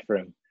caddied for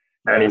him.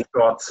 And he's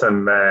got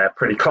some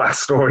pretty class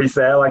stories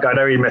there. Like, I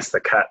know he missed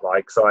the cut,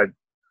 like, so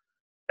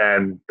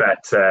and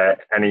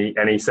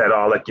he said,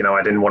 "Oh, look, you know,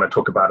 I didn't want to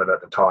talk about it at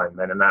the time."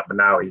 But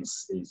now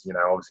he's you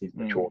know, obviously he's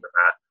matured in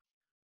that,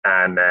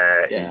 and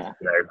he's,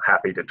 you know,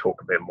 happy to talk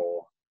a bit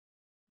more,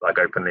 like,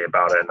 openly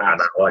about it.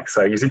 And like,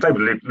 so he played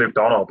with Luke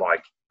Donald,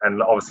 like,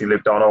 and obviously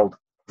Luke Donald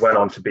went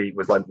on to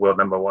was like world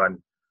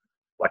 #1,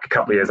 like, a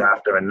couple of years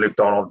after, and Luke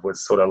Donald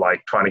was sort of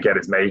like trying to get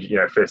his major, you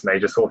know, first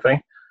major sort of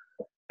thing.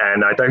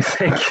 And I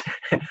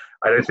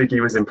don't think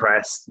he was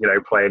impressed, you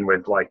know, playing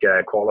with like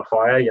a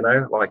qualifier, you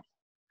know, like.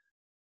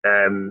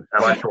 And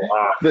I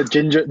thought, the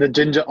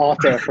ginger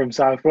otter from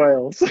South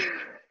Wales.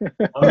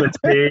 On the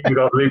team, you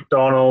got Luke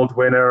Donald,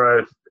 winner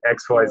of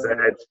XYZ,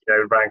 you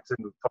know, ranked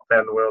in the top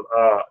 10 in the world.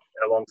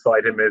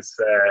 Alongside him is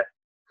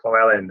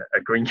Llewellyn, a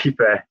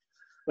greenkeeper.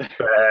 But,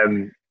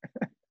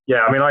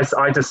 yeah, I mean,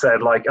 I just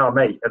said, like, oh,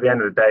 mate, at the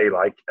end of the day,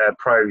 like,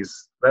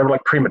 pros, they were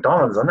like prima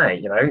donnas, aren't they?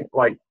 You know,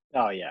 like.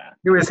 Oh yeah.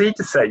 Who is he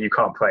to say you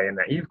can't play in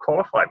there? You've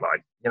qualified,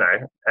 like, you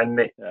know, and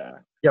you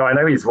know, I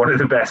know he's one of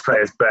the best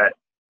players, but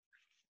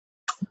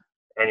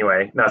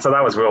anyway, no. So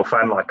that was real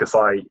fun, like, cause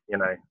you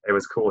know, it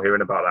was cool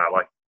hearing about that,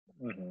 like,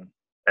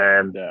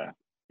 and I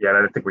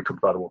don't think we talked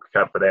about the Walker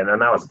Cup, but then,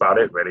 and that was about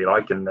it, really,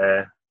 like, and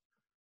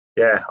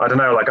yeah, I don't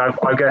know. Like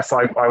I guess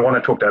I want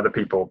to talk to other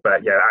people,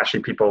 but yeah,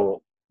 actually,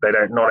 people they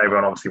don't. Not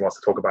everyone obviously wants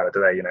to talk about it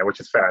today, you know, which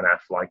is fair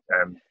enough. Like,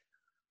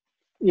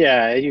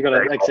 Yeah, you gotta,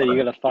 very like I say, you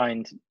common. gotta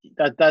find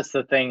that. That's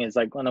the thing is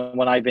like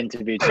when I've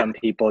interviewed some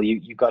people,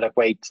 you gotta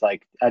wait.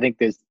 Like I think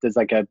there's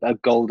like a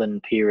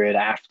golden period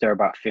after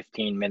about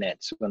 15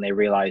 minutes when they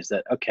realize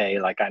that okay,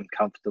 like I'm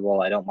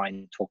comfortable. I don't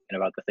mind talking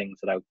about the things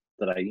that I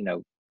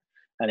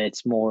and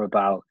it's more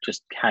about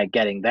just kind of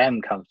getting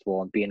them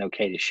comfortable and being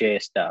okay to share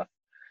stuff.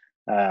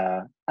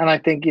 And I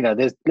think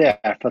there's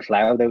for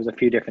Lau, there was a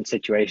few different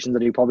situations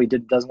that he probably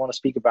doesn't want to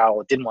speak about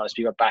or didn't want to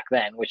speak about back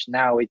then, which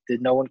now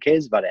no one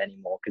cares about it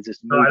anymore because it's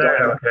No, I moved don't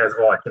know. on. Who cares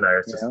what? You know,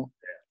 it's You just know,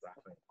 yeah,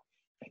 exactly.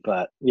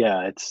 but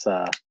yeah, it's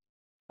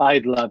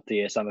I'd love to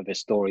hear some of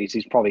his stories.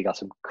 He's probably got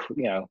some,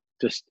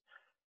 just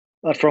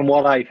from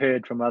what I've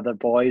heard from other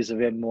boys of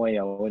him,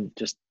 and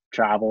just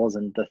travels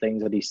and the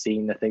things that he's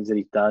seen, the things that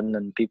he's done,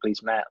 and people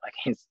he's met.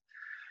 Like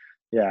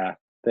yeah,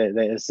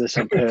 there's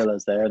some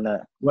pearlers there, and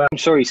Well, I'm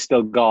sure he's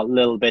still got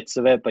little bits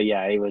of it. But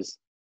yeah, he was.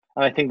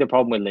 And I think the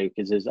problem with Luke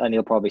is and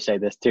he'll probably say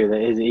this too,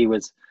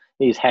 that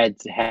he's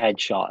head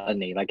shot,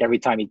 and he like every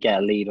time he'd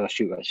get a lead or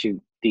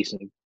shoot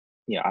decent.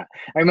 I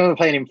remember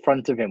playing in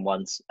front of him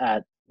once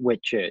at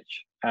Whitchurch.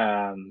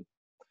 Not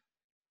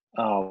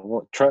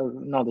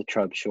the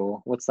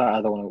Trubshaw. What's that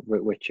other one at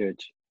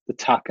Whitchurch? The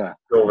Tucker.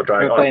 all the We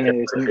drive. were playing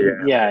in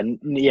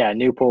Yeah.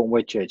 Newport and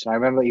Whitchurch. And I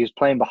remember he was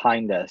playing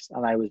behind us,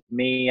 and I'm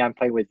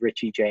playing with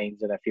Richie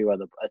James and a few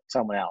other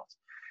someone else.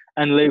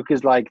 And Luke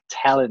is like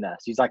telling us,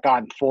 he's like,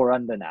 I'm 4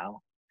 under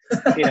now,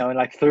 and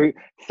like through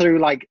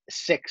like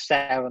 6,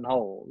 7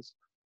 holes.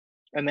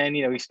 And then,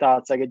 he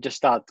starts, like, it just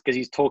starts because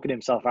he's talking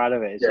himself out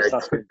of it. It just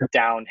starts going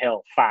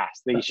downhill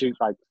fast. Then he shoots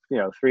like,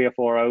 3 or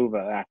 4 over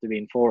after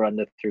being 4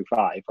 under through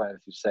 5, 5 through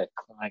 6.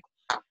 I'm like,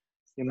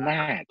 you're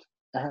mad.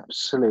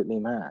 Absolutely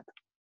mad.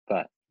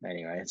 But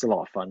anyway, it's a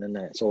lot of fun, isn't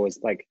it? It's always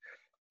like,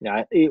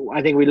 I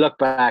think we look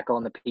back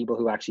on the people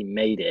who actually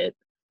made it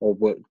or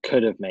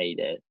could have made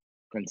it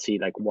and see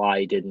like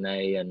why didn't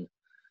they? And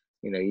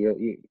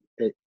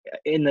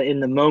in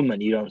the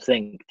moment you don't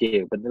think, do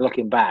you? But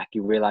looking back,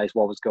 you realize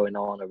what was going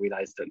on, or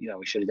realize that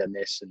we should have done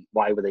this, and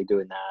why were they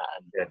doing that?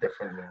 And Yeah,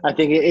 definitely. I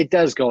think it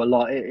does go a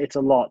lot. It's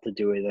a lot to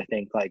do with. I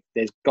think like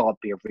there's got to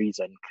be a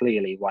reason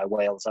clearly why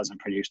Wales hasn't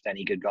produced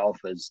any good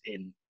golfers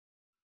in.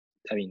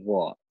 I mean,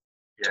 what,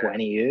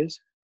 20 years?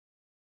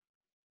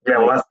 Yeah,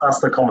 well, that's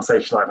the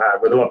conversation I've had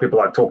with a lot of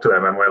people. I've talked to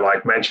them, and we're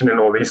like mentioning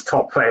all these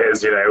top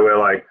players. We're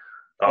like,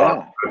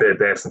 oh, I did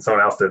this, and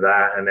someone else did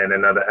that, and then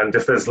another, and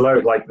just there's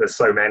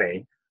so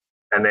many,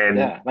 and then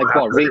like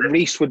what?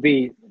 Reese would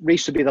be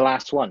the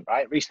last one,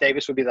 right? Reese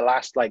Davis would be the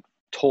last like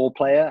tall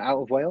player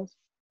out of Wales.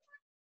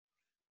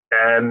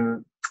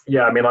 And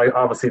yeah, I mean,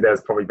 obviously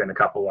there's probably been a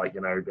couple like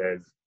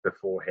there's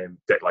before him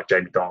like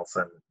Jamie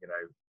Donaldson,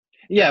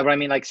 Yeah, but I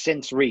mean, like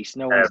since Reese,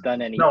 no one's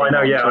done anything. No, I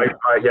know. Yeah,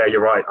 yeah,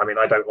 you're right. I mean,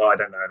 I don't know. I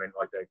mean,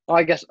 like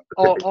I guess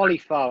Ollie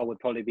Farr would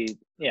probably be.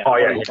 Yeah,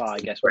 Ollie Farr, I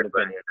guess, would have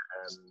been.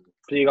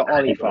 So you got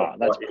Ollie Farr.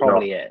 That's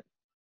probably it.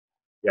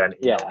 Yeah.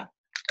 Yeah.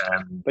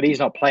 But he's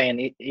not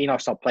playing. He's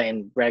not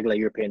playing regular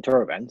European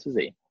Tour events, is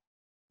he?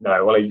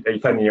 No. Well, he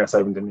played in the US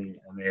Open, didn't he?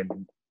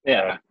 And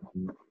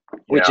then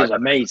which is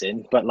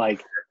amazing. But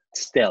like,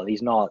 still,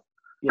 he's not.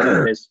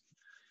 There's.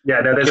 Yeah,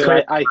 no, there's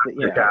a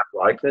gap.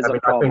 Like, there's a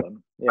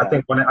problem. I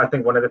think one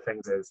of the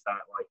things is that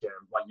like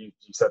you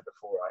said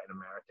before, right, in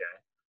America,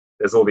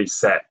 there's all these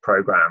set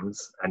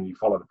programs, and you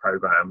follow the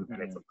program,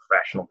 and it's a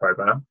professional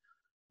program.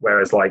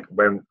 Whereas like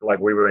when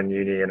we were in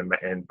uni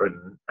in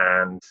Britain,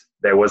 and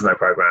there was no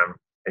program,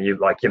 and you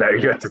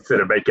had to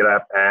sort of make it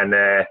up, and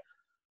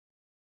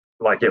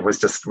like it was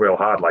just real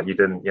hard. Like you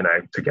didn't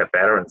to get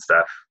better and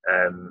stuff,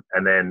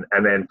 and then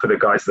for the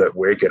guys that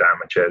were good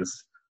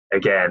amateurs.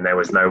 Again, there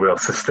was no real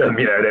system.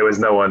 There was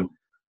no one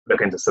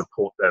looking to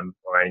support them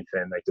or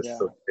anything. They just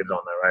sort of did it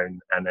on their own.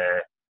 And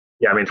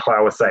I mean,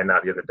 Claire was saying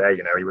that the other day.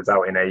 He was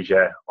out in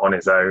Asia on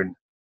his own,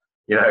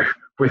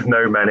 with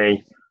no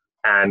money,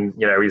 and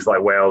he's like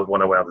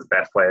one of Wales'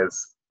 best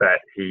players. But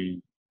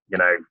he,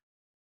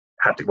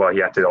 had to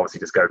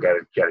obviously just go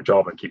get a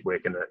job and keep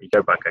working at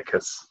Eco Bunker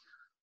because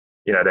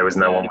there was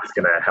no one was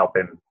going to help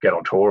him get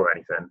on tour or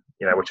anything.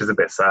 Which is a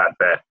bit sad.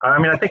 But I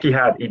mean, I think he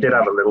did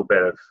have a little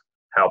bit of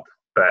help.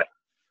 But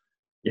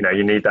you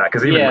need that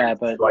because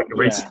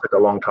Reese took a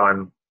long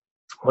time.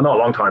 Well, not a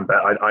long time,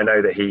 but I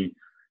know that he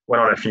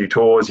went on a few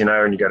tours,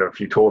 and you go to a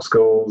few tour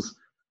schools,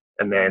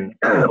 and then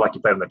like he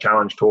played on the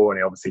Challenge Tour, and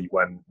he obviously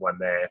won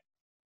there.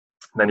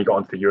 And then he got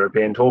onto the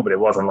European Tour, but it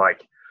wasn't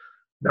like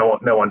no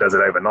one does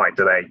it overnight,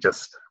 do they?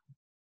 Just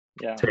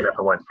turn up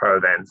and win pro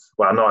events.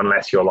 Well, not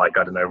unless you're like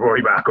I don't know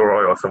Rory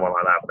McIlroy or someone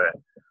like that,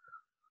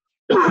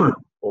 but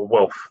or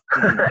Wolf.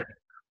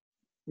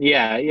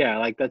 Yeah,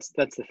 like that's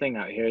the thing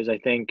out here is I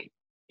think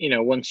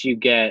once you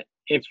get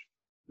if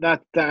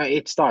that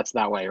it starts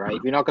that way, right?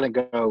 If you're not going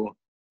to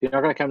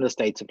come to the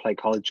States and play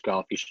college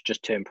golf, you should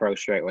just turn pro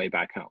straight away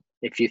back home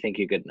if you think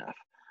you're good enough,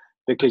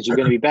 because you're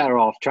going to be better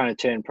off trying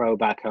to turn pro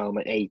back home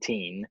at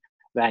 18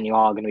 than you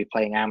are going to be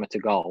playing amateur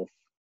golf,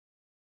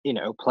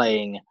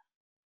 playing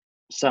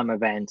some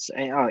events,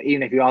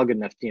 even if you are good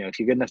enough, if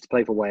you're good enough to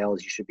play for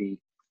Wales, you should be,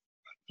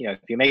 if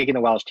you're making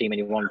the Welsh team and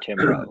you want to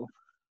turn pro,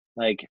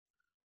 like,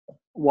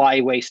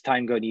 why waste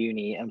time going to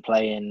uni and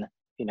playing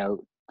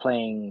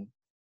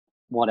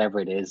whatever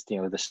it is,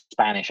 the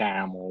Spanish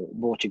AM or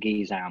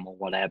Portuguese AM or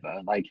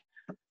whatever. Like,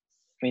 I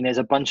mean, there's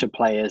a bunch of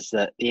players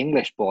that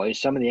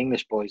some of the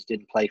English boys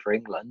didn't play for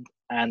England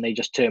and they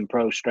just turned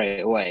pro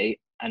straight away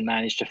and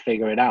managed to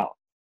figure it out.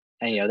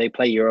 And, they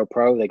play Euro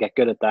Pro, they get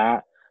good at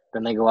that,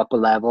 then they go up a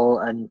level.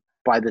 And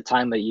by the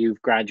time that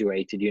you've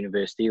graduated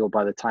university, or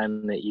by the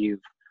time that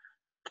you've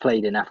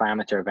played enough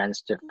amateur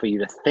events for you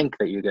to think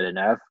that you're good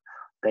enough,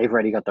 they've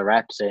already got the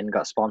reps in,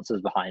 got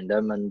sponsors behind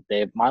them, and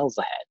they're miles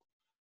ahead.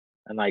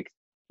 And like,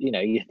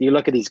 you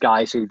look at these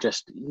guys who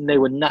they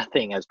were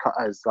nothing as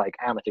like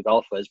amateur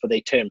golfers, but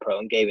they turned pro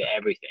and gave it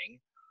everything,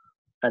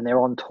 and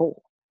they're on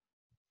tour.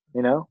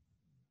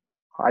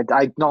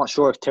 I'm not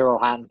sure if Tyrrell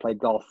Hatton played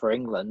golf for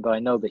England, but I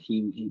know that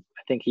I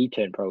think he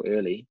turned pro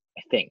early.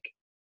 I think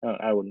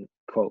I wouldn't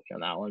quote me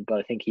on that one, but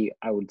I think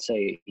I would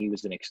say he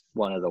was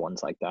one of the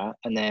ones like that.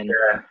 And then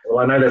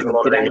I know there's a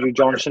lot did of Andrew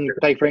Johnson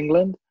play for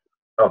England?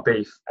 Oh,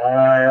 Beef.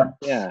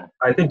 Yeah,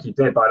 I think he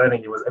did, but I don't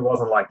think he was. It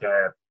wasn't like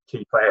a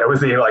key player,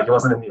 was he? Like, he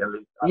wasn't in the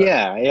elite.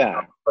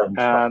 Yeah.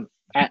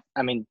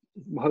 I mean,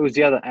 who was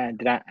the other?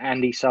 Did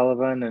Andy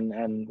Sullivan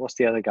and what's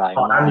the other guy?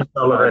 Andy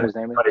Sullivan. His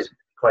name is?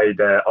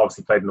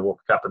 Obviously played in the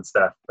Walker Cup and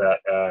stuff, but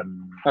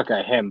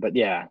okay, him. But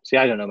yeah, see,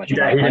 I don't know much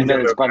about him. I know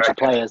there's a bunch of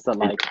players that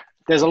like.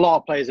 There's a lot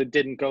of players who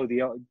didn't go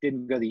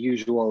the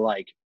usual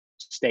like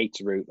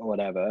States route or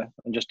whatever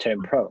and just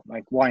turn pro.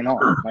 Like, why not?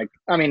 Like,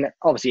 I mean,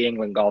 obviously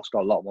England golf's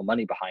got a lot more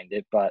money behind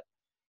it, but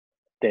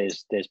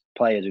there's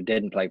players who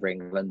didn't play for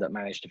England that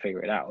managed to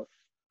figure it out.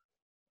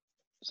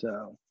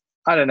 So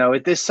I don't know.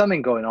 There's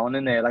something going on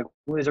in there. Like,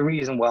 there's a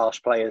reason Welsh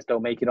players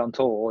don't make it on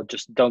tour or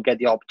just don't get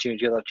the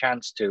opportunity or the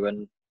chance to.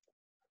 And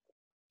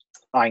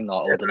I'm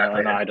not old enough,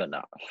 and I don't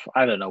know.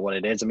 I don't know what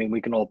it is. I mean, we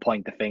can all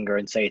point the finger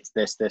and say it's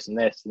this, this, and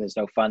this, and there's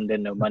no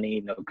funding, no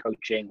money, no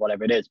coaching,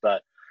 whatever it is.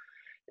 But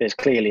there's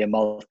clearly a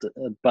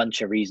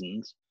bunch of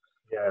reasons.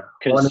 Yeah,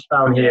 well,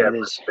 down here,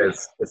 it's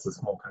a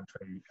small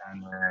country,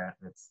 and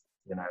it's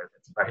a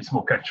very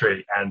small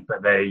country,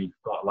 but they've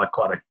got like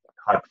quite a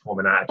high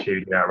performing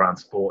attitude, around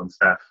sport and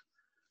stuff,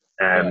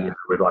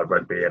 with like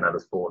rugby and other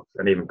sports,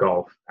 and even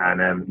golf.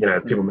 And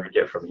people make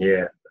it from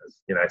here.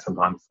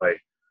 Sometimes they.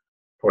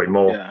 Probably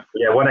more.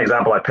 Yeah, one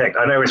example I picked,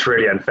 I know it's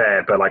really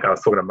unfair, but like I was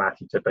talking to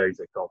Matthew Tippo,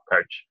 who's a golf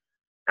coach,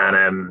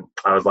 and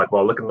I was like,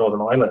 well, look at Northern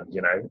Ireland,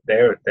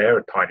 they're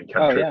a tiny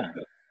country,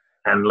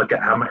 and look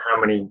at how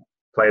many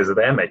players are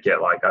there make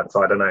it. Like,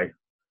 so I don't know,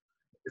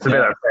 it's a bit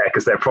unfair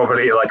because they're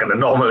probably like an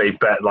anomaly,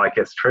 but like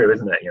it's true,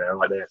 isn't it?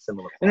 Like they're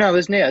similar. No,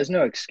 there's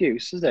no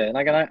excuse, is there?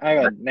 Like, I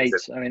got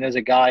mates. I mean, there's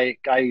a guy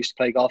who used to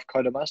play golf,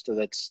 Coda Muster,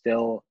 that's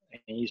still.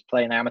 He's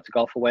playing amateur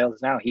golf for Wales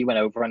now. He went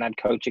over and had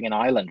coaching in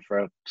Ireland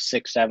for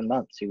 6-7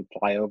 months. He would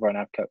fly over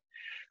and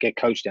get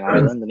coached in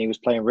Ireland, and he was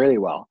playing really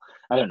well.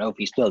 I don't know if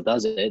he still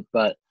does it,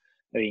 but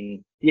I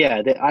mean,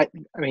 yeah. I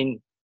mean,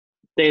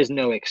 there's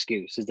no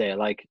excuse, is there?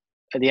 Like,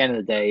 at the end of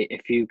the day,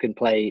 if you can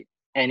play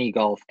any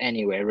golf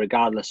anywhere,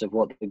 regardless of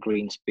what the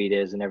green speed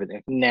is and everything,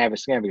 it's never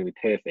going to be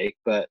perfect,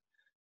 but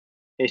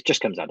it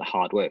just comes down to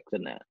hard work,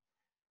 doesn't it?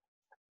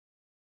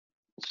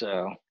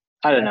 So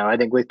I don't know. I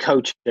think with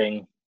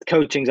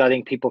coachings, I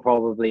think people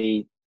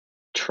probably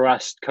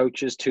trust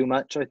coaches too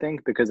much, I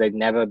think, because they've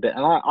never been,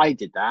 and I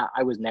did that.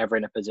 I was never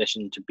in a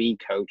position to be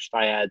coached.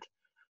 I had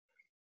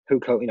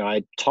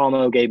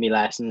Tomo gave me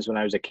lessons when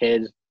I was a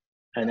kid,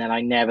 and then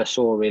I never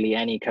saw really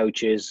any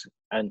coaches,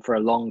 and for a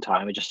long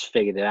time I just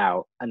figured it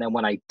out. And then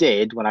when I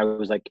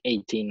was like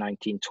 18,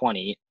 19,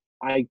 20,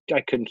 I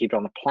couldn't keep it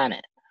on the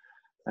planet.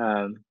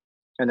 And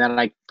then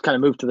I kind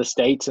of moved to the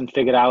States and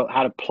figured out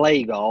how to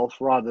play golf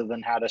rather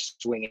than how to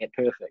swing it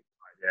perfect.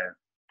 Yeah.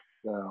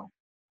 So,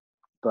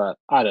 but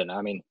I don't know.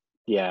 I mean,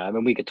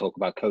 we could talk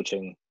about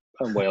coaching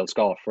and Wales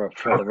golf for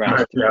the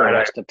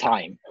rest of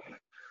time.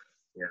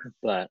 Yeah.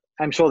 But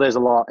I'm sure there's a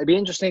lot. It'd be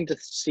interesting to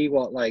see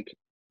what, like,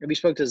 have you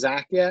spoke to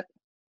Zach yet?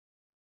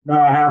 No,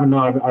 I haven't.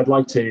 No, I'd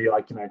like to.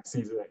 Like,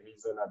 he's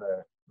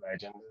another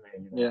legend,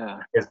 isn't he? Yeah.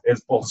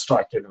 His ball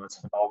striking was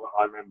phenomenal.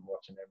 I remember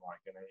watching him. Like,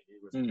 he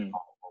was a phenomenal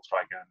ball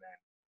striker. And then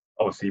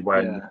obviously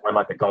when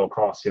like the Gold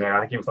Cross, I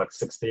think he was like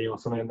 16 or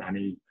something, and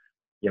he,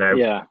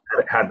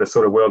 had the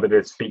sort of world at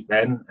his feet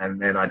then,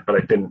 and then I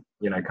didn't,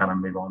 kind of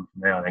move on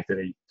from there. I think that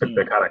he took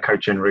the kind of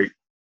coaching route.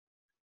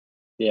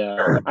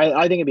 Yeah,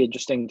 I think it'd be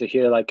interesting to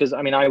hear, like, because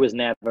I mean, I was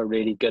never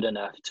really good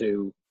enough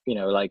to,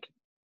 like,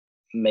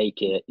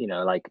 make it.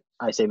 Like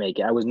I say, make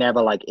it. I was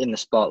never like in the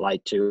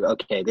spotlight to,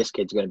 okay, this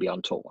kid's going to be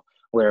on tour.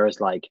 Whereas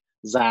like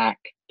Zach,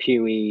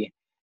 Pewey,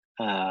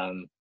 I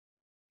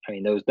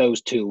mean,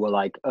 those two were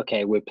like,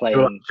 okay, we're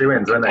playing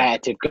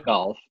competitive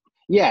golf.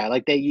 Yeah,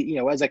 like they,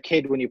 as a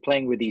kid, when you're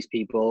playing with these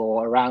people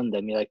or around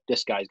them, you're like,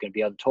 this guy's going to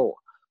be on tour.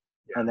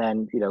 Yeah. And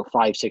then,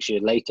 5-6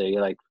 years later,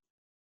 you're like,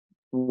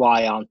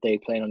 why aren't they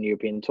playing on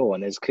European tour?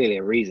 And there's clearly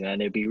a reason,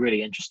 and it'd be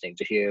really interesting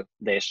to hear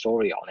their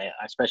story on it,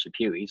 especially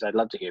Pewey's. I'd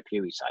love to hear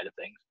Pewey's side of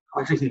things.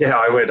 Yeah,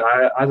 I would.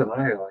 I don't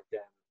know. Like, yeah.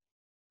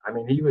 I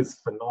mean, he was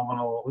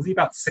phenomenal. Was he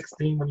about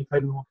 16 when he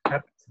played in the World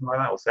Cup, something like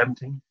that, or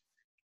 17?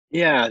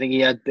 Yeah, I think he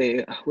had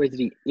the where did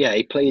he? Yeah,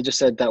 he played. He just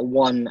said that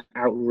one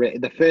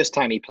outright. The first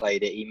time he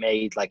played it, he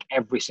made like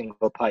every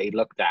single putt he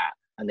looked at,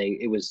 and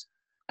it was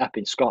up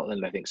in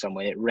Scotland, I think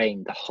somewhere. It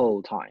rained the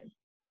whole time.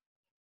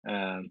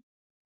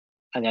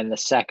 And then the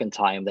second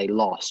time they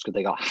lost because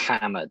they got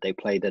hammered. They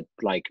played it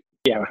like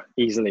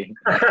easily.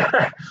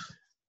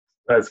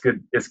 That's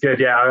good. It's good.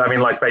 Yeah. I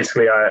mean, like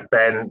basically,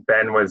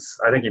 Ben was.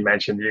 I think he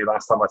mentioned you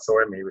last time I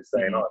saw him. He was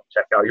saying, "Oh,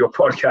 check out your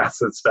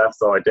podcast and stuff."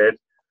 So I did.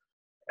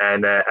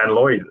 And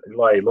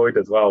Lloyd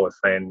as well was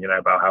saying,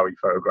 about how he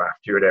photographed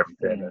you and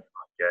everything. And,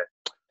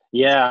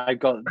 yeah, I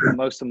got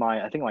most of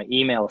I think my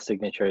email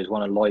signature is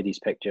one of Lloydie's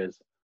pictures.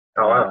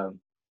 Oh, wow. It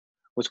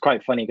was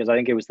quite funny because I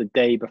think it was the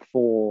day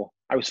before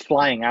I was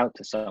flying out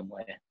to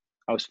somewhere.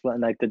 I was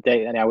flying like the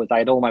day, and I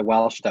had all my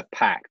Welsh stuff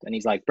packed, and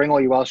he's like, "Bring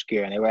all your Welsh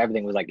gear," and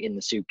everything was like in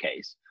the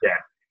suitcase. Yeah.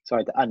 So I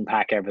had to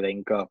unpack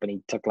everything, go up, and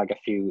he took like a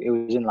few. It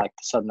was in like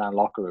the Sunderland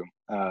locker room.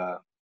 I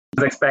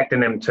was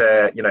expecting him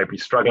to, be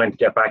struggling to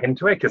get back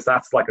into it because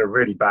that's like a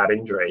really bad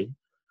injury,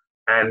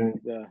 and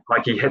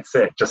like he hits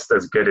it just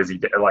as good as he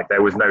did. Like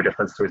there was no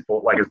difference to his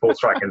ball. Like his ball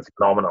striking is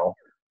phenomenal.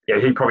 Yeah,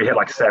 he probably hit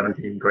like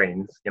 17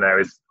 greens.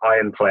 His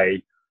iron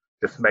play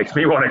just makes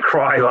me want to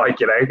cry,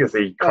 because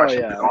he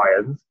crushes his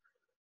irons.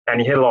 And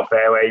he hit a lot of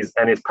fairways,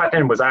 and his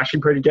putting was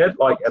actually pretty good.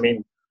 Like, I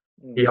mean,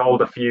 he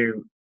holed a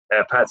few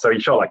putts, so he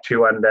shot like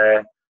 2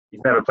 under.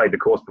 He's never played the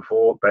course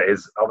before, but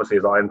obviously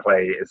his iron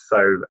play is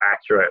so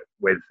accurate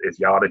with his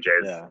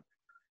yardages. Yeah.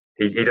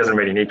 He doesn't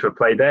really need to have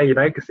played there,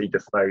 because he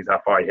just knows how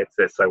far he hits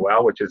it so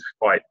well, which is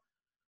quite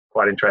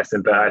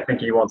interesting. But I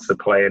think he wants to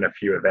play in a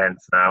few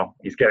events now.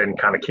 He's getting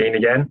kind of keen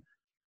again.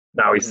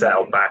 Now he's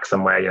settled back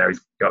somewhere.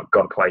 He's got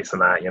a place in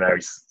that.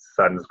 His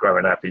son's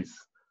growing up. He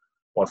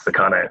wants to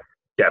kind of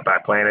get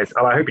back playing.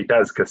 And I hope he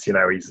does because he's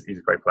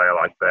a great player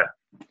like that.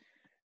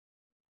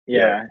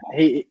 Yeah,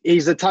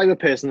 he's the type of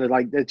person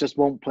that just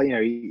won't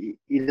play.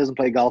 He doesn't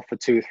play golf for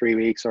 2 or 3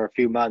 weeks or a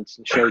few months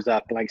and shows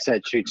up and, like I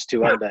said, shoots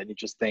 2 under, and you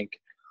just think,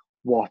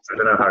 what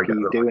the fuck are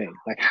you doing?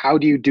 Like, how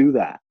do you do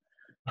that?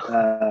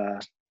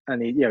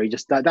 And he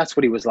just that's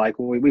what he was like.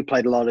 We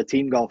played a lot of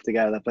team golf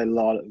together. Played a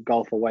lot of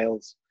golf for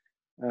Wales,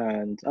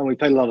 and we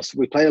played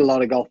a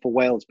lot of golf for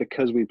Wales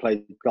because we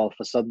played golf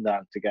for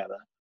Sunderland together.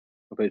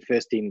 I played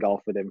first team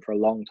golf with him for a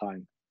long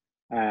time,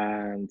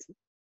 and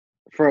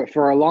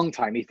for a long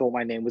time he thought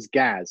my name was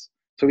Gaz.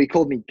 So he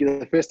called me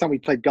the first time we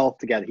played golf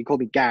together. He called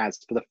me Gaz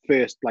for the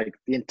first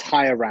the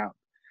entire round,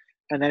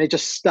 and then it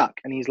just stuck.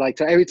 And he's like,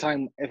 so every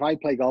time if I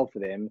play golf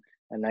with him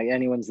and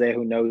anyone's there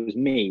who knows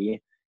me,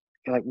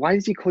 you're like, why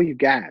does he call you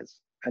Gaz?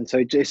 And so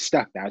it just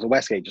stuck now. So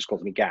Westgate just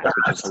calls me Gaz,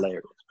 which is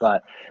hilarious.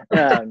 But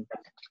but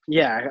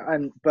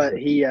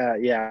he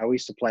we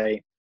used to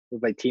play. We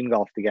played team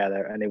golf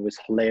together, and it was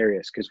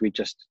hilarious because we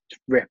just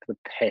ripped the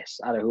piss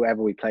out of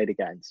whoever we played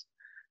against.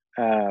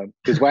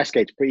 Because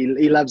Westgate,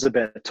 he loves a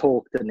bit of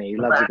talk, doesn't he? He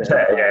loves a bit.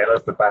 He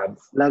loves the banter.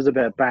 Loves a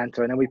bit of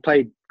banter, and then we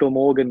played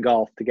Glamorgan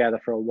golf together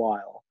for a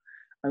while.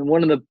 And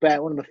one of the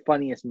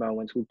funniest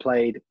moments we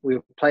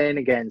were playing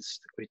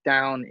against. We were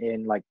down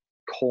in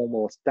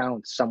Cornwall,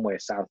 down somewhere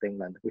South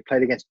England. We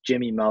played against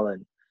Jimmy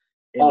Mullen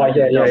in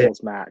the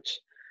doubles match.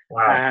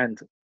 Wow. And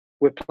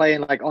we're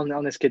playing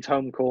on this kid's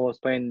home course,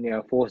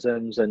 playing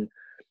foursomes, and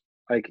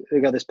we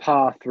got this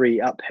par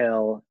 3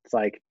 uphill. It's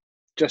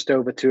just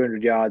over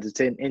 200 yards. It's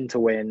into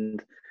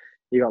wind.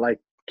 You got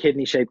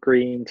kidney shaped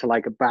green to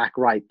a back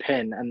right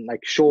pin, and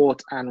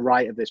short and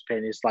right of this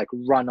pin is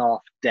run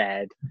off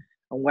dead.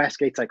 And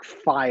Westgate's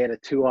fired a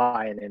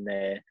 2-iron in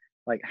there,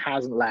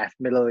 hasn't left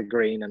middle of the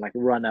green, and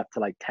run up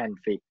to 10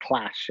 feet,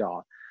 class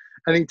shot.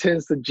 And he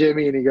turns to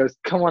Jimmy and he goes,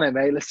 "Come on in,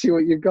 mate, let's see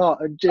what you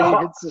got." And Jimmy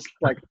hits this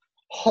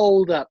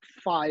hold up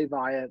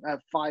 5-iron,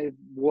 5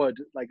 wood,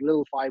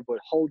 little 5 wood,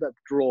 hold up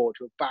draw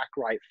to a back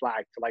right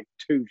flag to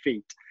 2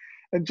 feet.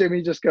 And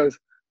Jimmy just goes, "Is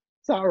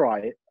that all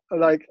right?"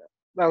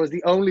 That was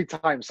the only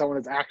time someone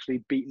has actually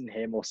beaten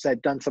him or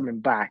done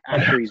something back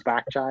after he's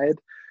backshied.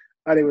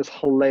 And it was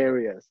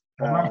hilarious.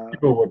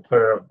 People would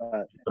put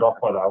it off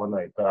by that, wouldn't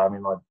they? But I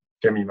mean,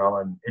 Jimmy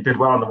Mullen, he did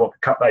well in the Walker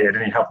Cup that year,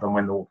 didn't he? Help them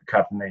win the Walker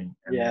Cup, didn't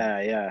he?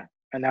 Yeah.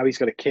 And now he's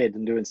got a kid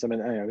and doing something.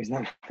 He's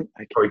not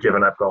probably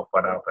given up golf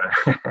by now.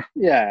 But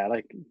yeah,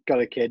 got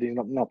a kid. He's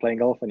not playing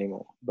golf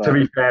anymore. But to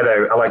be fair,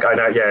 though, I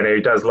know,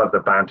 he does love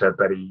the banter,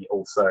 but he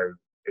also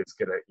is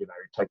good at, he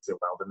takes it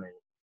well, doesn't he?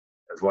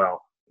 As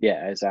well.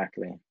 Yeah,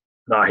 exactly.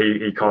 No,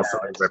 he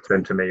constantly rips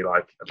into me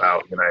about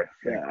crap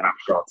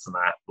shots and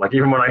that.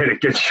 Even when I hit a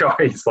good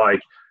shot, he's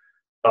like,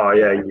 "Oh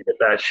yeah, you hit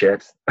that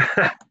shit."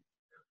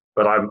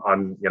 But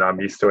I'm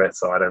used to it,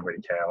 so I don't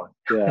really care.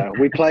 Yeah,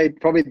 we played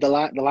probably the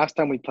last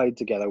time we played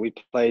together. We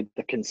played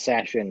the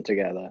Concession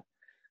together,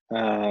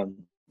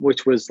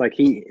 which was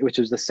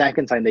the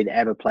second time they'd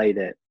ever played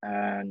it,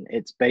 and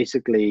it's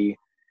basically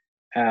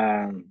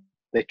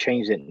they've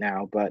changed it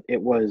now, but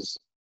it was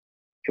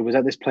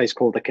at this place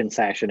called the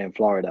Concession in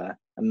Florida.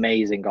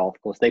 Amazing golf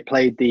course. They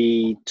played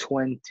the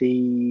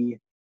 23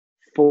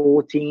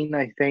 14,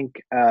 I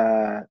think,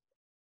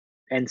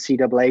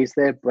 NCAAs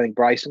there. I think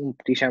Bryson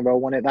DeChambeau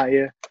won it that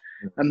year.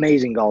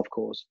 Amazing golf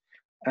course.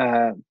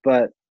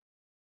 But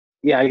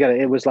yeah, I got it.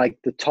 It was like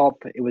the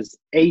top. It was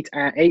eight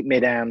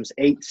mid-ams,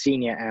 8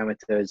 senior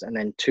amateurs, and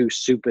then 2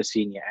 super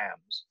senior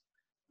ams,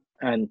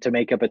 and to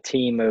make up a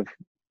team of,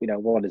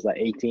 what is that,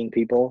 18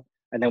 people.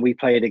 And then we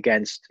played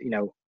against,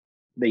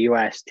 the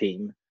US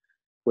team,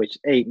 which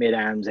 8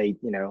 mid-ams, 8,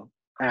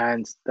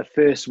 and the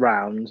first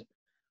round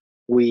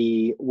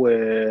we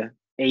were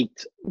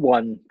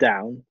 8-1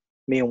 down.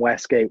 Me and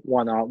Westgate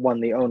won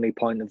the only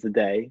point of the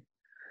day.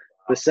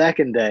 The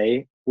second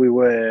day we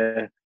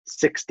were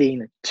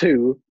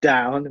 16-2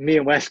 down. Me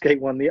and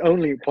Westgate won the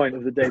only point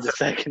of the day the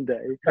second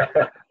day.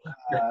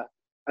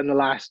 And the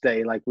last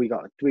day, like, we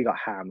got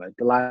hammered.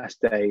 The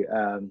last day,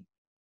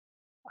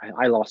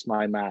 I lost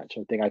my match.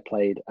 I think I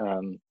played.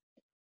 Who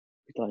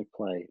did I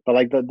play? But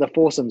like the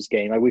foursomes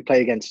game, like, we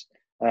played against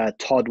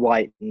Todd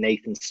White and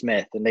Nathan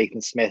Smith. And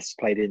Nathan Smith's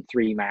played in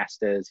 3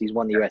 Masters. He's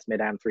won the US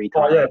Mid-Am 3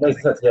 times. Oh yeah,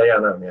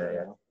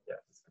 yeah.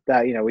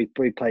 That, we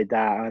played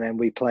that, and then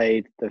we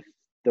played the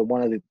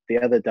one of the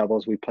other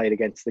doubles. We played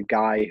against the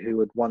guy who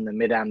had won the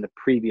Mid-Am the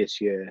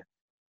previous year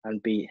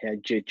and beat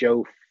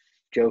Joe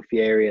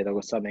Fieri. There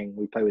was something.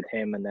 We played with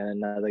him and then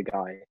another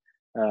guy.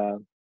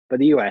 But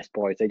the US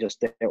boys,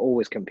 they're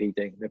always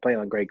competing. They're playing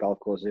on great golf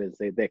courses.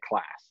 They're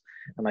class,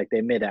 and like,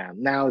 they're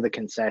Mid-Am. Now the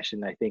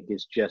concession, I think,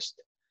 is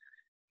just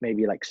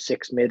maybe like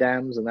 6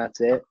 Mid-Ams, and that's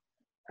it.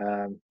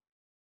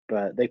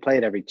 But they play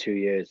it every 2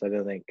 years. I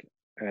don't think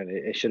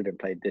it should have been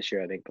played this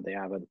year, I think, but they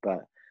haven't.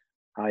 But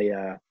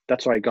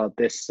that's where I got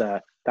this.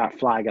 That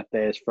flag up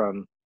there is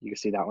from. You can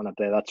see that one up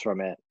there. That's from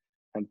it.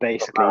 And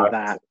basically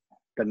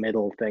the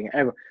middle thing.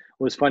 It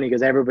was funny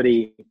because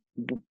everybody,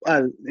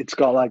 it's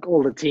got like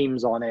all the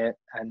teams on it,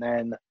 and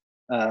then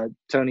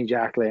Tony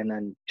Jacklin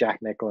and Jack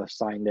Nicklaus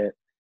signed it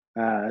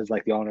as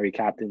like the honorary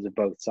captains of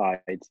both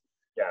sides.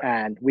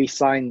 Yeah. And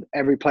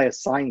every player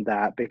signed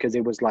that because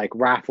it was like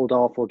raffled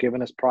off or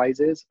given us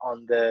prizes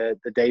on the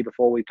day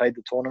before we played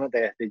the tournament.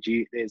 They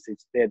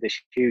had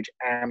this huge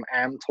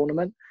AM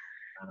tournament.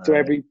 So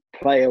every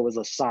player was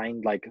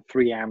assigned like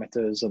 3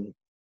 amateurs, and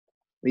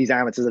these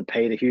amateurs had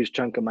paid a huge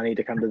chunk of money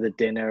to come to the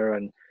dinner,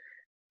 and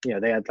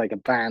they had like a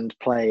band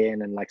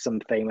playing and like some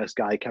famous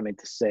guy coming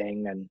to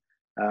sing, and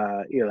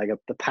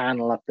the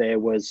panel up there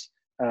was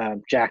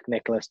Jack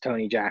Nicklaus,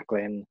 Tony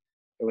Jacklin.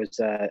 It was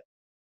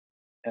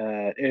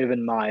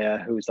Urban Meyer,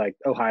 who's like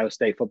Ohio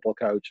State football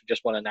coach,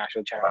 just won a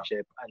national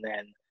championship, and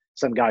then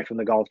some guy from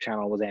the Golf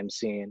Channel was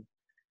emceeing.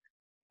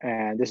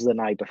 And this is the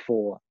night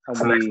before, and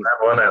it's next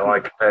level, isn't it?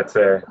 Like, that's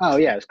oh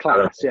yeah, it's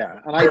class, yeah.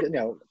 And I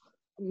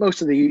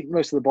most of the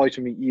boys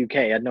from the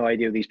UK had no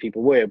idea who these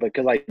people were, but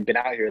because I'd been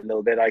out here a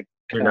little bit, I've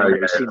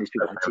seen these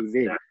people on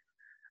TV.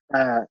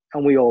 Yeah.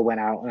 And we all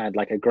went out and had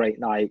like a great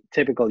night.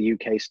 Typical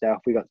UK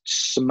stuff. We got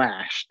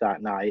smashed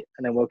that night,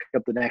 and then woke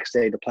up the next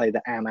day to play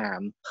the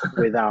Am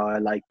with our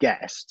like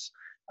guests.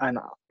 And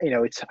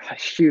it's a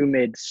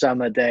humid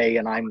summer day,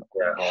 and I'm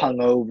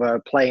hungover,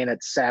 playing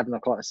at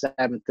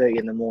 7:30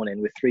 in the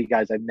morning with 3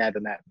 guys I've never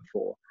met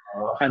before,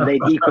 and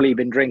they'd equally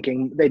been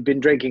drinking. They'd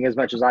been drinking as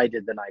much as I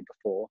did the night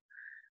before.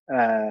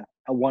 And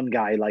one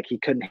guy, like, he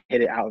couldn't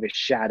hit it out of his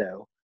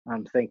shadow.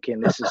 I'm thinking,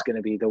 this is going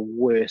to be the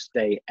worst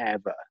day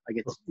ever. Like,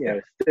 it's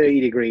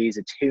 30 degrees,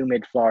 it's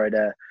humid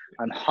Florida,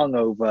 I'm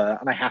hungover,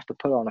 and I have to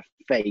put on a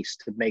face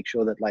to make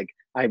sure that like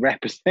I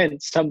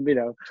represent some. I'm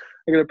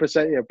going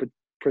to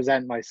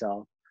present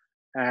myself.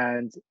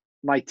 And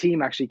my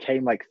team actually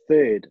came like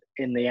 3rd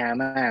in the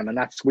AM, and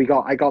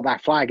I got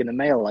that flag in the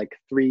mail like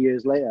 3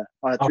 years later,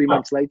 3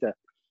 months later.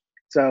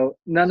 So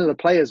none of the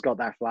players got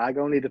that flag,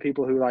 only the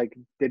people who like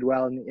did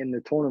well in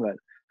the tournament.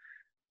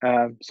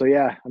 So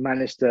yeah, I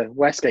managed to.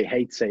 Westgate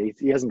hates it.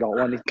 He hasn't got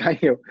one.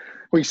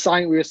 We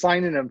were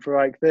signing them for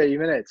like 30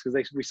 minutes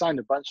because we signed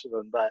a bunch of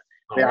them, but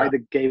they either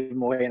gave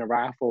them away in a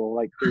raffle or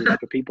like through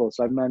a people.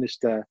 So I managed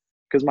to,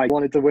 because Mike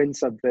wanted to win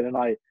something, and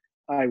I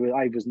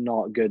was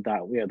not good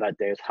that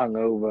day. I was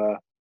hungover,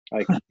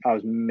 like I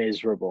was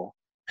miserable.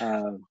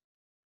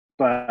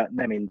 But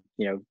I mean,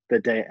 the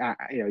day,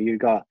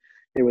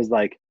 it was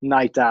like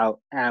night out,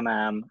 am,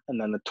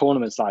 and then the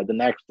tournament side the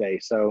next day.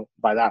 So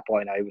by that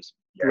point, I was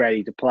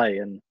ready to play,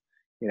 and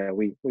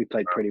we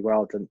played pretty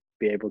well to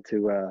be able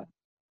to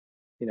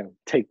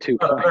take 2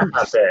 points.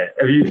 That's it.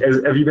 Have you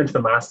been to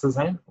the Masters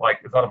then? Like,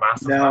 is that a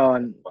Masters?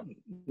 No,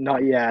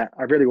 not yet.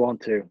 I really want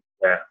to.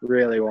 Yeah,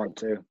 really want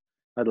to.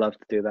 I'd love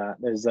to do that.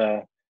 There's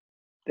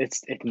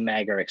it's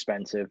mega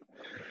expensive.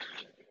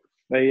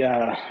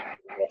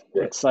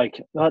 It's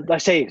like, I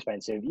say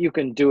expensive. You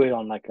can do it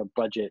on like a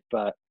budget,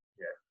 but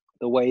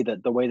the way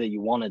that you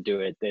want to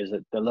do it, there's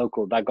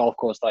that golf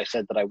course that I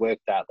said that I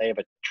worked at. They have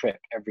a trip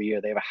every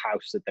year. They have a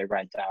house that they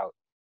rent out,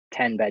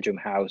 10-bedroom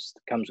house,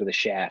 comes with a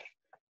chef,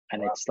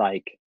 and it's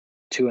like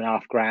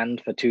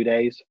 $2,500 for 2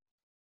 days,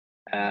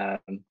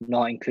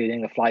 not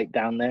including the flight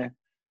down there.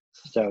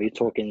 So you're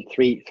talking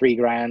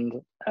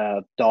 $3,000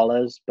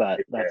 dollars, but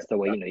that's the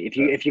way,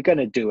 if you're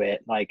gonna do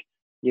it, like,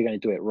 you're gonna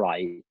do it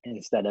right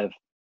instead of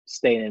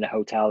staying in a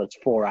hotel that's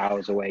 4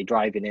 hours away,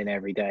 driving in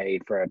every day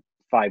for a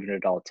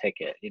 $500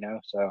 ticket, you know?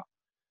 So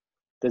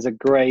there's a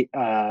great,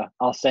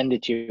 I'll send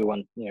it to you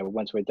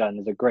once we're done.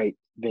 There's a great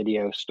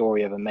video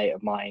story of a mate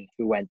of mine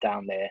who went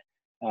down there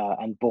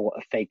and bought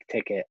a fake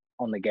ticket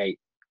on the gate.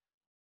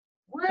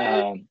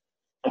 Yeah,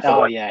 it's a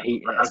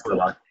hilarious.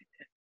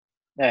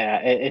 I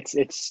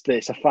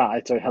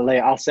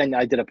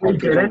did a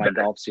podcast on my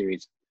golf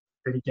series.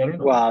 Did he get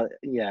in? Well,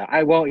 yeah,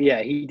 I won't.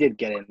 Yeah, he did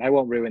get in. I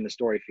won't ruin the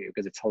story for you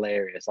because it's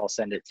hilarious. I'll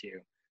send it to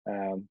you.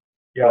 I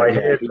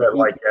heard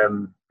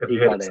that, if you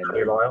heard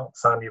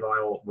Sandy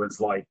Lyle was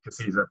like, because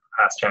he's a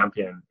past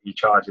champion, he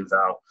charges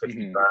out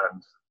 50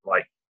 grand,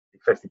 like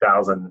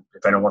 50,000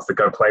 if anyone wants to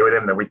go play with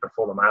him the week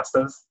before the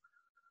Masters.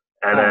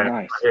 And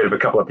nice. I heard of a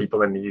couple of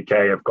people in the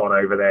UK have gone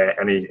over there,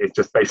 and it's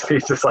just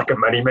like a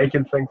money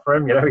making thing for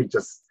him. You know, he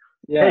just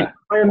hey,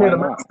 play him near the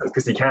Masters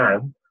because he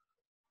can.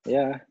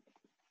 Yeah.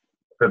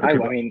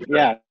 When's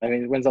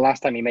the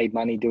last time he made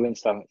money doing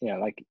stuff? You know,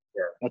 like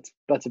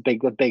that's a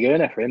big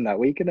earner for him that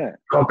week, isn't it?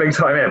 Oh, big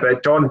time, yeah.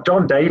 But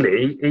John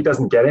Daly, he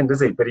doesn't get in,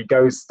 does he? But he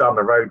goes down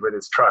the road with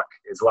his truck,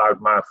 his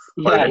loudmouth,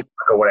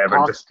 or whatever,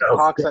 and just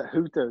parks at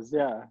Hooters,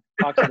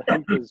 parks at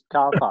the Hooters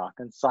car park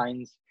and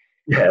signs.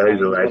 Yeah, he's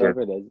a legend.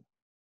 Whatever it is.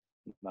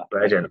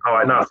 Legend. All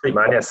right, no, sweet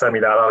man. Yeah, send me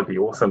that. That'll be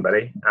awesome,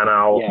 buddy. And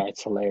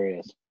it's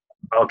hilarious.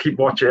 I'll keep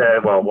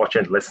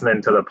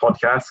listening to the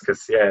podcast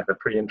because they're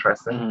pretty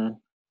interesting. Mm-hmm.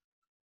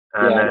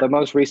 And, the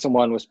most recent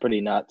one was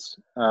pretty nuts.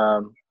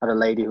 Had a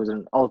lady who's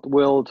an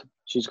world.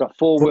 She's got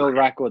 4 world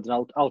records in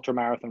ultra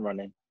marathon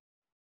running.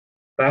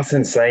 That's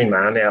insane,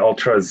 man. Yeah,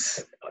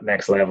 ultra's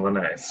next level,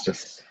 isn't it? It's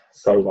just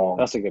so long.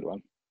 That's a good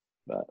one.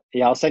 But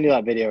yeah, I'll send you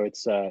that video.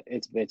 It's a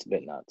bit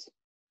nuts.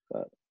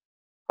 But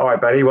all right,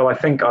 buddy. Well, I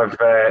think I've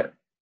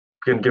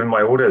been given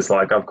my orders.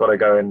 Like I've got to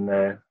go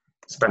and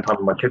spend time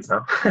with my kids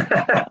now.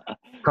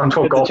 Can't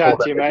talk good golf. to chat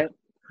to you, mate.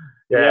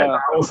 Yeah,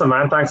 awesome,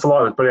 man. Thanks a lot.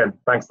 It was brilliant.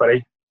 Thanks,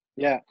 buddy.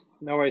 Yeah,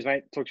 no worries,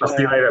 mate. Talk to you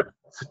See you later.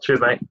 Cheers,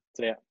 mate.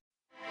 See ya.